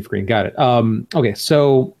Red and Leaf Green. Got it. Okay,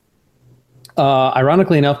 so.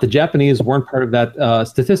 Ironically enough, the Japanese weren't part of that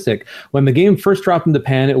statistic. When the game first dropped in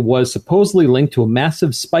Japan, it was supposedly linked to a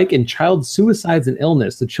massive spike in child suicides and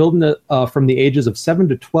illness. The children from the ages of 7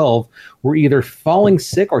 to 12 were either falling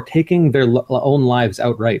sick or taking their own lives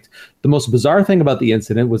outright. The most bizarre thing about the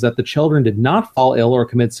incident was that the children did not fall ill or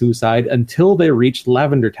commit suicide until they reached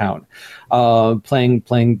Lavender Town, playing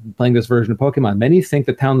this version of Pokemon. Many think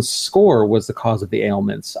the town's score was the cause of the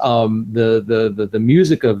ailments. The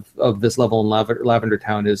music of this level in Lavender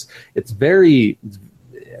Town is very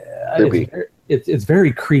creepy. It's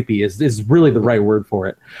very creepy. Is really the right word for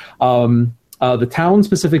it. The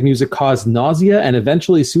town-specific music caused nausea and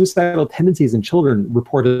eventually suicidal tendencies in children,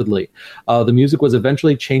 reportedly. The music was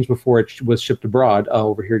eventually changed before it was shipped abroad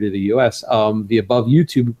over here to the U.S. The above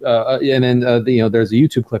YouTube, and then there's a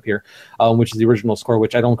YouTube clip here, which is the original score,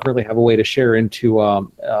 which I don't currently have a way to share into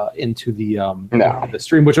the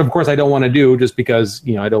stream, which of course I don't want to do, just because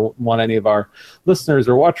I don't want any of our listeners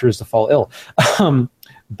or watchers to fall ill.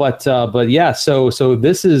 But yeah, so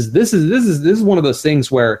this is one of those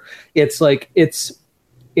things where it's like it's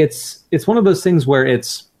one of those things where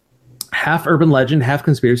it's half urban legend, half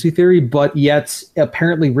conspiracy theory, but yet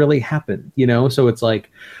apparently really happened. So it's like,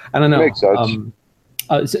 I don't know. Makes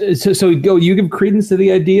sense. So you give credence to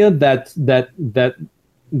the idea that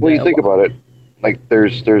well, you think about it, like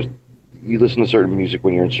there's you listen to certain music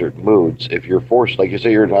when you're in certain moods. If you're forced, like you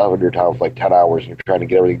say, you're in Lavender Town for like 10 hours and you're trying to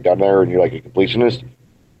get everything done there, and you're like a completionist.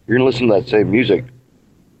 You're going to listen to that same music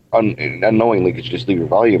unknowingly, because you just leave your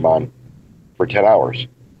volume on for 10 hours.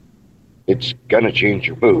 It's going to change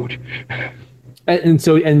your mood.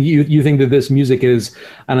 And you think that this music is,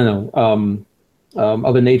 I don't know,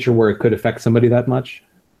 of a nature where it could affect somebody that much?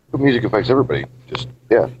 The music affects everybody. Just,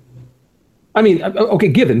 yeah. I mean, okay,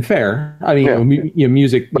 given, fair. I mean,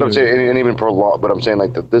 music. But I'm saying, and even prolonged, but I'm saying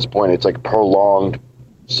like at this point, it's like prolonged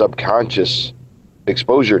subconscious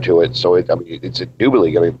exposure to it. So it's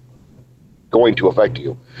indubitably going to affect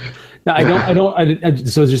you. Now,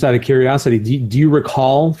 so just out of curiosity, do you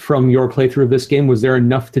recall from your playthrough of this game, was there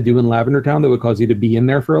enough to do in Lavender Town that would cause you to be in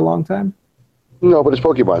there for a long time? No, but it's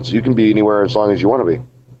Pokemon, so you can be anywhere as long as you want to be.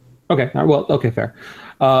 Okay. Well, okay, fair.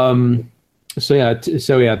 For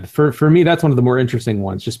me, that's one of the more interesting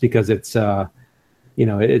ones, just because it's,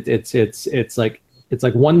 it's like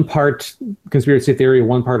one part conspiracy theory,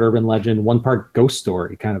 one part urban legend, one part ghost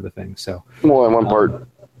story kind of a thing. So, well, and one part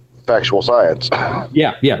factual science.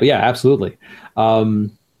 Yeah, absolutely. We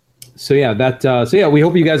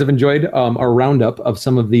hope you guys have enjoyed our roundup of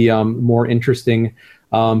some of the more interesting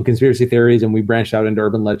conspiracy theories, and we branched out into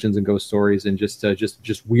urban legends and ghost stories and just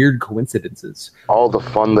weird coincidences. All the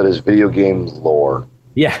fun that is video game lore.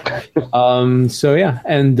 Yeah.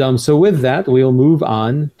 So with that, we'll move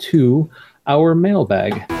on to our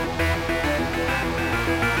mailbag.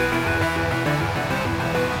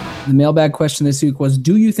 The mailbag question this week was,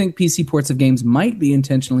 do you think PC ports of games might be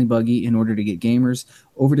intentionally buggy in order to get gamers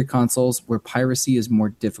over to consoles where piracy is more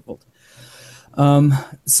difficult? When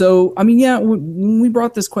we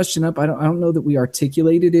brought this question up, I don't know that we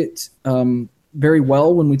articulated it very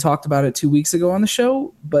well when we talked about it 2 weeks ago on the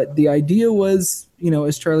show, but the idea was,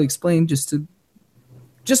 as Charlie explained, just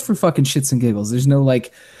for fucking shits and giggles. There's no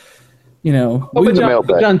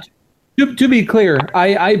John, to be clear,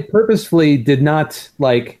 I purposefully did not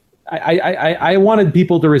I wanted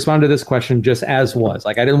people to respond to this question just as was.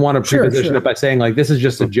 Like, I didn't want to preposition it by saying like this is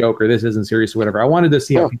just a joke or this isn't serious or whatever. I wanted to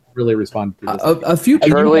see how people really responded to this. A few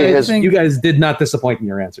you guys did not disappoint in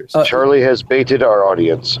your answers. Charlie has baited our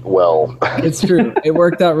audience well. It's true. It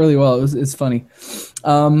worked out really well. It's funny.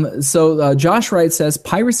 Josh Wright says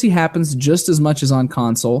piracy happens just as much as on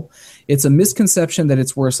console. It's a misconception that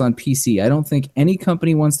it's worse on PC. I don't think any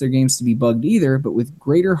company wants their games to be bugged either, but with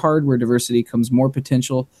greater hardware diversity comes more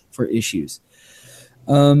potential for issues.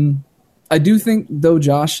 I do think, though,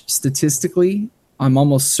 Josh, statistically, I'm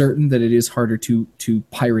almost certain that it is harder to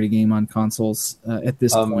pirate a game on consoles at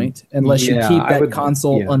this point, unless you keep that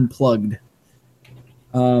console unplugged.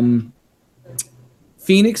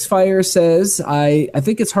 Phoenix Fire says, I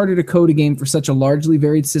think it's harder to code a game for such a largely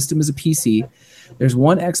varied system as a PC. There's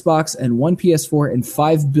one Xbox and one PS4 and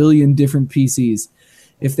 5 billion different PCs.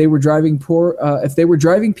 If they were driving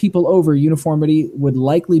people over, uniformity would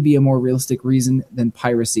likely be a more realistic reason than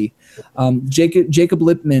piracy. Jacob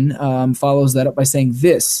Lipman follows that up by saying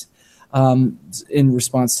this in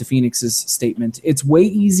response to Phoenix's statement. It's way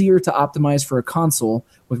easier to optimize for a console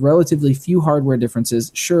with relatively few hardware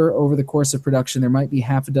differences. Sure, over the course of production, there might be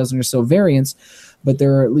half a dozen or so variants, but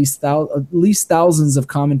there are at least thousands of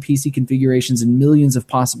common PC configurations and millions of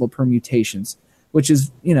possible permutations, which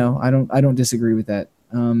is, I don't disagree with that.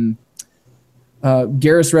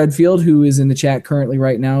 Garrus Redfield, who is in the chat currently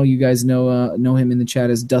right now, you guys know him in the chat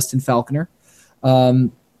as Dustin Falconer,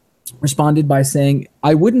 responded by saying,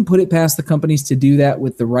 I wouldn't put it past the companies to do that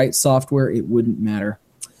with the right software. It wouldn't matter.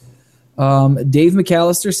 Dave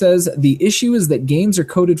McAllister says, the issue is that games are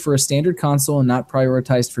coded for a standard console and not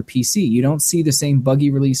prioritized for PC. You don't see the same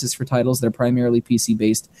buggy releases for titles that are primarily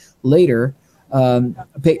PC-based later.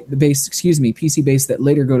 PC-based that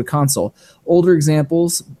later go to console. Older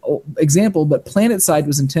example, but PlanetSide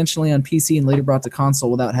was intentionally on PC and later brought to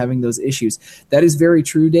console without having those issues. That is very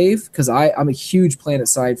true, Dave, because I'm a huge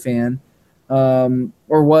PlanetSide fan,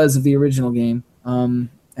 or was of the original game, and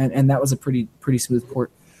that was a pretty smooth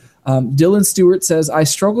port. Dylan Stewart says, I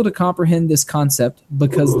struggle to comprehend this concept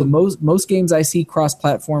because the most games I see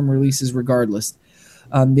cross-platform releases regardless.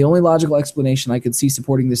 The only logical explanation I could see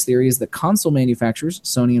supporting this theory is that console manufacturers,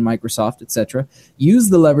 Sony and Microsoft, etc., use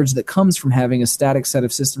the leverage that comes from having a static set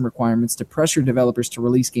of system requirements to pressure developers to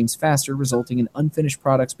release games faster, resulting in unfinished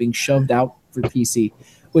products being shoved out for PC,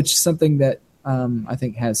 which is something that I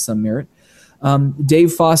think has some merit.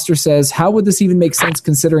 Dave Foster says, how would this even make sense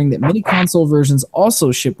considering that many console versions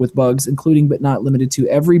also ship with bugs, including but not limited to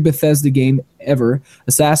every Bethesda game ever,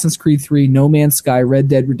 Assassin's Creed 3, No Man's Sky, Red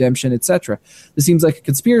Dead Redemption, etc. This seems like a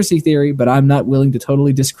conspiracy theory, but I'm not willing to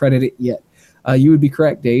totally discredit it yet. You would be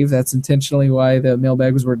correct, Dave. That's intentionally why the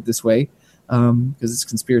mailbag was worded this way, because it's a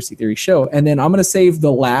conspiracy theory show. And then I'm going to save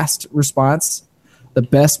the last response,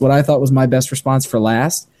 what I thought was my best response for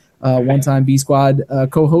last. One-time B Squad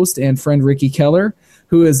co-host and friend Ricky Keller,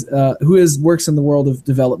 who works in the world of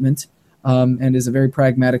development and is a very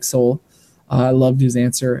pragmatic soul. I loved his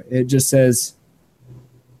answer. It just says,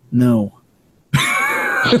 no.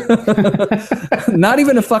 Not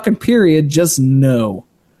even a fucking period, just no.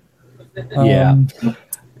 Yeah.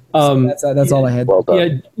 That's all I had. Well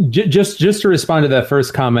done. Yeah, just to respond to that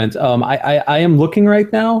first comment, I am looking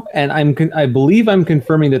right now, and I believe I'm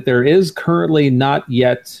confirming that there is currently not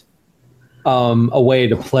yet a way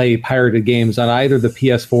to play pirated games on either the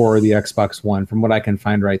PS4 or the Xbox One, from what I can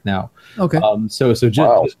find right now. Okay. So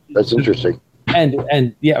wow, that's interesting.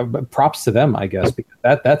 And yeah, props to them, I guess, because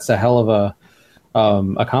that's a hell of a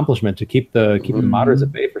accomplishment to keep the modders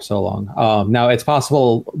at bay for so long. Now it's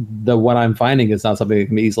possible that what I'm finding is not something that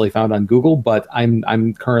can be easily found on Google, but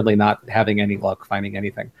I'm currently not having any luck finding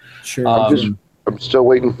anything. Sure. I'm still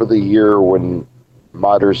waiting for the year when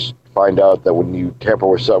modders find out that when you tamper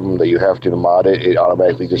with something that you have to mod it, it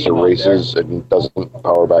automatically just erases and doesn't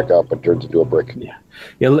power back up and turns into a brick. Yeah.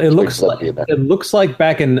 It looks like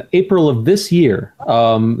back in April of this year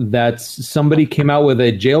that somebody came out with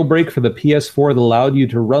a jailbreak for the PS4 that allowed you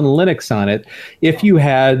to run Linux on it if you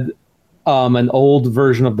had an old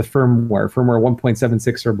version of the firmware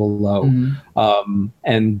 1.76 or below,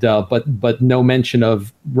 but no mention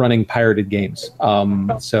of running pirated games.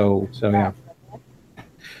 So yeah.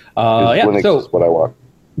 Linux is what I want.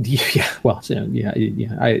 Yeah, well, yeah.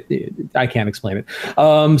 I can't explain it.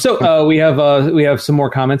 So we have some more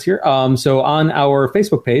comments here. So on our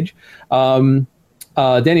Facebook page, Danny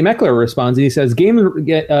Meckler responds and he says, games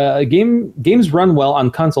run well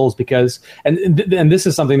on consoles because, and this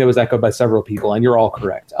is something that was echoed by several people, and you're all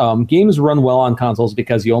correct. Games run well on consoles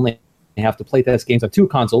because you only have to playtest games on two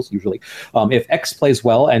consoles usually. If X plays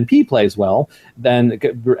well and P plays well, then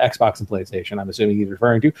Xbox and PlayStation, I'm assuming he's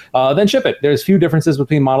referring to, then ship it. There's few differences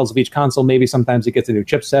between models of each console. Maybe sometimes it gets a new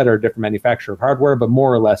chipset or a different manufacturer of hardware, but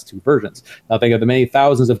more or less two versions. Now think of the many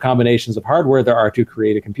thousands of combinations of hardware there are to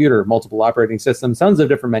create a computer, multiple operating systems, tons of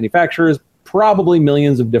different manufacturers, probably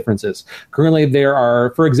millions of differences. Currently, there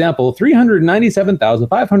are, for example,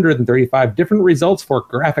 397,535 different results for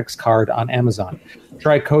graphics card on Amazon.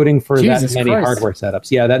 Try coding for that many hardware setups.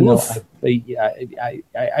 Yeah,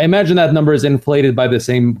 I imagine that number is inflated by the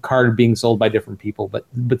same card being sold by different people, but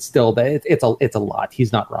still, it's a lot.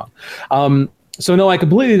 He's not wrong. So no, I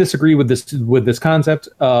completely disagree with this concept.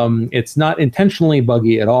 It's not intentionally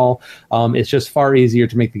buggy at all. It's just far easier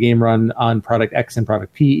to make the game run on product X and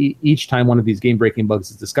product P. Each time one of these game-breaking bugs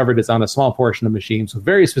is discovered, it's on a small portion of machines with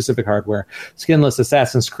very specific hardware. Skinless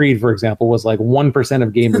Assassin's Creed, for example, was like 1% of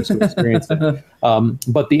gamers who experienced it.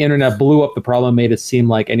 But the internet blew up the problem, made it seem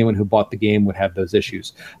like anyone who bought the game would have those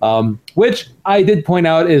issues. Which I did point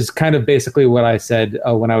out is kind of basically what I said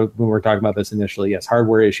when we were talking about this initially. Yes,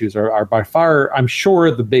 hardware issues are by far, I'm sure,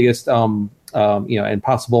 the biggest, and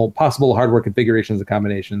possible hardware configurations and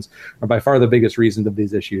combinations are by far the biggest reason of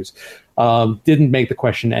these issues. Didn't make the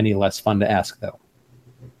question any less fun to ask, though.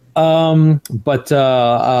 But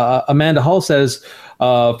Amanda Hall says,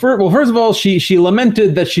 first of all, she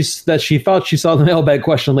lamented that she thought she saw the mailbag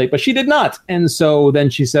question late, but she did not. And so then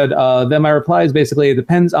she said, then my reply is basically, it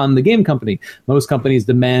depends on the game company. Most companies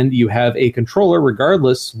demand you have a controller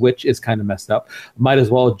regardless, which is kind of messed up. Might as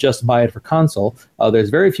well just buy it for console. There's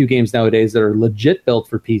very few games nowadays that are legit built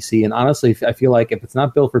for PC. And honestly, I feel like if it's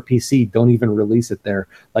not built for PC, don't even release it there.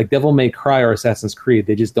 Like Devil May Cry or Assassin's Creed,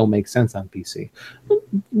 they just don't make sense on PC.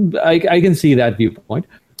 I can see that viewpoint.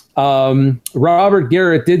 Robert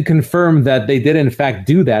Garrett did confirm that they did in fact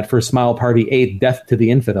do that for Smile Party 8 Death to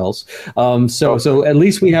the Infidels. So at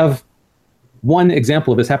least we have one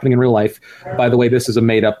example of this happening in real life. By the way, this is a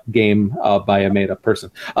made-up game by a made-up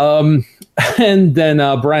person. And then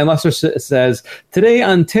Brian Lesser says, today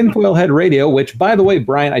on Tinfoil Head Radio, which, by the way,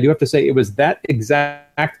 Brian, I do have to say it was that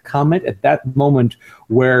exact comment at that moment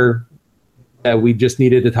where we just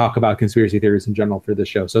needed to talk about conspiracy theories in general for this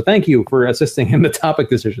show. So thank you for assisting in the topic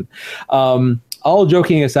decision. All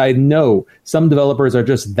joking aside, no, some developers are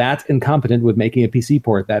just that incompetent with making a PC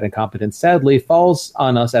port. That incompetence, sadly, falls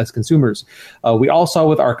on us as consumers. We all saw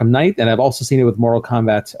with Arkham Knight, and I've also seen it with Mortal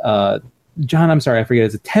Kombat. John, I'm sorry, I forget.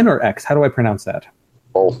 Is it 10 or X? How do I pronounce that?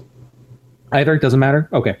 Both. Either? Doesn't matter?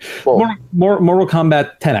 Okay. Mortal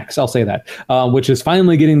Kombat 10X, I'll say that, which is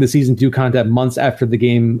finally getting the Season 2 content months after the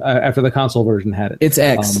game, after the console version had it. It's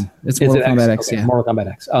X. It's Mortal Kombat X, okay, yeah. Mortal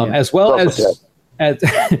Kombat X.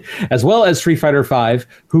 As well as Street Fighter V,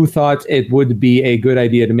 who thought it would be a good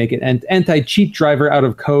idea to make an anti-cheat driver out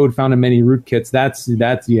of code found in many rootkits. That's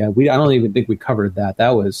I don't even think we covered that. That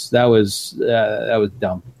was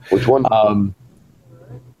dumb. Which one?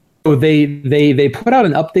 So they put out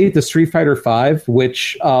an update to Street Fighter V,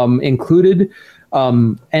 which included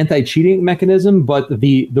anti-cheating mechanism, but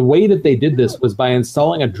the way that they did this was by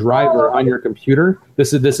installing a driver on your computer.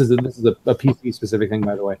 This is a PC specific thing,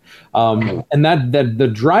 by the way, and that the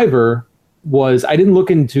driver I didn't look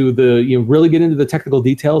into really get into the technical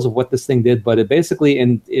details of what this thing did, but it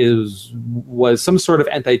basically was some sort of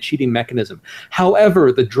anti-cheating mechanism.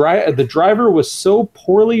 However, the driver was so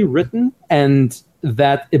poorly written, and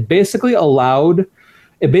that it basically opened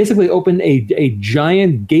a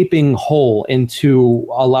giant gaping hole into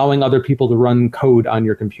allowing other people to run code on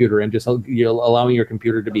your computer, and just allowing your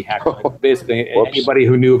computer to be hacked. Basically, anybody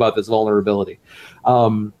who knew about this vulnerability.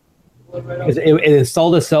 It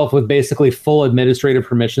installed itself with basically full administrative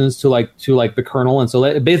permissions to the kernel, and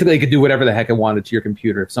so basically it could do whatever the heck it wanted to your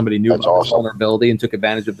computer if somebody knew about this vulnerability and took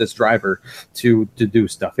advantage of this driver to do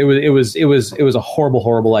stuff. It was a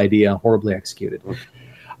horrible idea, horribly executed.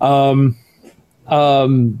 And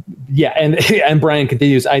Brian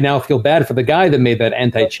continues, I now feel bad for the guy that made that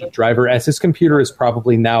anti-cheat driver, as his computer is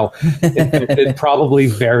probably now probably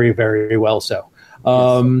very, very well so.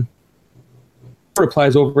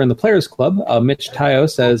 Replies over in the Players Club. Mitch Tayo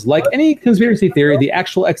says, like any conspiracy theory, the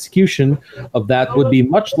actual execution of that would be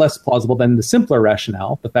much less plausible than the simpler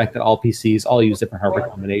rationale, the fact that all PCs all use different hardware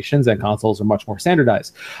combinations and consoles are much more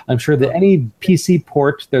standardized. I'm sure that any PC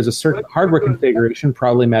port, there's a certain hardware configuration,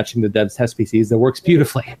 probably matching the devs' test PCs, that works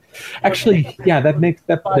beautifully. Actually, yeah, that makes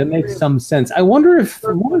some sense. I wonder if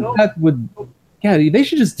that would... Yeah, they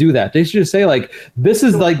should just do that. They should just say, like, this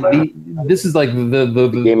is like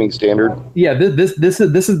the gaming standard. Yeah, this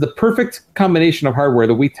is the perfect combination of hardware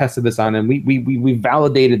that we tested this on, and we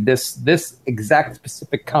validated this exact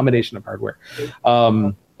specific combination of hardware.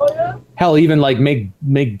 Hell, even like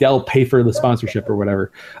make Dell pay for the sponsorship or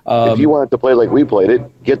whatever. If you wanted to play like we played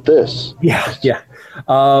it, get this. Yeah.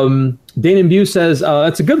 Dane Bew says,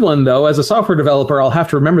 that's a good one, though. As a software developer, I'll have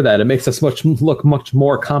to remember that. It makes us look much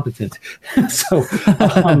more competent. So,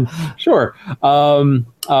 sure.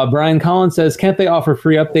 Brian Collins says, can't they offer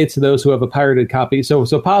free updates to those who have a pirated copy? So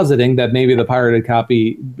positing that maybe the pirated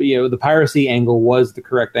copy, the piracy angle was the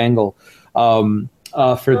correct angle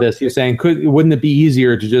for this. You're saying, wouldn't it be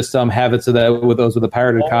easier to just have it so that with those with a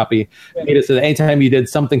pirated copy, made it so that anytime you did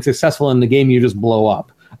something successful in the game, you just blow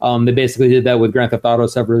up? They basically did that with Grand Theft Auto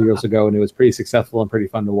several years ago, and it was pretty successful and pretty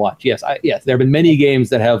fun to watch. Yes, there have been many games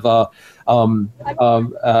that have. You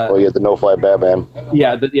have the No-Fly Batman.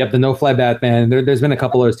 Yeah, the No-Fly Batman. There's been a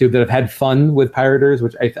couple others too that have had fun with pirators,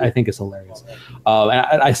 which I think is hilarious.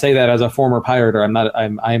 And I say that as a former pirator.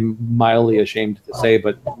 I'm mildly ashamed to say,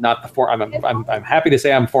 but not the former. I'm happy to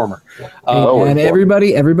say I'm former. And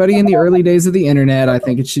everybody in the early days of the internet, I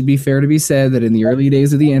think it should be fair to be said that in the early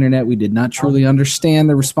days of the internet, we did not truly understand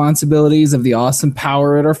the responsibilities of the awesome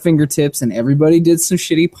power at our fingertips, and everybody did some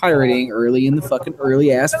shitty pirating early in the early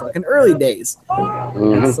days.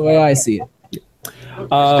 That's the way I see it.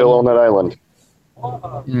 Still on that island.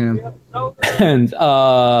 Yeah. And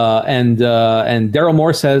Daryl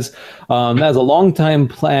Moore says that is a long-time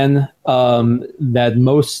plan that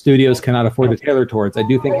most studios cannot afford to tailor towards. I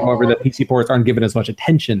do think, however, that PC ports aren't given as much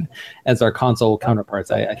attention as our console counterparts.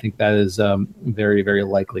 I think that is very, very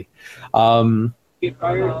likely. So do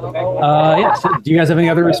you guys have any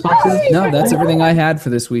other responses? No, that's everything I had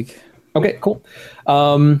for this week. Okay, cool.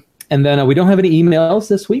 And then we don't have any emails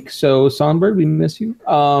this week, so Songbird, we miss you.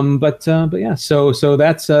 But yeah, so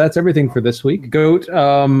that's everything for this week. Goat,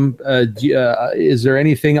 is there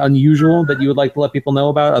anything unusual that you would like to let people know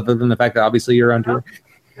about, other than the fact that obviously you're on tour?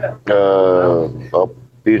 I'll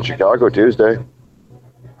be in Chicago Tuesday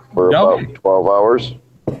for about 12 hours,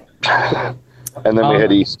 and then we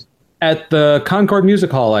head east at the Concord Music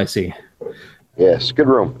Hall. I see. Yes, good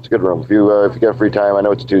room. It's a good room. If you get free time, I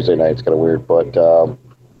know it's a Tuesday night. It's kind of weird, but I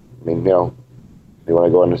mean, if you want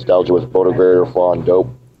to go on nostalgia with Photogrid or Flaw and Dope,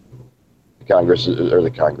 the Concord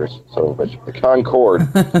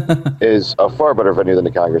is a far better venue than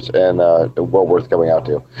the Congress, and well worth coming out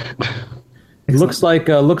to. Looks like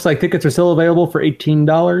tickets are still available for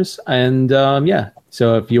 $18, and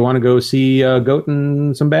so if you want to go see Goat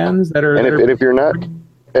and some bands that are, and if you're not,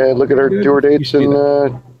 look at our tour dates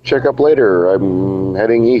and check up later. I'm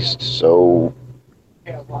heading east, so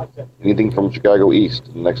anything from Chicago east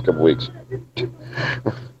in the next couple weeks.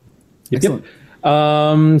 Yep.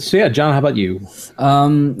 So yeah, John, how about you?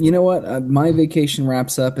 You know what? My vacation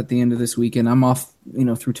wraps up at the end of this weekend. I'm off,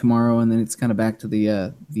 through tomorrow, and then it's kind of back to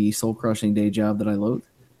the soul crushing day job that I loathe,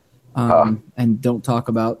 and don't talk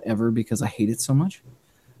about ever because I hate it so much.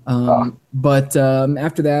 But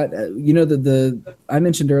after that, I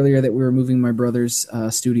mentioned earlier that we were moving my brother's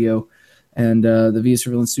studio, and the Via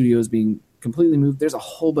Surveillance studio is being completely moved. There's a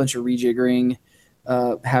whole bunch of rejiggering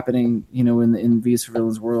happening, in V for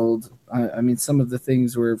Villains world. I mean, some of the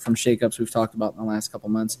things were from shakeups we've talked about in the last couple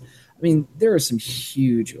months. I mean, there are some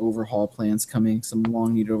huge overhaul plans coming, some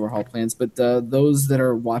long-needed overhaul plans. But those that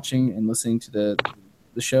are watching and listening to the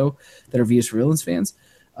show that are V for Villains fans,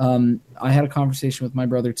 I had a conversation with my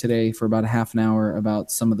brother today for about a half an hour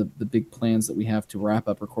about some of the big plans that we have to wrap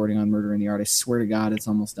up recording on Murder in the Art. I swear to God, it's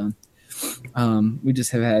almost done. We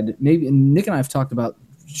just have had Nick and I have talked about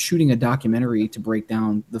shooting a documentary to break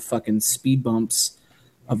down the fucking speed bumps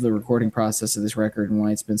of the recording process of this record and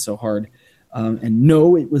why it's been so hard. And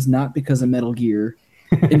no, it was not because of Metal Gear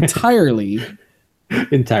entirely.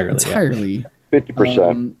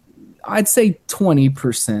 50%. I'd say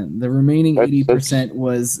 20%. The remaining 80%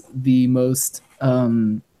 was the most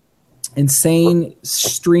insane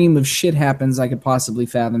stream of shit happens I could possibly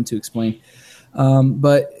fathom to explain.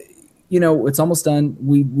 But it's almost done.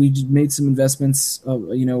 We made some investments,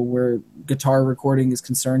 where guitar recording is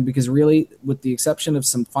concerned, because really, with the exception of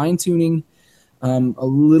some fine tuning, a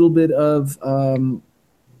little bit of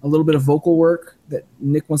vocal work that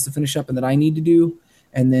Nick wants to finish up and that I need to do,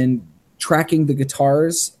 and then tracking the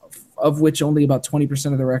guitars, of which only about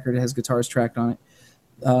 20% of the record has guitars tracked on it.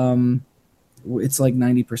 It's like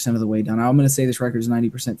 90% of the way done. I'm going to say this record is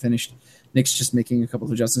 90% finished. Nick's just making a couple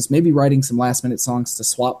of adjustments, maybe writing some last minute songs to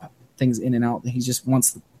swap things in and out. He just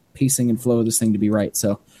wants the pacing and flow of this thing to be right.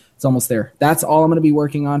 So it's almost there. That's all I'm going to be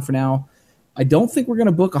working on for now. I don't think we're going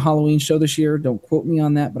to book a Halloween show this year. Don't quote me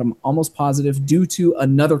on that, but I'm almost positive, due to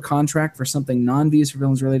another contract for something non-V for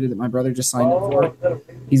Villains related that my brother just signed up for.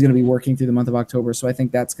 He's going to be working through the month of October, so I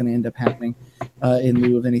think that's going to end up happening in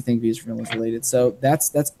lieu of anything V for Villains related. So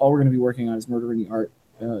that's all we're going to be working on, is Murder in the Art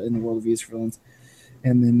in the world of V for Villains.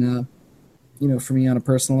 And then, for me on a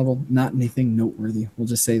personal level, not anything noteworthy. We'll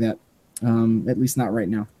just say that, at least not right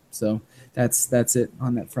now. So that's it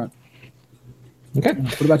on that front. Okay.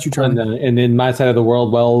 What about you, Charlie? And in my side of the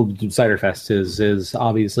world, Ciderfest is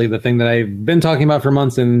obviously the thing that I've been talking about for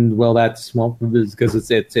months, and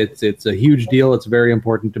because it's a huge deal. It's very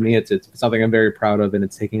important to me. It's something I'm very proud of, and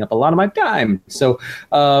it's taking up a lot of my time. So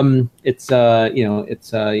the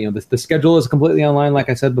schedule is completely online, like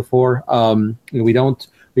I said before.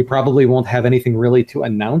 We probably won't have anything really to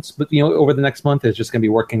announce, but over the next month, it's just going to be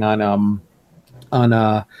working on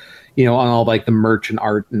all like the merch and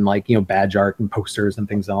art and badge art and posters and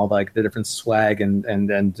things and all like the different swag and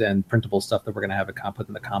printable stuff that we're gonna have put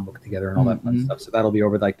in the comic book together and all that fun stuff. So that'll be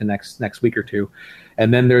over like the next week or two,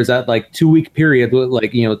 and then there's that 2 week period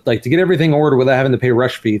to get everything ordered without having to pay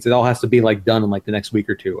rush fees. It all has to be done in the next week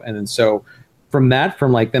or two, and then so then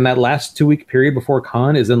that last 2 week period before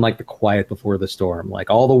con is in the quiet before the storm.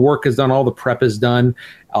 All the work is done, all the prep is done,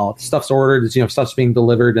 all stuff's ordered, stuff's being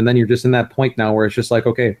delivered, and then you're just in that point now where it's just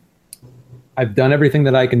okay, I've done everything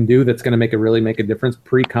that I can do that's going to really make a difference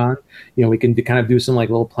pre-con. We can kind of do some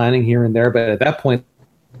little planning here and there, but at that point,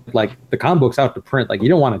 the comic book's out to print. You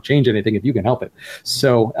don't want to change anything if you can help it.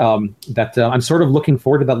 So I'm sort of looking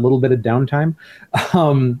forward to that little bit of downtime,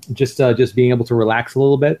 just being able to relax a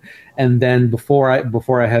little bit, and then before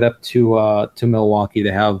I head up to Milwaukee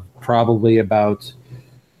to have probably about.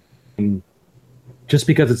 Just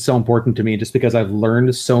because it's so important to me, just because I've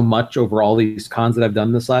learned so much over all these cons that I've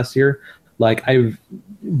done this last year. I've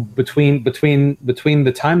between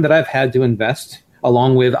the time that I've had to invest,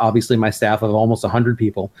 along with obviously my staff of almost 100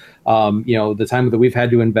 people, the time that we've had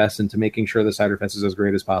to invest into making sure the Ciderfest is as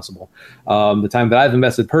great as possible, the time that I've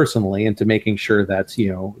invested personally into making sure that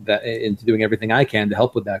into doing everything I can to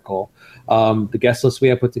help with that goal, the guest list we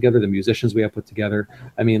have put together, the musicians we have put together.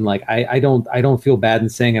 I mean, I don't feel bad in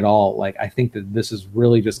saying it all. I think that this is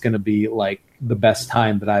really just going to be the best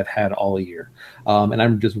time that I've had all year, and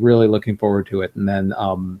I'm just really looking forward to it. And then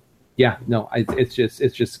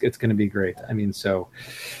it's going to be great. I mean, so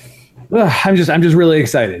I'm just really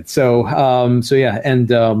excited. So yeah, and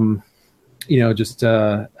just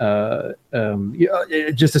a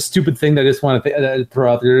stupid thing that I just want to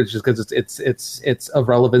throw out there, just because it's of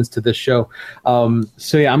relevance to this show.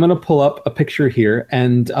 So yeah, I'm going to pull up a picture here,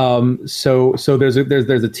 and so there's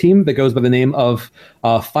a team that goes by the name of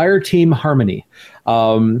Fire Team Harmony,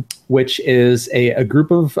 which is a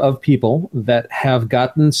group of people that have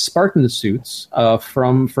gotten Spartan suits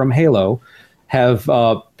from Halo, have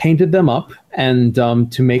painted them up and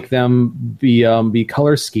to make them be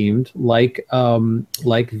color schemed like the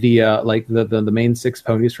main 6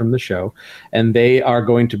 ponies from the show, and they are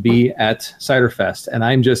going to be at Ciderfest. And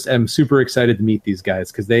I'm super excited to meet these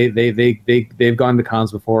guys because they've gone to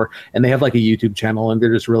cons before, and they have like a YouTube channel, and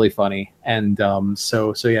they're just really funny. And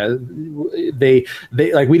so yeah, they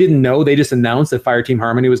like, we didn't know, they just announced that Fireteam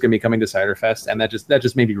Harmony was going to be coming to Ciderfest, and that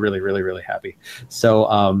just made me really really really happy. So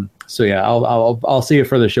yeah, I'll see it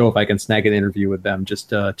for the show if I can snag an interview with them, just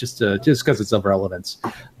because it's of relevance.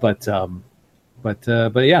 But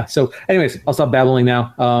yeah. So, anyways, I'll stop babbling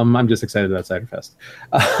now. I'm just excited about Ciderfest.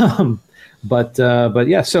 But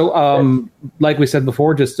yeah. So, like we said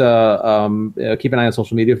before, just keep an eye on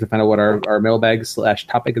social media to find out what our mailbag /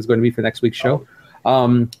 topic is going to be for next week's show.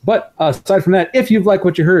 But aside from that, if you've liked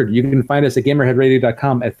what you heard, you can find us at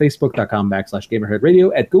gamerheadradio.com, at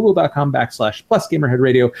facebook.com/gamerheadradio, at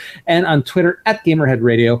google.com/+gamerheadradio, and on Twitter at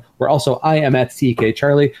gamerheadradio, where also I am at TK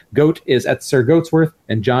Charlie, Goat is at Sir Goatsworth,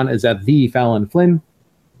 and John is at the Fallon Flynn.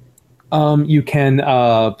 You can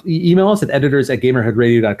email us at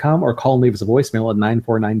editors@gamerheadradio.com or call and leave us a voicemail at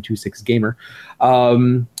 94926-GAMER.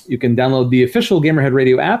 You can download the official Gamerhead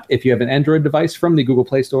Radio app if you have an Android device from the Google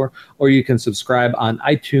Play Store, or you can subscribe on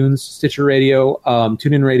iTunes, Stitcher Radio,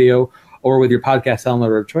 TuneIn Radio, or with your podcast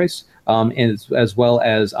downloader of choice, as well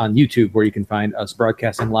as on YouTube, where you can find us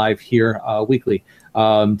broadcasting live here weekly,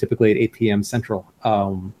 typically at 8 p.m. Central.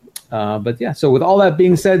 But yeah, so with all that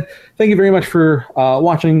being said, thank you very much for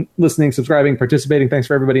watching, listening, subscribing, participating. Thanks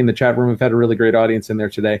for everybody in the chat room. We've had a really great audience in there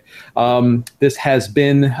today. This has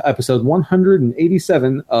been episode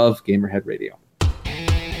 187 of Gamerhead Radio.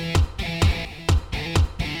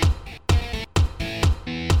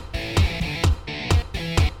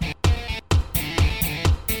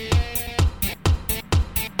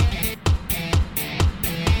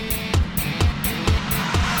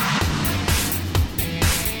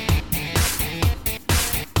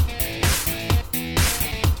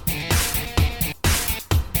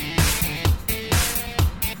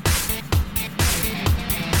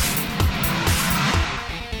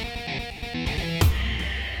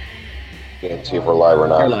 Can't see if we're live or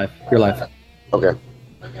not. You're live. Okay.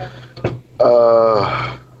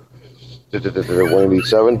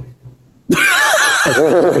 187.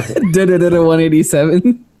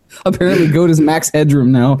 187. Apparently, Goat is max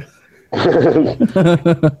headroom now.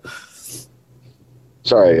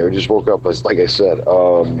 Sorry, I just woke up. Like I said,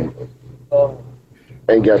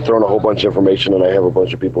 and got thrown a whole bunch of information, and I have a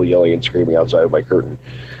bunch of people yelling and screaming outside of my curtain.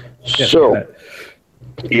 Yeah, so,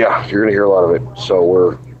 yeah, you're gonna hear a lot of it. So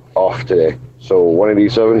we're off today. So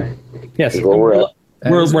 187. Yes, is where we're at.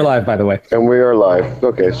 We're live, by the way, and we are live.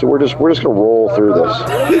 Okay, so we're just gonna roll through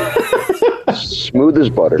this, smooth as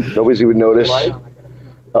butter. Nobody's even noticed. This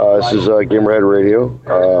is Gamerhead Radio.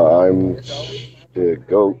 I'm the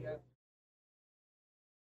Goat.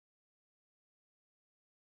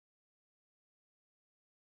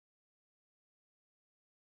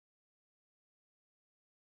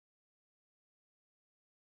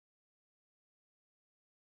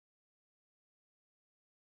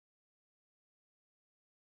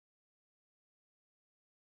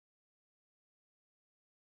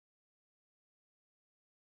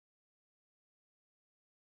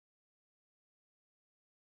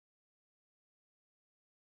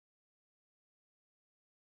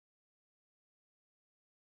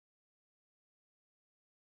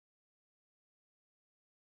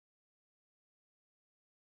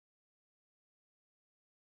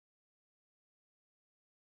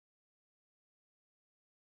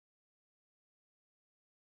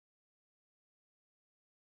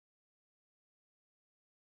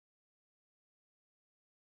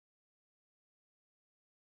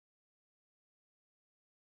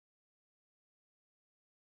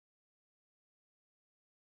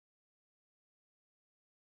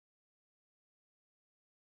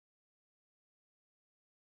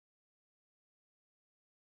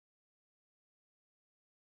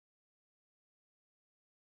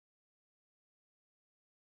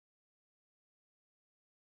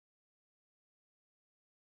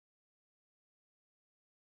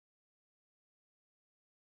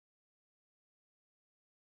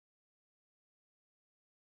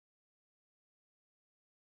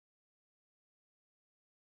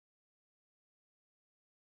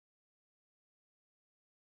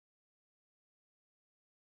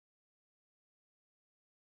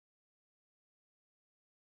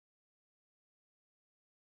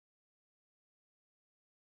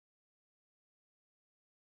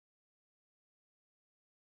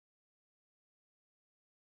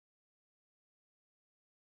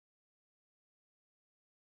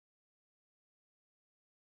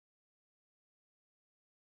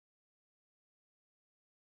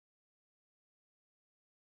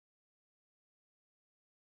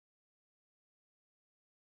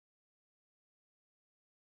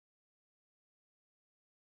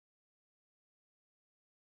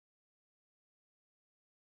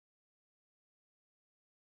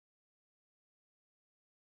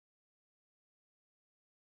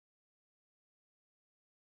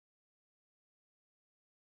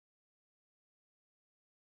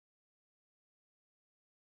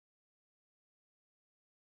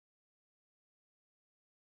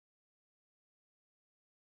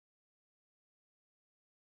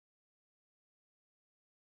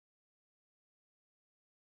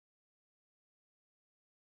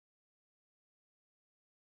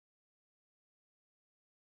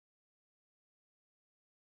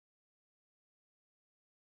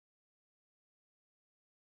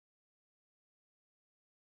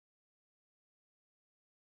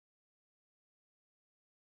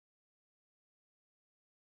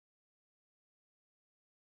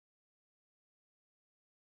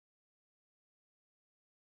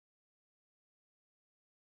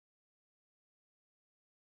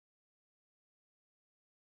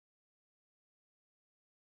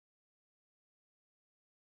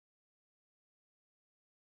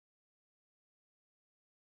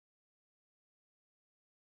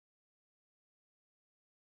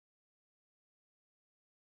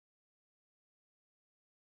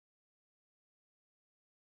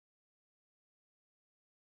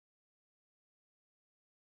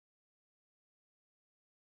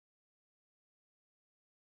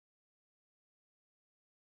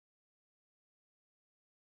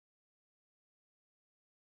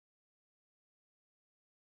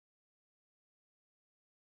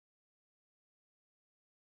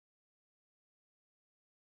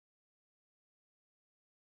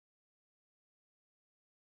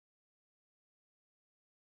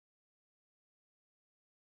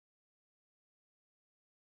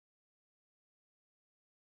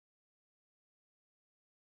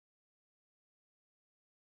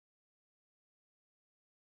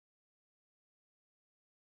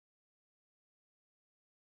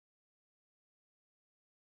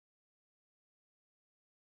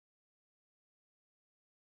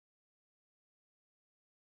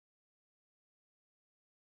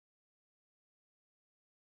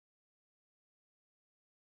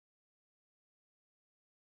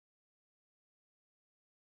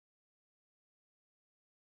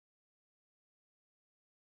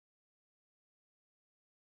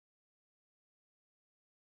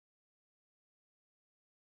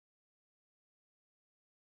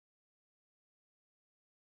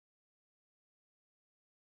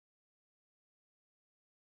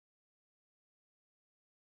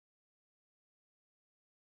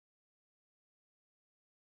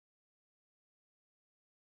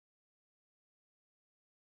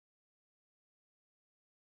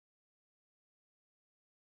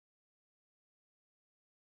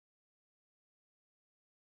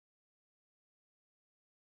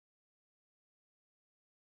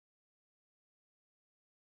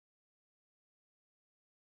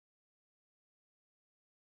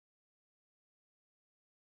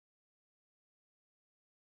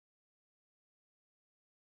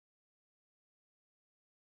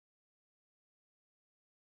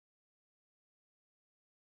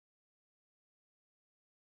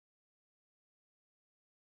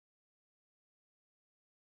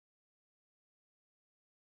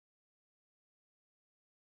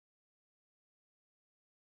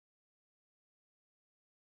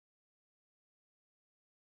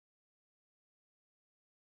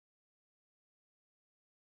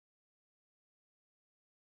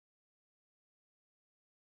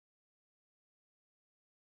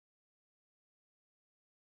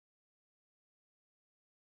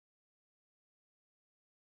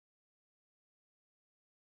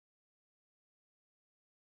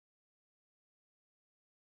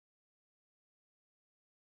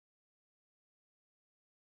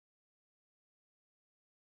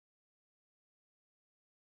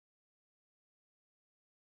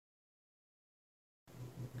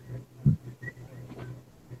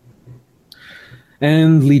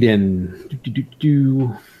 And lead in.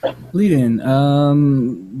 Lead in.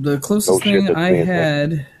 The closest thing I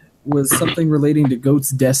had was something relating to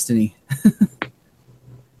Goat's Destiny.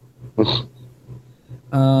 Okay.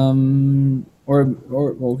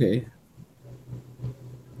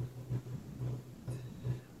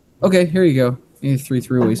 Okay, here you go. Maybe 3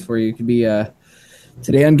 throughways for you. It could be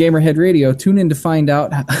today on Gamerhead Radio. Tune in to find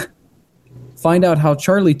out how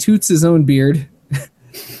Charlie toots his own beard.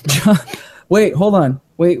 Wait, hold on.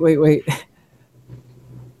 Wait.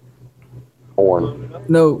 Horn.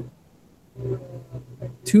 No.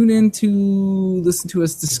 Tune in to listen to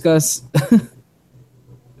us discuss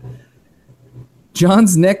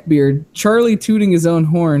John's neckbeard, Charlie tooting his own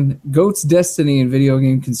horn, Goat's Destiny, and video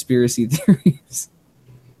game conspiracy theories.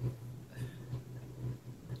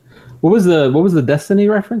 What was the Destiny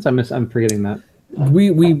reference? I'm forgetting that.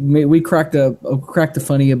 We cracked a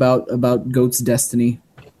funny about Goat's Destiny.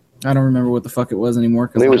 I don't remember what the fuck it was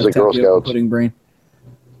anymore. I think it was the Girl Scouts. Pudding brain.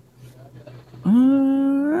 I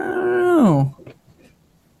don't know.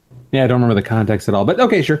 Yeah, I don't remember the context at all. But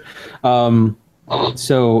okay, sure. So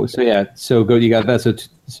Goat, you got that.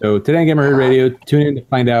 So today on Gamerhead Radio, tune in to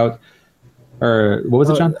find out. Or what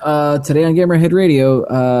was it, John? Today on Gamerhead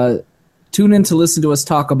Radio, tune in to listen to us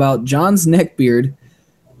talk about John's neckbeard,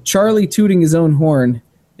 Charlie tooting his own horn,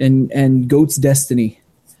 and Goat's Destiny.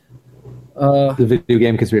 The video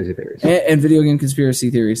game conspiracy theories. And video game conspiracy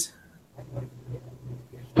theories.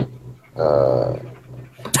 That's a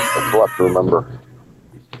lot to remember.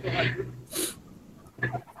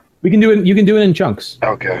 We can do it. You can do it in chunks.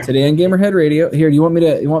 Okay. Today on Gamerhead Radio. Here, you want me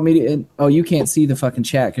to? Oh, you can't see the fucking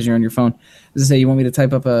chat because you're on your phone. Does it say you want me to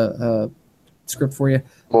type up a script for you?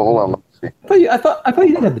 Well, hold on. I thought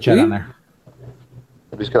you did have the chat on there.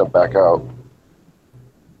 I just gotta back out.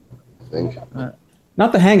 I think.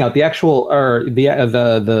 Not the Hangout, the actual, or the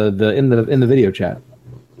in the video chat.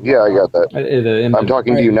 Yeah, I got that. I'm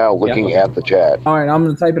talking to you now, looking at the chat. All right, I'm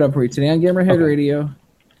gonna type it up for you. Today on Gamerhead Radio.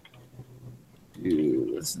 You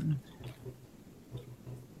listen.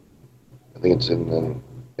 I think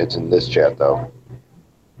it's in this chat though.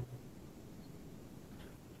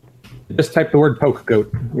 Just type the word poke,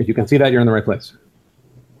 Goat. If you can see that, you're in the right place.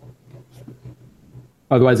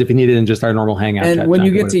 Otherwise, if you need it in just our normal Hangout chat. And when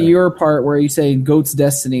you get to your part where you say Goat's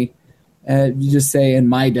Destiny, you just say in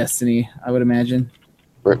my destiny, I would imagine.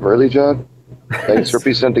 Really, John? Thanks for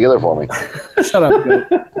piecing it together for me. Shut up, Goat.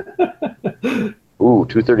 Ooh,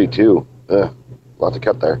 232. A lot to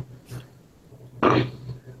cut there.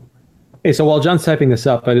 Hey, so while John's typing this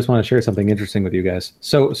up, I just want to share something interesting with you guys.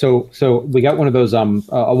 So we got one of those a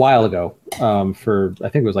while ago for, I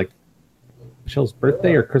think it was like Michelle's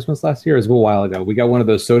birthday or Christmas last year. It was a while ago. We got one of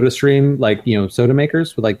those Soda Stream, soda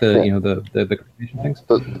makers with the carbonation things.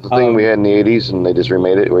 The thing we had in the 80s, and they just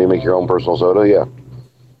remade it where you make your own personal soda. Yeah.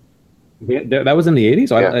 That was in the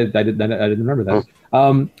 80s. Yeah. I didn't remember that.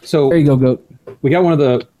 So there you go, Goat. We got one of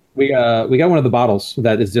the bottles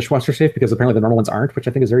that is dishwasher safe because apparently the normal ones aren't, which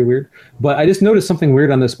I think is very weird. But I just noticed something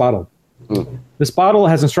weird on this bottle. This bottle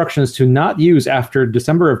has instructions to not use after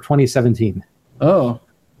December of 2017. Oh.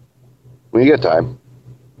 When you get time.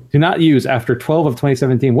 Do not use after 12 of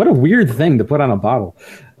 2017. What a weird thing to put on a bottle.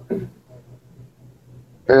 Yeah,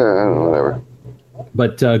 I don't know, whatever.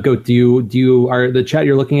 But Goat, do you are the chat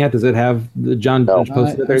you're looking at? Does it have the John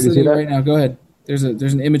posted it there? Do you see that right now? Go ahead. There's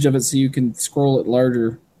an image of it so you can scroll it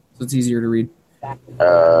larger, so it's easier to read.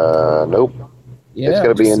 Nope. Yeah, it's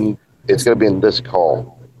gonna be in this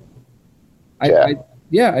call. I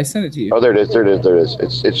sent it to you. Oh, there it is.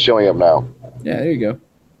 It's showing up now. Yeah, there you go.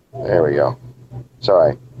 There we go.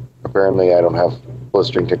 Sorry. Apparently, I don't have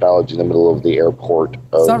blistering technology in the middle of the airport.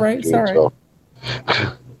 It's all right. It's all right.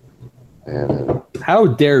 And, how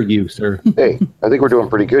dare you, sir? Hey, I think we're doing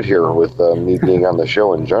pretty good here with me being on the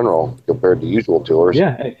show in general compared to usual tours.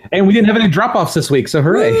 Yeah, and we didn't have any drop-offs this week, so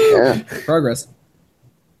hooray. Yeah. Progress.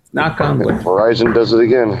 Knock on wood. Verizon does it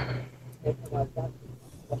again.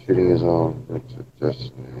 Shooting his own.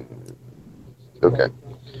 Okay.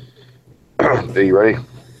 Are you ready?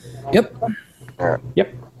 Yep. All right.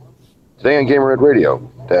 Yep. Today on Gamerhead Radio.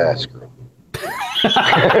 That's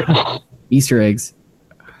Easter eggs.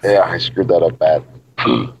 Yeah, I screwed that up bad.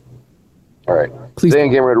 All right. Please. Today on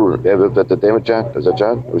Gamerhead Radio. Damn it, John. Was that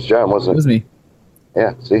John? It was John, wasn't it? It was me.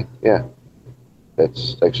 Yeah, see? Yeah.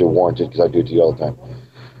 That's actually warranted because I do it to you all the time.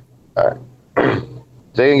 All right.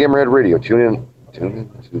 Today on Gamerhead Radio. Tune in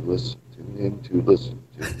to listen.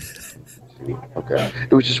 Okay.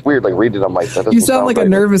 It was just weird, like reading it on my. You sound like a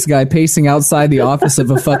nervous guy pacing outside the office of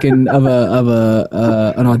a fucking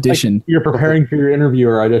an audition. Like you're preparing for your interview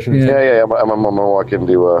or audition. Yeah. I'm gonna walk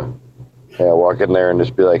into walk in there and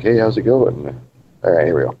just be like, hey, how's it going? All right,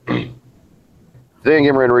 here we go. Today on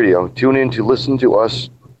Gamer and Radio, tune in to listen to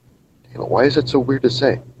us. Damn it, why is that so weird to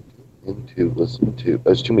say? Listen to.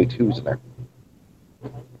 There's too many twos in there.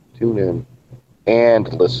 Tune in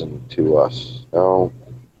and listen to us. No.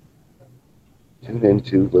 Tune in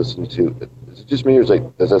to listen to. Is it just me or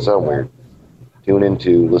does that sound weird? Tune in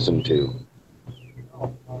to listen to.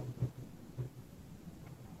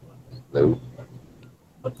 Hello?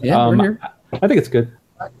 Yeah, we're here. I think it's good.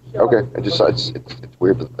 Okay, I just it's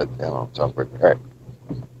weird, but I don't know, it sounds weird. All right.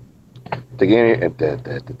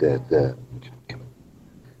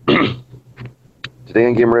 Today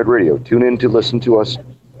on Gamer Red Radio, tune in to listen to us.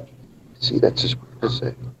 See, that's just weird to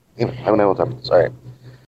say. Damn it, I don't know what time it is. All right.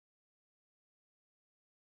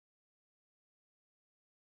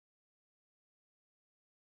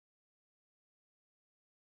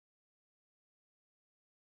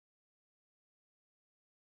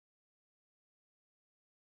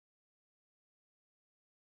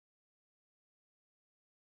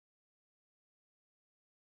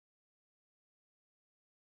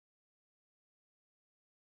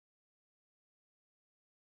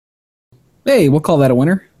 Hey, we'll call that a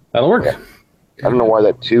winner. That'll work. Yeah. I don't know why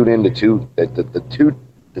that tuned in to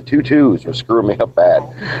the two twos are screwing me up bad.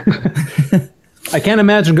 I can't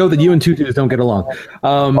imagine that you and tutus don't get along.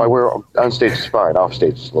 We're on stage is fine. Off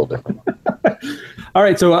stage is a little different. All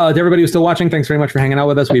right, so to everybody who's still watching, thanks very much for hanging out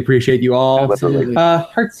with us. We appreciate you all. Absolutely.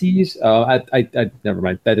 Heartsies. Oh, I never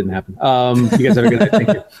mind. That didn't happen. You guys have a good night. Thank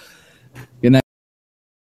you. Good night.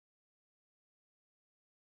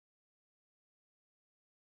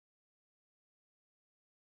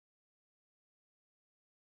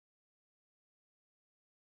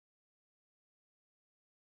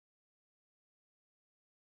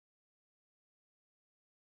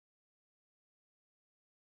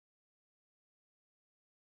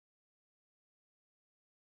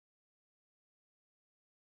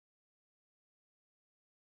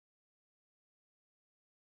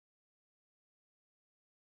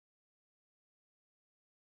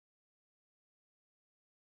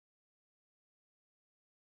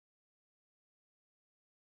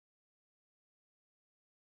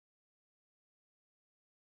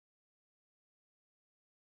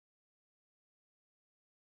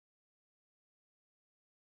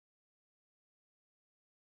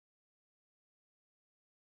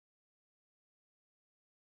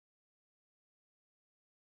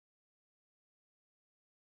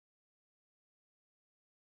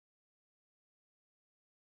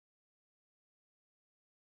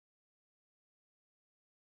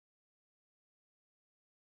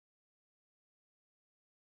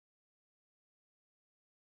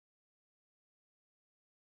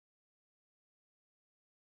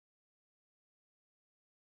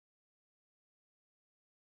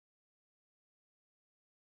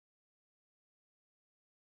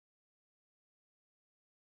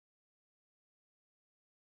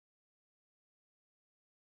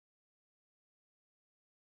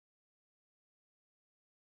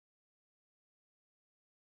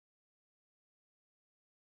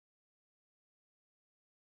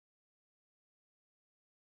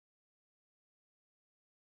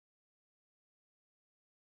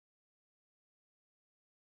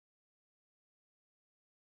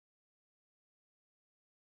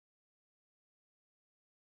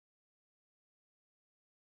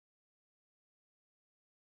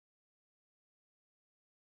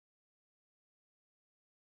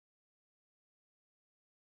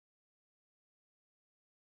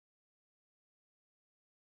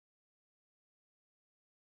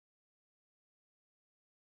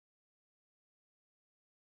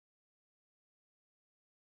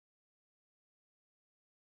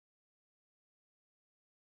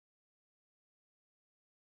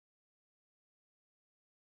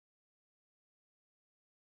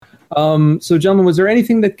 So, gentlemen, was there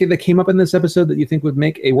anything that came up in this episode that you think would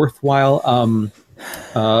make a worthwhile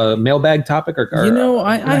mailbag topic?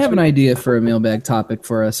 I have an idea for a mailbag topic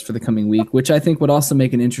for us for the coming week, which I think would also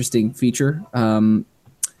make an interesting feature. The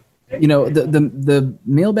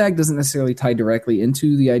mailbag doesn't necessarily tie directly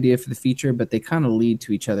into the idea for the feature, but they kind of lead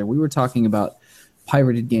to each other. We were talking about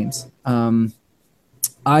pirated games.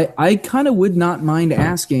 I kind of would not mind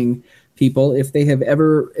asking people if they've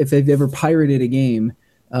ever pirated a game,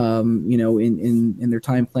 in their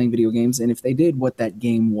time playing video games, and if they did, what that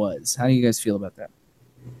game was. How do you guys feel about that?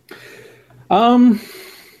 I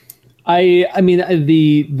mean,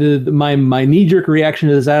 my knee-jerk reaction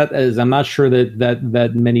to that is I'm not sure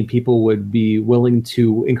that many people would be willing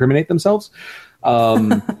to incriminate themselves.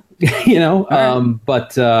 But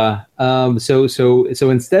so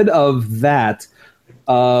instead of that,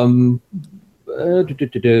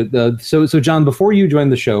 So John, before you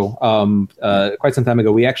joined the show, quite some time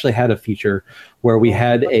ago, we actually had a feature where we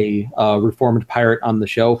had a reformed pirate on the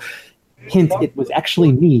show. Hint: it was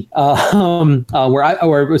actually me. So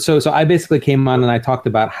I basically came on and I talked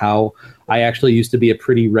about how I actually used to be a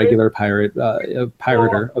pretty regular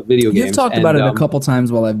pirater of video games. You've talked about it a couple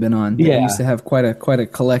times while I've been on. Yeah, I used to have quite a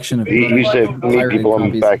collection of. We used to meet people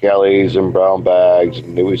in back alleys and brown bags,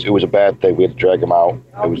 and it was a bad thing. We had to drag them out.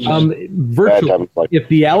 It was just virtually. Bad time. If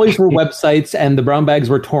the alleys were websites and the brown bags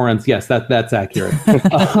were torrents, yes, that's accurate.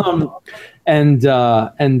 It's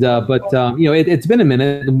been a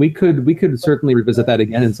minute, and we could certainly revisit that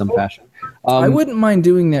again in some fashion. I wouldn't mind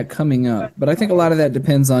doing that coming up, but I think a lot of that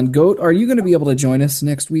depends on Goat. Are you going to be able to join us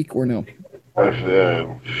next week or no? Where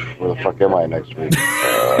the fuck am I next week?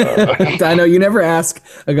 I know you never ask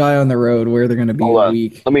a guy on the road where they're going to be a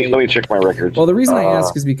week. Let me check my records. Well, the reason I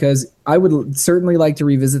ask is because I would certainly like to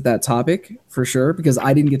revisit that topic for sure, because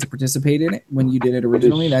I didn't get to participate in it when you did it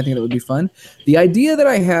originally, and I think that would be fun. The idea that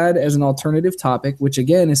I had as an alternative topic, which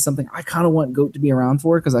again is something I kind of want Goat to be around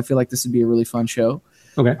for, because I feel like this would be a really fun show.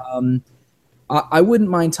 Okay. I wouldn't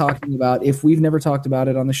mind talking about, if we've never talked about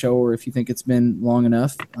it on the show, or if you think it's been long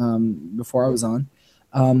enough before I was on,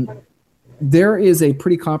 there is a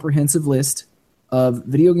pretty comprehensive list of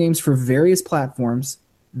video games for various platforms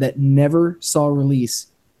that never saw release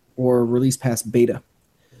or release past beta.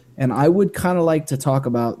 And I would kind of like to talk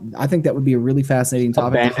about, I think that would be a really fascinating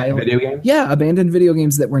topic. Abandoned video games? Yeah, abandoned video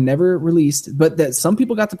games that were never released, but that some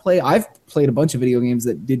people got to play. I've played a bunch of video games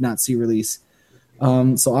that did not see release.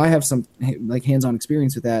 So I have some like hands-on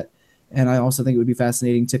experience with that, and I also think it would be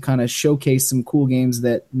fascinating to kind of showcase some cool games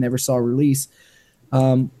that never saw release,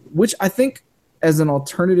 which I think as an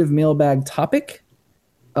alternative mailbag topic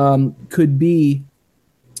could be,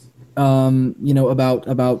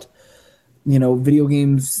 about video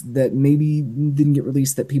games that maybe didn't get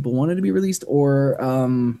released that people wanted to be released, or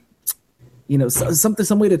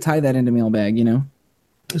some way to tie that into mailbag.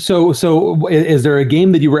 So is there a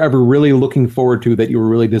game that you were ever really looking forward to that you were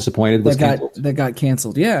really disappointed that got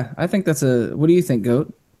canceled? Yeah, I think that's what do you think,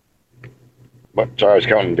 Goat? Sorry, I was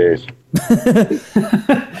counting days.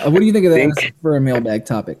 What do you think of that for a mailbag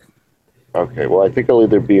topic? Okay, well, I think I'll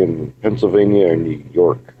either be in Pennsylvania or New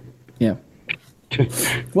York. Yeah.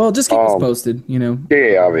 Well, just keep us posted,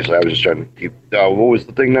 Yeah, obviously. I was just trying to keep... what was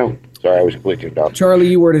the thing now? Sorry, I was completely tuned out. Charlie,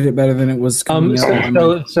 you worded it better than it was coming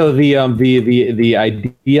out. So the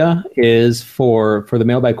idea is for the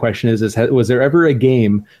mailbag question is was there ever a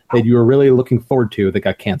game that you were really looking forward to that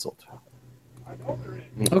got canceled?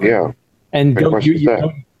 Okay. Yeah. And Goat,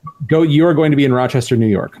 you are going to be in Rochester, New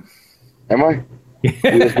York. Am I?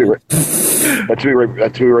 That's me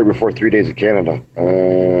right before 3 days of Canada.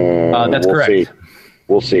 That's correct. See.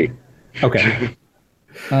 We'll see. Okay.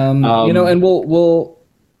 And we'll.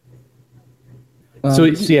 So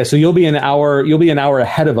you'll be an hour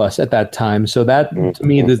ahead of us at that time. So that to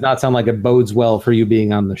me does not sound like it bodes well for you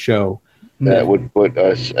being on the show. That would put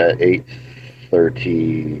us at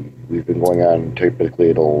 8:30. We've been going on typically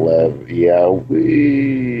at 11. Yeah,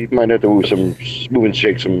 we might have to move and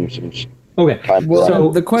shake some. Okay. Well,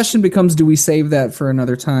 so the question becomes: do we save that for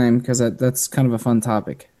another time? Because that's kind of a fun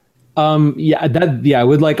topic. I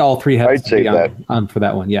would like all three heads to be on for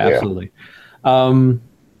that one. Yeah, absolutely.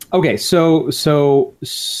 Okay,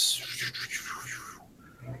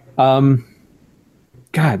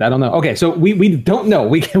 God, I don't know. Okay, so we don't know.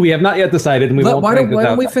 We have not yet decided, and why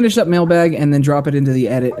don't we finish up mailbag and then drop it into the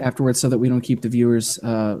edit afterwards, so that we don't keep the viewers.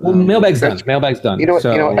 Mailbag's done. Mailbag's done. You know what?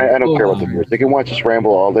 I don't care about the viewers. They can watch us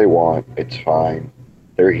ramble all they want. It's fine.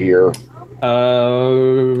 They're here.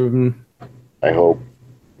 I hope.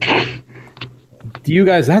 Do you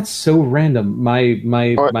guys? That's so random. My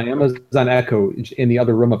Amazon Echo in the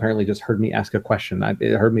other room apparently just heard me ask a question.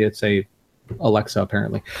 It heard me say Alexa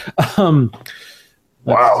apparently.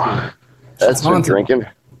 Wow, that's some drinking.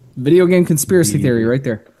 Video game conspiracy theory right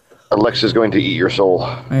there. Alexa's going to eat your soul.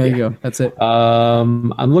 There you go. That's it.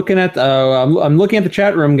 I'm looking at the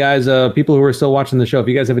chat room, guys. People who are still watching the show. If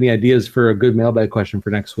you guys have any ideas for a good mailbag question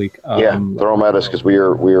for next week, throw them at us, because we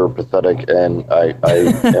are pathetic, and I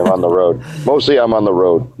am on the road. Mostly, I'm on the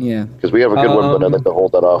road. Yeah, because we have a good one, but I'd like to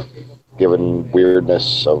hold that off, given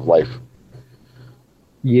weirdness of life.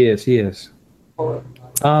 Yes.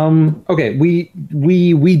 Okay, we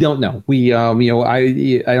don't know.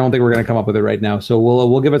 I don't think we're going to come up with it right now. So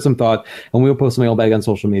we'll give it some thought, and we'll post a mailbag on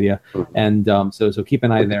social media. And so keep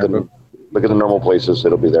an eye there. Look at the normal places;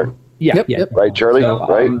 it'll be there. Yeah. Right, Charlie.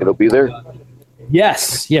 Right, it'll be there.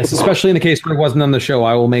 Yes. Especially in the case Greg wasn't on the show,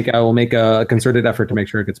 I will make a concerted effort to make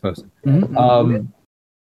sure it gets posted. Mm-hmm.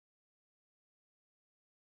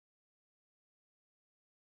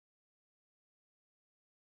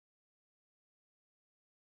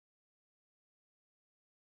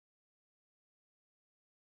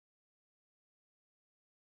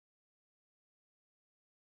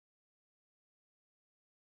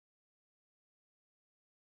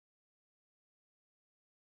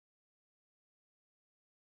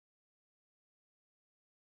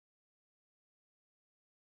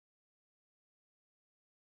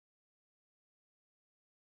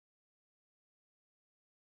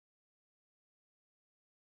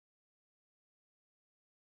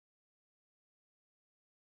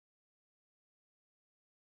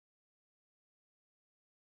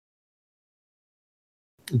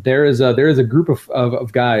 there is a group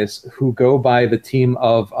of guys who go by the team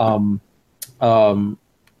of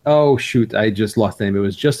oh shoot, I just lost the name. It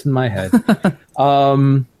was just in my head.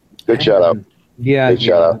 Good shout out. Yeah, good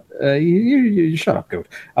shout out. You shut up, Goat.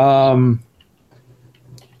 While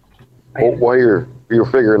you're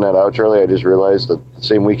figuring that out, Charlie, I just realized that the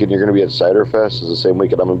same weekend you're going to be at Cider Fest is the same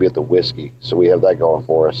weekend I'm going to be at the Whiskey. So we have that going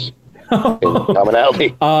for us in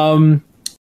commonality.